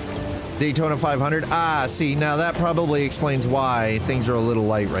 Daytona 500. Ah, see, now that probably explains why things are a little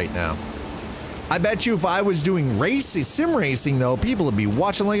light right now. I bet you if I was doing sim racing, though, people would be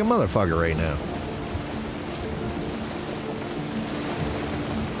watching like a motherfucker right now.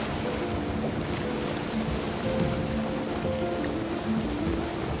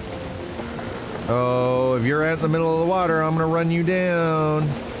 Oh, if you're out in the middle of the water, I'm gonna run you down.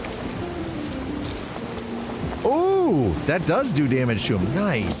 Ooh, that does do damage to him.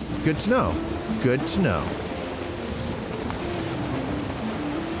 Nice. Good to know. Good to know.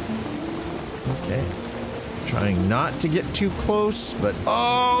 Okay. Trying not to get too close, but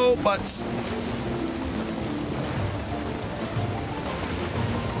oh, butts.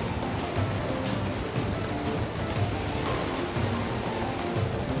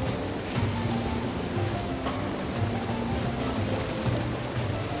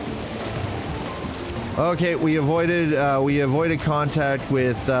 Okay, we avoided contact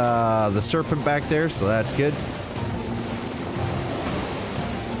with the serpent back there, so that's good.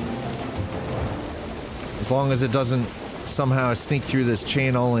 As long as it doesn't somehow sneak through this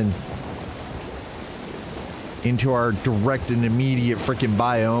channel and into our direct and immediate freaking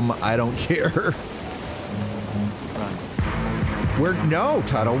biome, I don't care. No,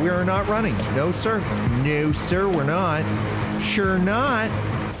 Tuttle, we're not running. No, sir. No, sir, we're not. Sure not.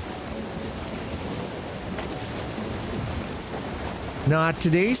 Not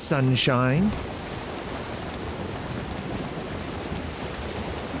today, sunshine.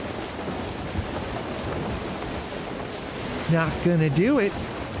 Not gonna do it.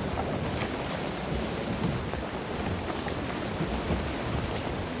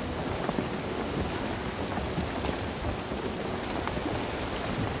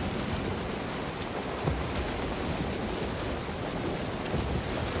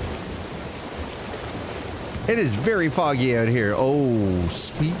 It is very foggy out here. Oh,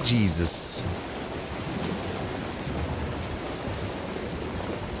 sweet Jesus.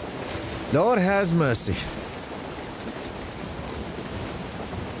 Lord has mercy.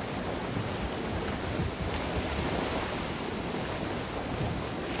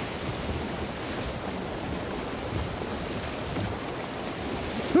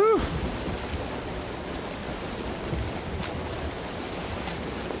 Whew.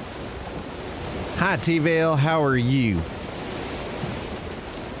 Hi, T-Vale. How are you?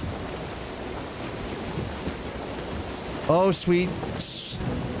 Oh, sweet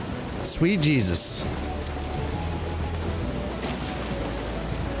Jesus.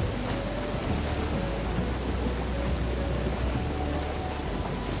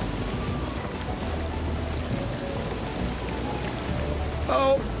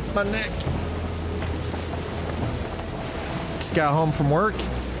 Oh, my neck. Just got home from work.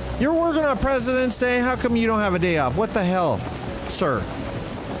 You're working on President's Day? How come you don't have a day off? What the hell, sir?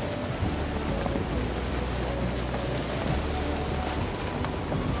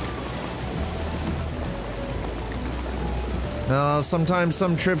 Sometimes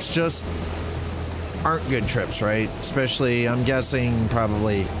some trips just aren't good trips, right? Especially, I'm guessing,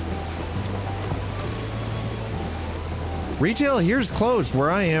 probably. Retail here's closed where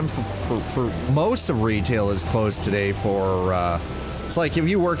I am for most of retail is closed today for, it's like if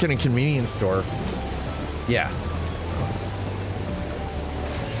you work in a convenience store. Yeah.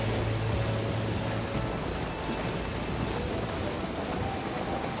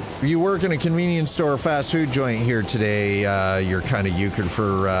 If you work in a convenience store or fast food joint here today, you're kind of euchred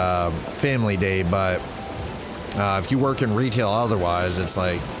for family day, but if you work in retail otherwise, it's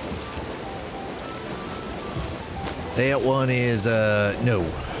like that one is, no.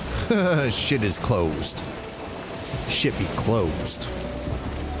 Shit is closed. Shit be closed.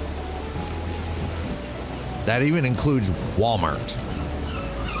 That even includes Walmart.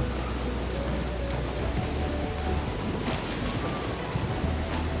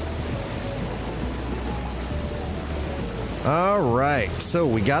 All right, so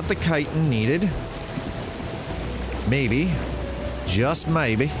we got the chitin needed. Maybe, just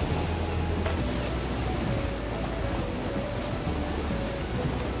maybe.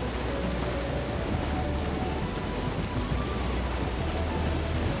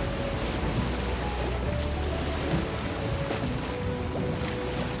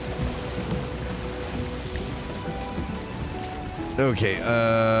 Okay,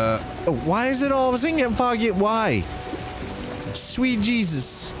 why is it all of a sudden getting foggy? Why? Sweet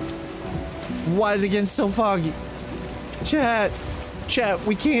Jesus. Why is it getting so foggy? Chat,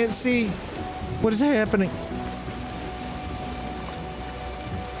 we can't see. What is happening?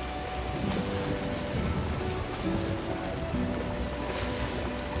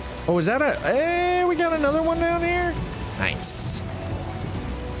 Oh, is that hey, we got another one down here? Nice.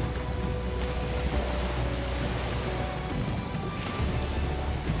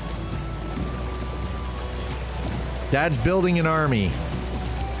 Dad's building an army.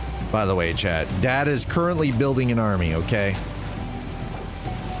 By the way, chat, Dad is currently building an army, okay?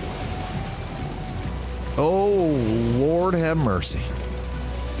 Oh, Lord have mercy.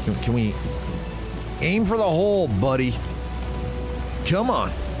 Can we aim for the hole, buddy? Come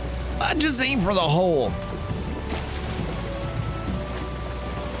on. I just aim for the hole.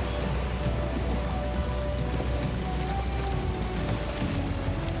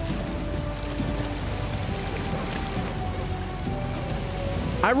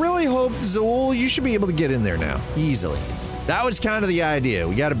 I really hope, Zool, you should be able to get in there now, easily. That was kind of the idea.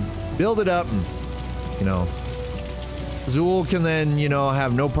 We got to build it up and, you know, Zool can then, you know,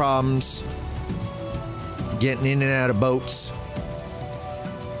 have no problems getting in and out of boats.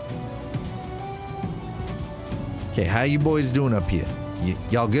 Okay, how you boys doing up here?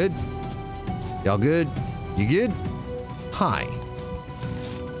 Y'all good? Y'all good? You good? Hi.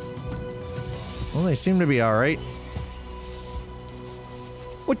 Well, they seem to be all right.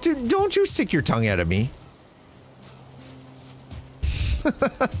 What, dude, don't you stick your tongue out at me.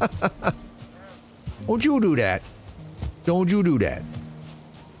 Don't you do that. Don't you do that.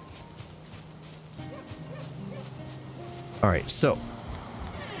 Alright, so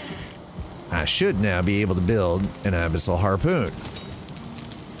I should now be able to build an abyssal harpoon.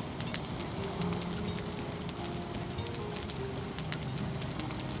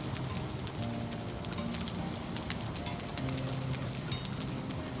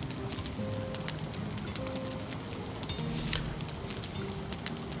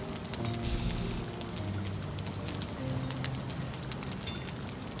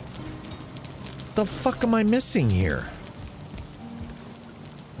 The fuck am I missing here?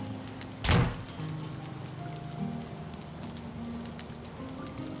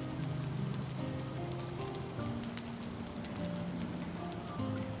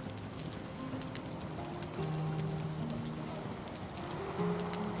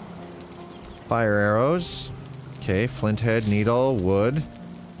 Fire arrows. Okay, flint head, needle, wood.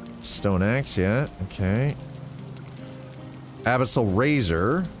 Stone axe, yeah, okay. Abyssal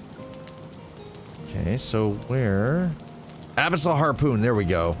razor. Okay, so where? Abyssal harpoon, there we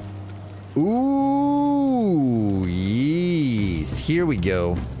go. Ooh, yee. Here we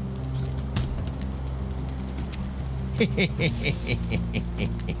go.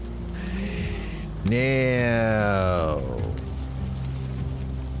 Now,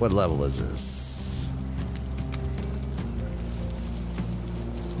 what level is this?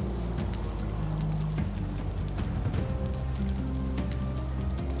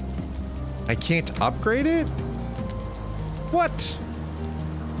 I can't upgrade it? What?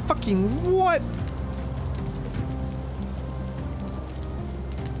 Fucking what?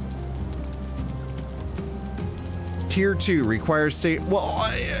 Tier 2 requires state. Well,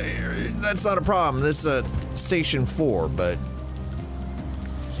 that's not a problem. This is a station 4, but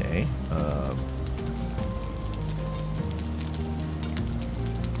okay.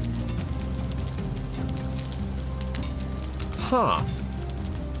 Huh.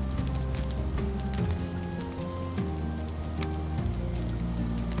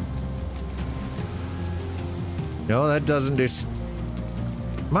 No, that doesn't do.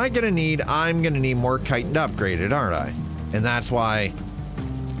 I'm gonna need more chitin to upgrade it, aren't I? And that's why.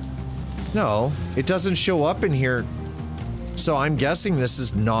 No, it doesn't show up in here. So I'm guessing this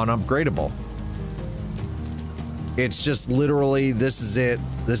is non-upgradable. It's just literally, this is it.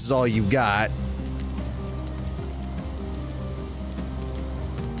 This is all you've got.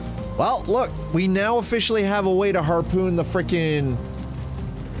 Well, look, we now officially have a way to harpoon the frickin'.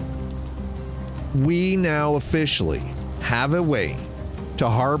 We now officially have a way to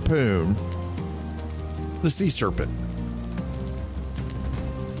harpoon the sea serpent.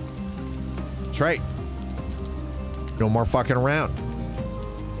 That's right. No more fucking around.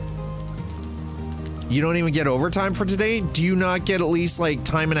 You don't even get overtime for today? Do you not get at least like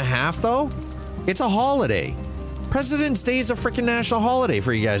time and a half though? It's a holiday. President's Day is a freaking national holiday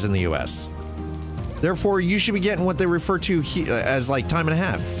for you guys in the US. Therefore, you should be getting what they refer to as like time and a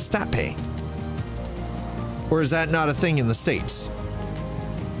half, stat pay. Or is that not a thing in the States?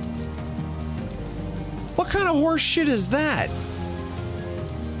 What kind of horse shit is that?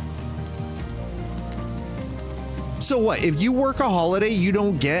 So what, if you work a holiday, you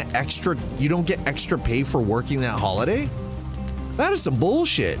don't get extra pay for working that holiday? That is some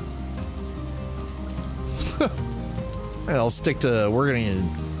bullshit. I'll stick to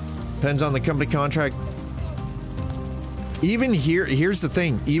depends on the company contract. Even here, here's the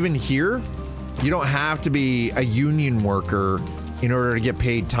thing, even here, you don't have to be a union worker in order to get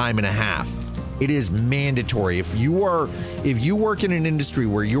paid time and a half. It is mandatory. If you work in an industry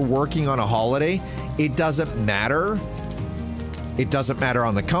where you're working on a holiday, it doesn't matter. It doesn't matter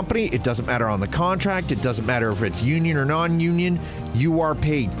on the company. It doesn't matter on the contract. It doesn't matter if it's union or non-union. You are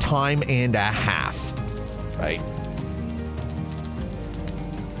paid time and a half, right?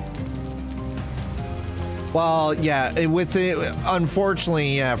 Well, yeah,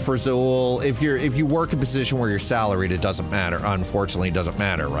 unfortunately, yeah, for Zool, if you work a position where you're salaried, it doesn't matter. Unfortunately, it doesn't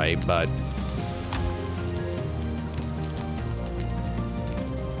matter, right? But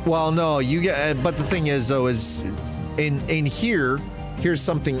well, no, you get. But the thing is, though, is in here's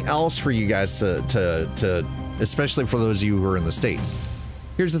something else for you guys to especially for those of you who are in the States.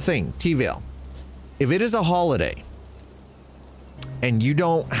 Here's the thing, T-Vale. If it is a holiday and you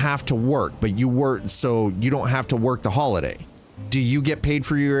don't have to work, but you work, so you don't have to work the holiday, do you get paid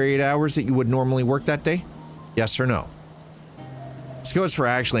for your 8 hours that you would normally work that day? Yes or no? This goes for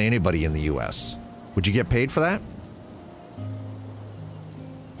actually anybody in the US. Would you get paid for that?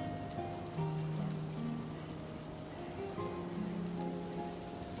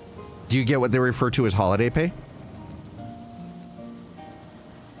 Do you get what they refer to as holiday pay?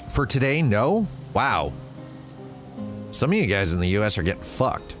 For today, no? Wow. Some of you guys in the US are getting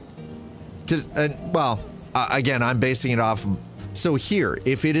fucked. Well, again, I'm basing it off. So here,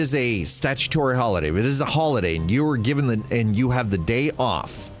 if it is a statutory holiday, if it is a holiday and you are given and you have the day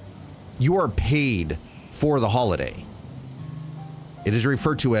off, you are paid for the holiday. It is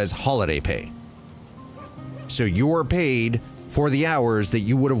referred to as holiday pay. So you are paid for the hours that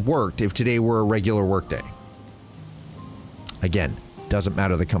you would have worked if today were a regular work day. Again, doesn't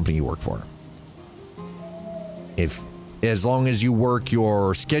matter the company you work for. As long as you work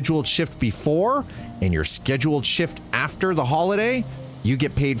your scheduled shift before and your scheduled shift after the holiday, you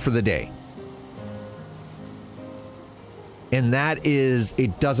get paid for the day. And that is,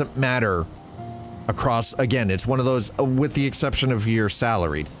 it doesn't matter across, again, it's one of those, with the exception of your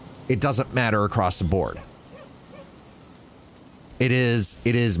salaried, it doesn't matter across the board. It is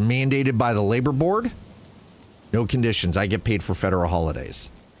mandated by the labor board. No conditions. I get paid for federal holidays.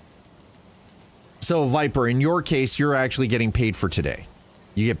 So Viper, in your case, you're actually getting paid for today.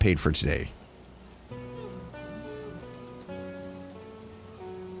 You get paid for today.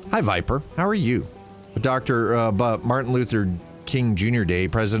 Hi Viper, how are you? But Martin Luther King Jr. Day,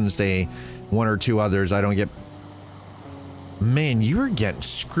 President's Day, one or two others, I don't get. Man, you're getting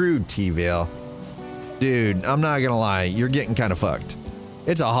screwed, T-Vale. Dude, I'm not gonna lie, you're getting kind of fucked.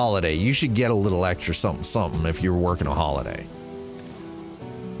 It's a holiday. You should get a little extra something if you're working a holiday.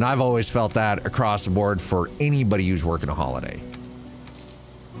 And I've always felt that across the board for anybody who's working a holiday.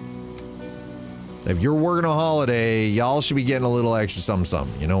 If you're working a holiday, y'all should be getting a little extra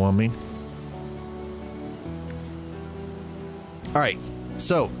something. You know what I mean? All right,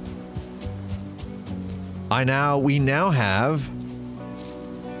 so we now have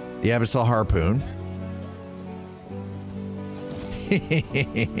the Abyssal Harpoon.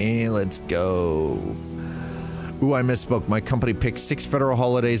 Let's go. Ooh, I misspoke. My company picks 6 federal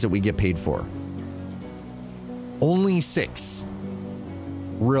holidays that we get paid for. Only 6.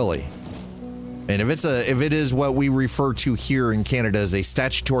 Really. And if it is what we refer to here in Canada as a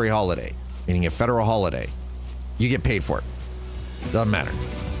statutory holiday, meaning a federal holiday, you get paid for it. Doesn't matter.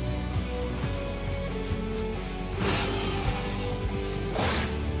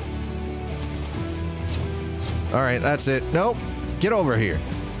 All right, that's it. Nope. Get over here.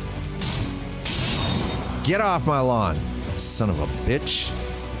 Get off my lawn, son of a bitch.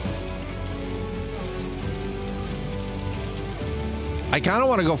 I kind of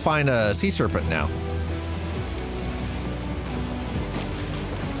want to go find a sea serpent now.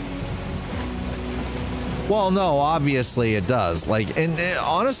 Well, no, obviously it does. Like, and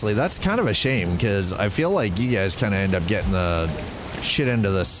honestly, that's kind of a shame because I feel like you guys kind of end up getting the shit end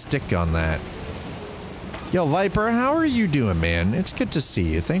of the stick on that. Yo, Viper, how are you doing, man? It's good to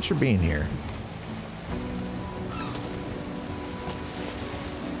see you. Thanks for being here.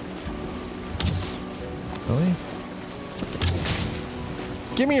 Really?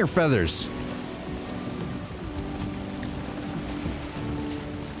 Give me your feathers.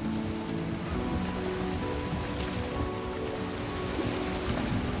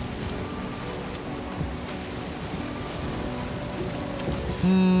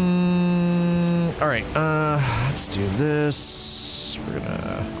 All right, let's do this. We're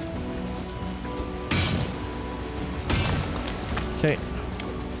gonna... Okay.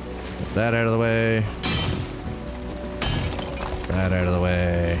 Get that out of the way. That out of the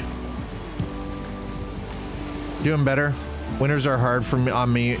way. Doing better. Winters are hard for me,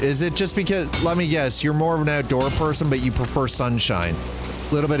 on me. Is it just because, let me guess, you're more of an outdoor person, but you prefer sunshine?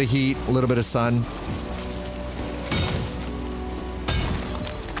 A little bit of heat, a little bit of sun.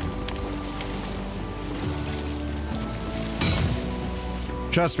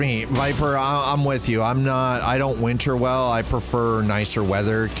 Trust me, Viper, I'm with you. I don't winter well. I prefer nicer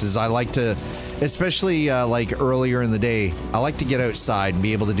weather because I like to, especially like earlier in the day, I like to get outside and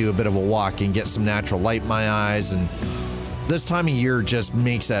be able to do a bit of a walk and get some natural light in my eyes. And this time of year just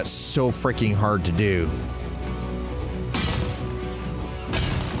makes that so freaking hard to do.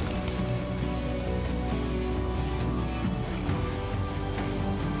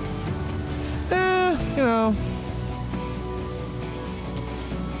 You know.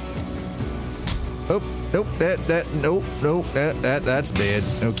 Oh, nope, that's bad.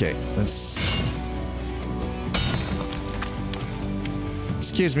 Okay, that's...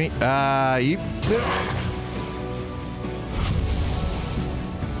 Excuse me, you...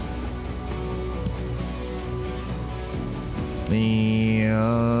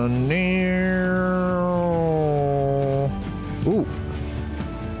 Ooh.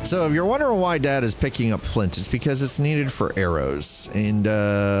 So if you're wondering why Dad is picking up flint, it's because it's needed for arrows. And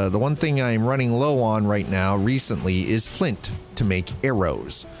the one thing I'm running low on right now recently is flint to make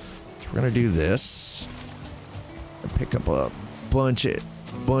arrows. we're gonna do this. Pick up a bunch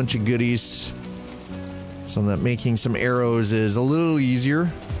of goodies, so that making some arrows is a little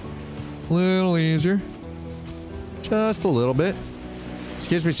easier. Just a little bit.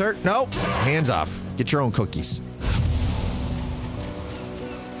 Excuse me, sir. No, hands off. Get your own cookies.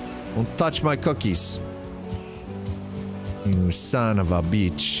 Don't touch my cookies. You son of a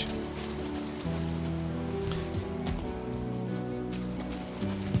bitch.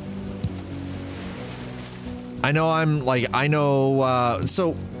 I know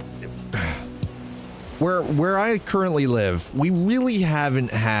so where I currently live, we really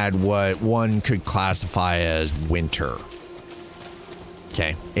haven't had what one could classify as winter.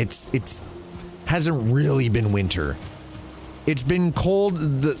 Okay, it's hasn't really been winter. It's been cold.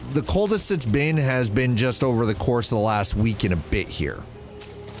 The coldest it's been has been just over the course of the last week and a bit here.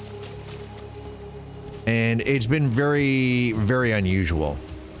 And it's been very, very unusual.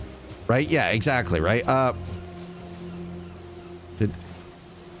 Right? Yeah, exactly, right?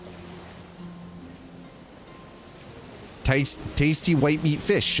 Tasty white meat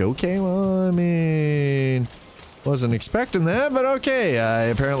fish. Okay, well, I mean, wasn't expecting that, but okay. I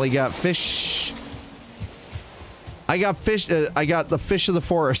apparently got fish. I got fish. I got the fish of the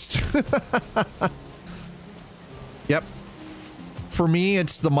forest. Yep. For me,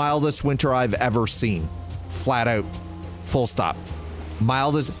 it's the mildest winter I've ever seen. Flat out. Full stop.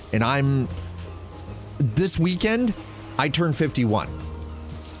 Mildest. And this weekend, I turned 51.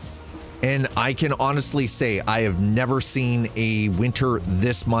 And I can honestly say I have never seen a winter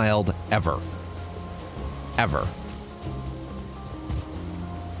this mild ever. Ever.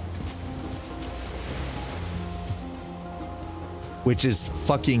 Which is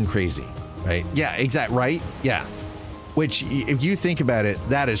fucking crazy, right? Yeah, exactly, right? Yeah. Which, if you think about it,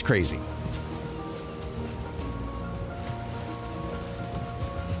 that is crazy.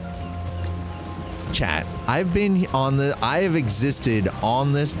 Chat, I have existed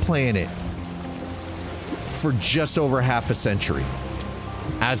on this planet for just over half a century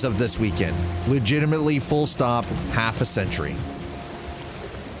as of this weekend. Legitimately, full stop, half a century.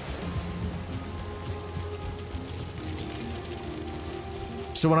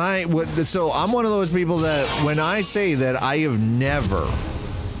 So I'm one of those people that when I say that I have never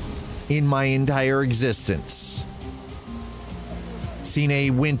in my entire existence seen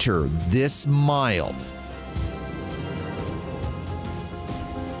a winter this mild.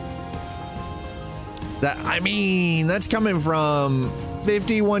 That's coming from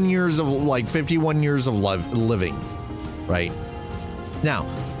 51 years of living, right? Now,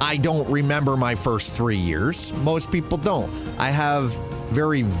 I don't remember my first 3 years. Most people don't. I have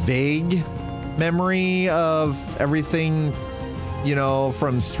very vague memory of everything, you know,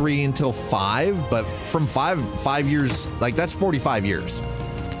 from 3 until 5, but from 5 years, like that's 45 years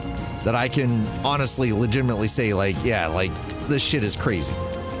that I can honestly, legitimately say, like, yeah, like this shit is crazy.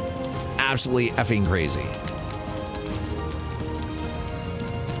 Absolutely effing crazy.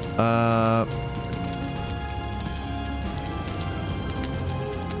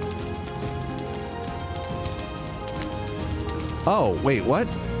 Oh, wait, what?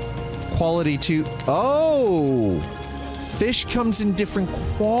 Quality 2. Oh! Fish comes in different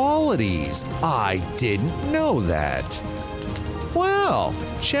qualities. I didn't know that. Well,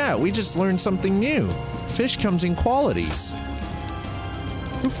 chat, we just learned something new. Fish comes in qualities.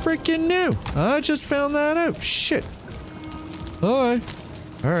 Who freaking knew? I just found that out. Shit. Alright.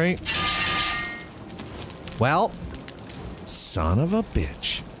 Alright. Well, son of a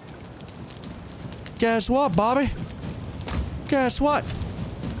bitch. Guess what, Bobby? Guess what?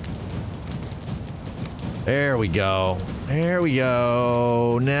 There we go. There we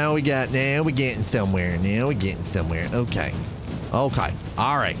go. Now we're getting somewhere. Okay. Okay.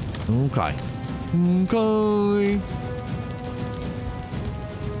 All right. Okay. Okay.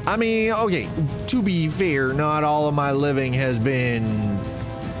 I mean, okay, to be fair, not all of my living has been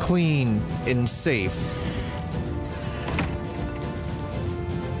clean and safe.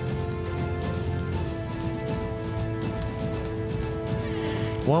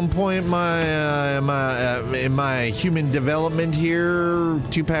 One point in my human development here,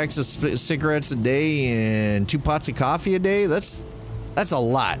 2 packs of cigarettes a day and 2 pots of coffee a day. That's a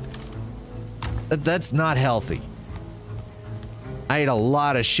lot. That's not healthy. I ate a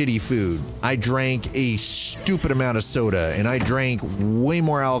lot of shitty food. I drank a stupid amount of soda, and I drank way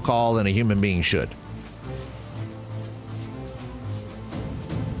more alcohol than a human being should.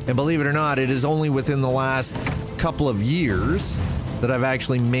 And believe it or not, it is only within the last couple of years that I've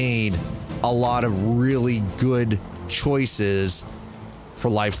actually made a lot of really good choices for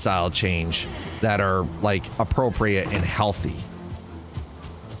lifestyle change that are like appropriate and healthy.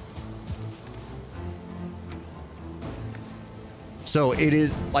 So it is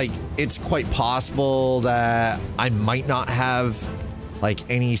like, it's quite possible that I might not have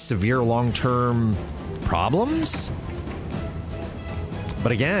like any severe long-term problems.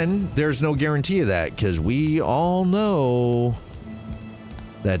 But again, there's no guarantee of that because we all know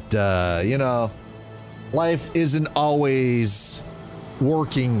that, you know, life isn't always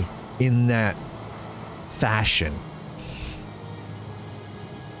working in that fashion.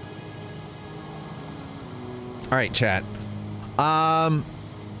 All right, chat.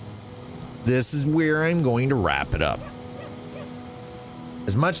 This is where I'm going to wrap it up.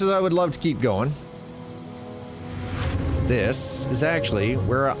 As much as I would love to keep going, this is actually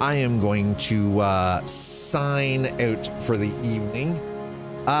where I am going to sign out for the evening.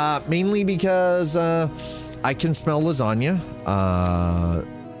 Mainly because I can smell lasagna.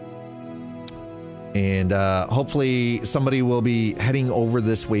 And hopefully somebody will be heading over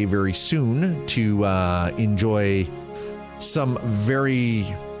this way very soon to enjoy some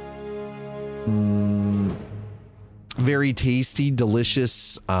very, very tasty,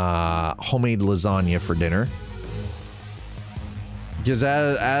 delicious homemade lasagna for dinner. Because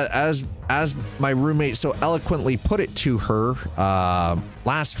as my roommate so eloquently put it to her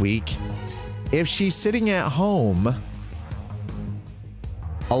last week, if she's sitting at home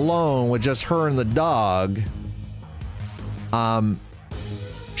alone with just her and the dog,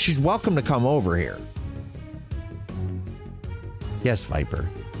 she's welcome to come over here. Yes, Viper.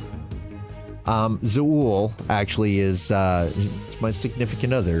 Zool actually is my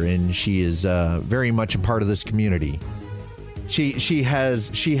significant other, and she is very much a part of this community. She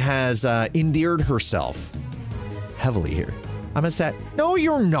has endeared herself heavily here. I'm a sad. No,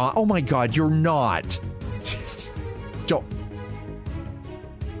 you're not. Oh my God, you're not. Don't.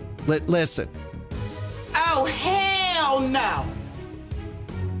 Listen. Oh, hell no.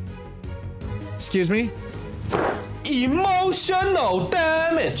 Excuse me? Emotional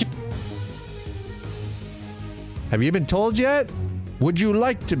damage. Have you been told yet? Would you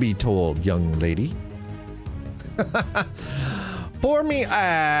like to be told, young lady? Pour me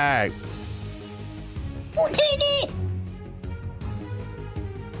a...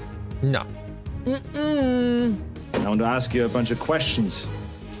 No. I want to ask you a bunch of questions.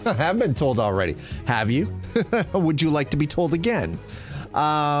 I have been told already. Have you? Would you like to be told again?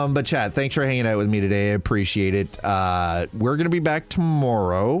 But chat, thanks for hanging out with me today. I appreciate it. We're going to be back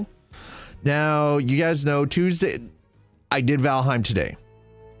tomorrow. Now, you guys know Tuesday, I did Valheim today.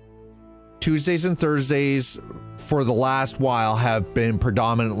 Tuesdays and Thursdays for the last while have been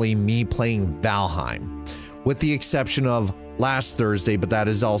predominantly me playing Valheim, with the exception of last Thursday, but that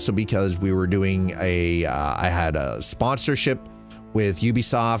is also because we were doing a, I had a sponsorship with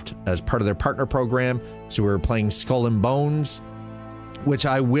Ubisoft as part of their partner program. So we were playing Skull and Bones, which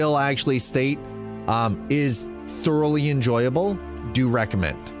I will actually state is thoroughly enjoyable. Do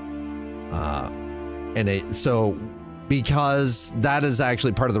recommend. So because that is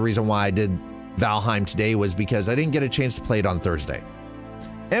actually part of the reason why I did Valheim today, was because I didn't get a chance to play it on Thursday.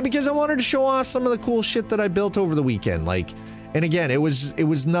 And because I wanted to show off some of the cool shit that I built over the weekend. Like, and again, it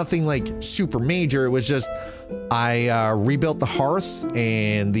was nothing like super major. It was just, I rebuilt the hearth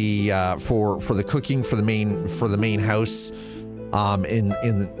and the for the cooking for the main house in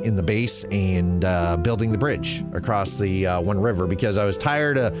the base, and building the bridge across the one river, because I was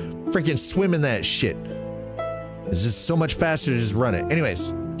tired of freaking swimming that shit. It's just so much faster to just run it.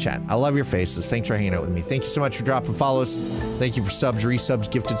 Anyways, chat, I love your faces. Thanks for hanging out with me. Thank you so much for dropping follows. Thank you for subs, resubs,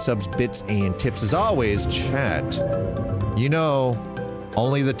 gifted subs, bits, and tips. As always, chat, you know,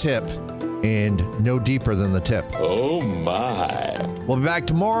 only the tip and no deeper than the tip. Oh my. We'll be back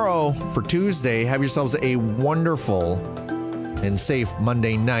tomorrow for Tuesday. Have yourselves a wonderful and safe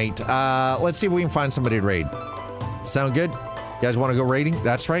Monday night. Let's see if we can find somebody to raid. Sound good? You guys want to go raiding?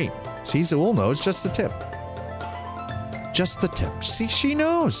 That's right. See, Zool knows just the tip. Just the tip. See, she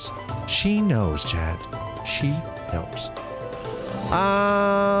knows. She knows, Chad. She knows.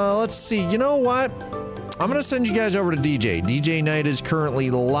 Let's see. You know what? I'm gonna send you guys over to DJ. DJ Knight is currently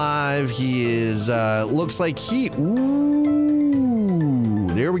live. He is, looks like ooh,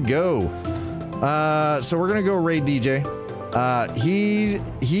 there we go. So we're gonna go raid DJ.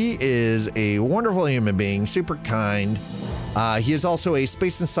 He is a wonderful human being, super kind. He is also a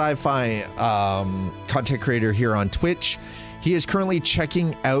space and sci-fi content creator here on Twitch. He is currently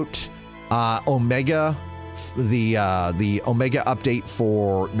checking out Omega, the Omega update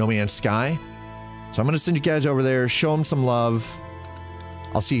for No Man's Sky. So I'm going to send you guys over there, show him some love.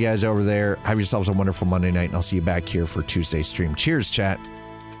 I'll see you guys over there. Have yourselves a wonderful Monday night, and I'll see you back here for Tuesday's stream. Cheers, chat.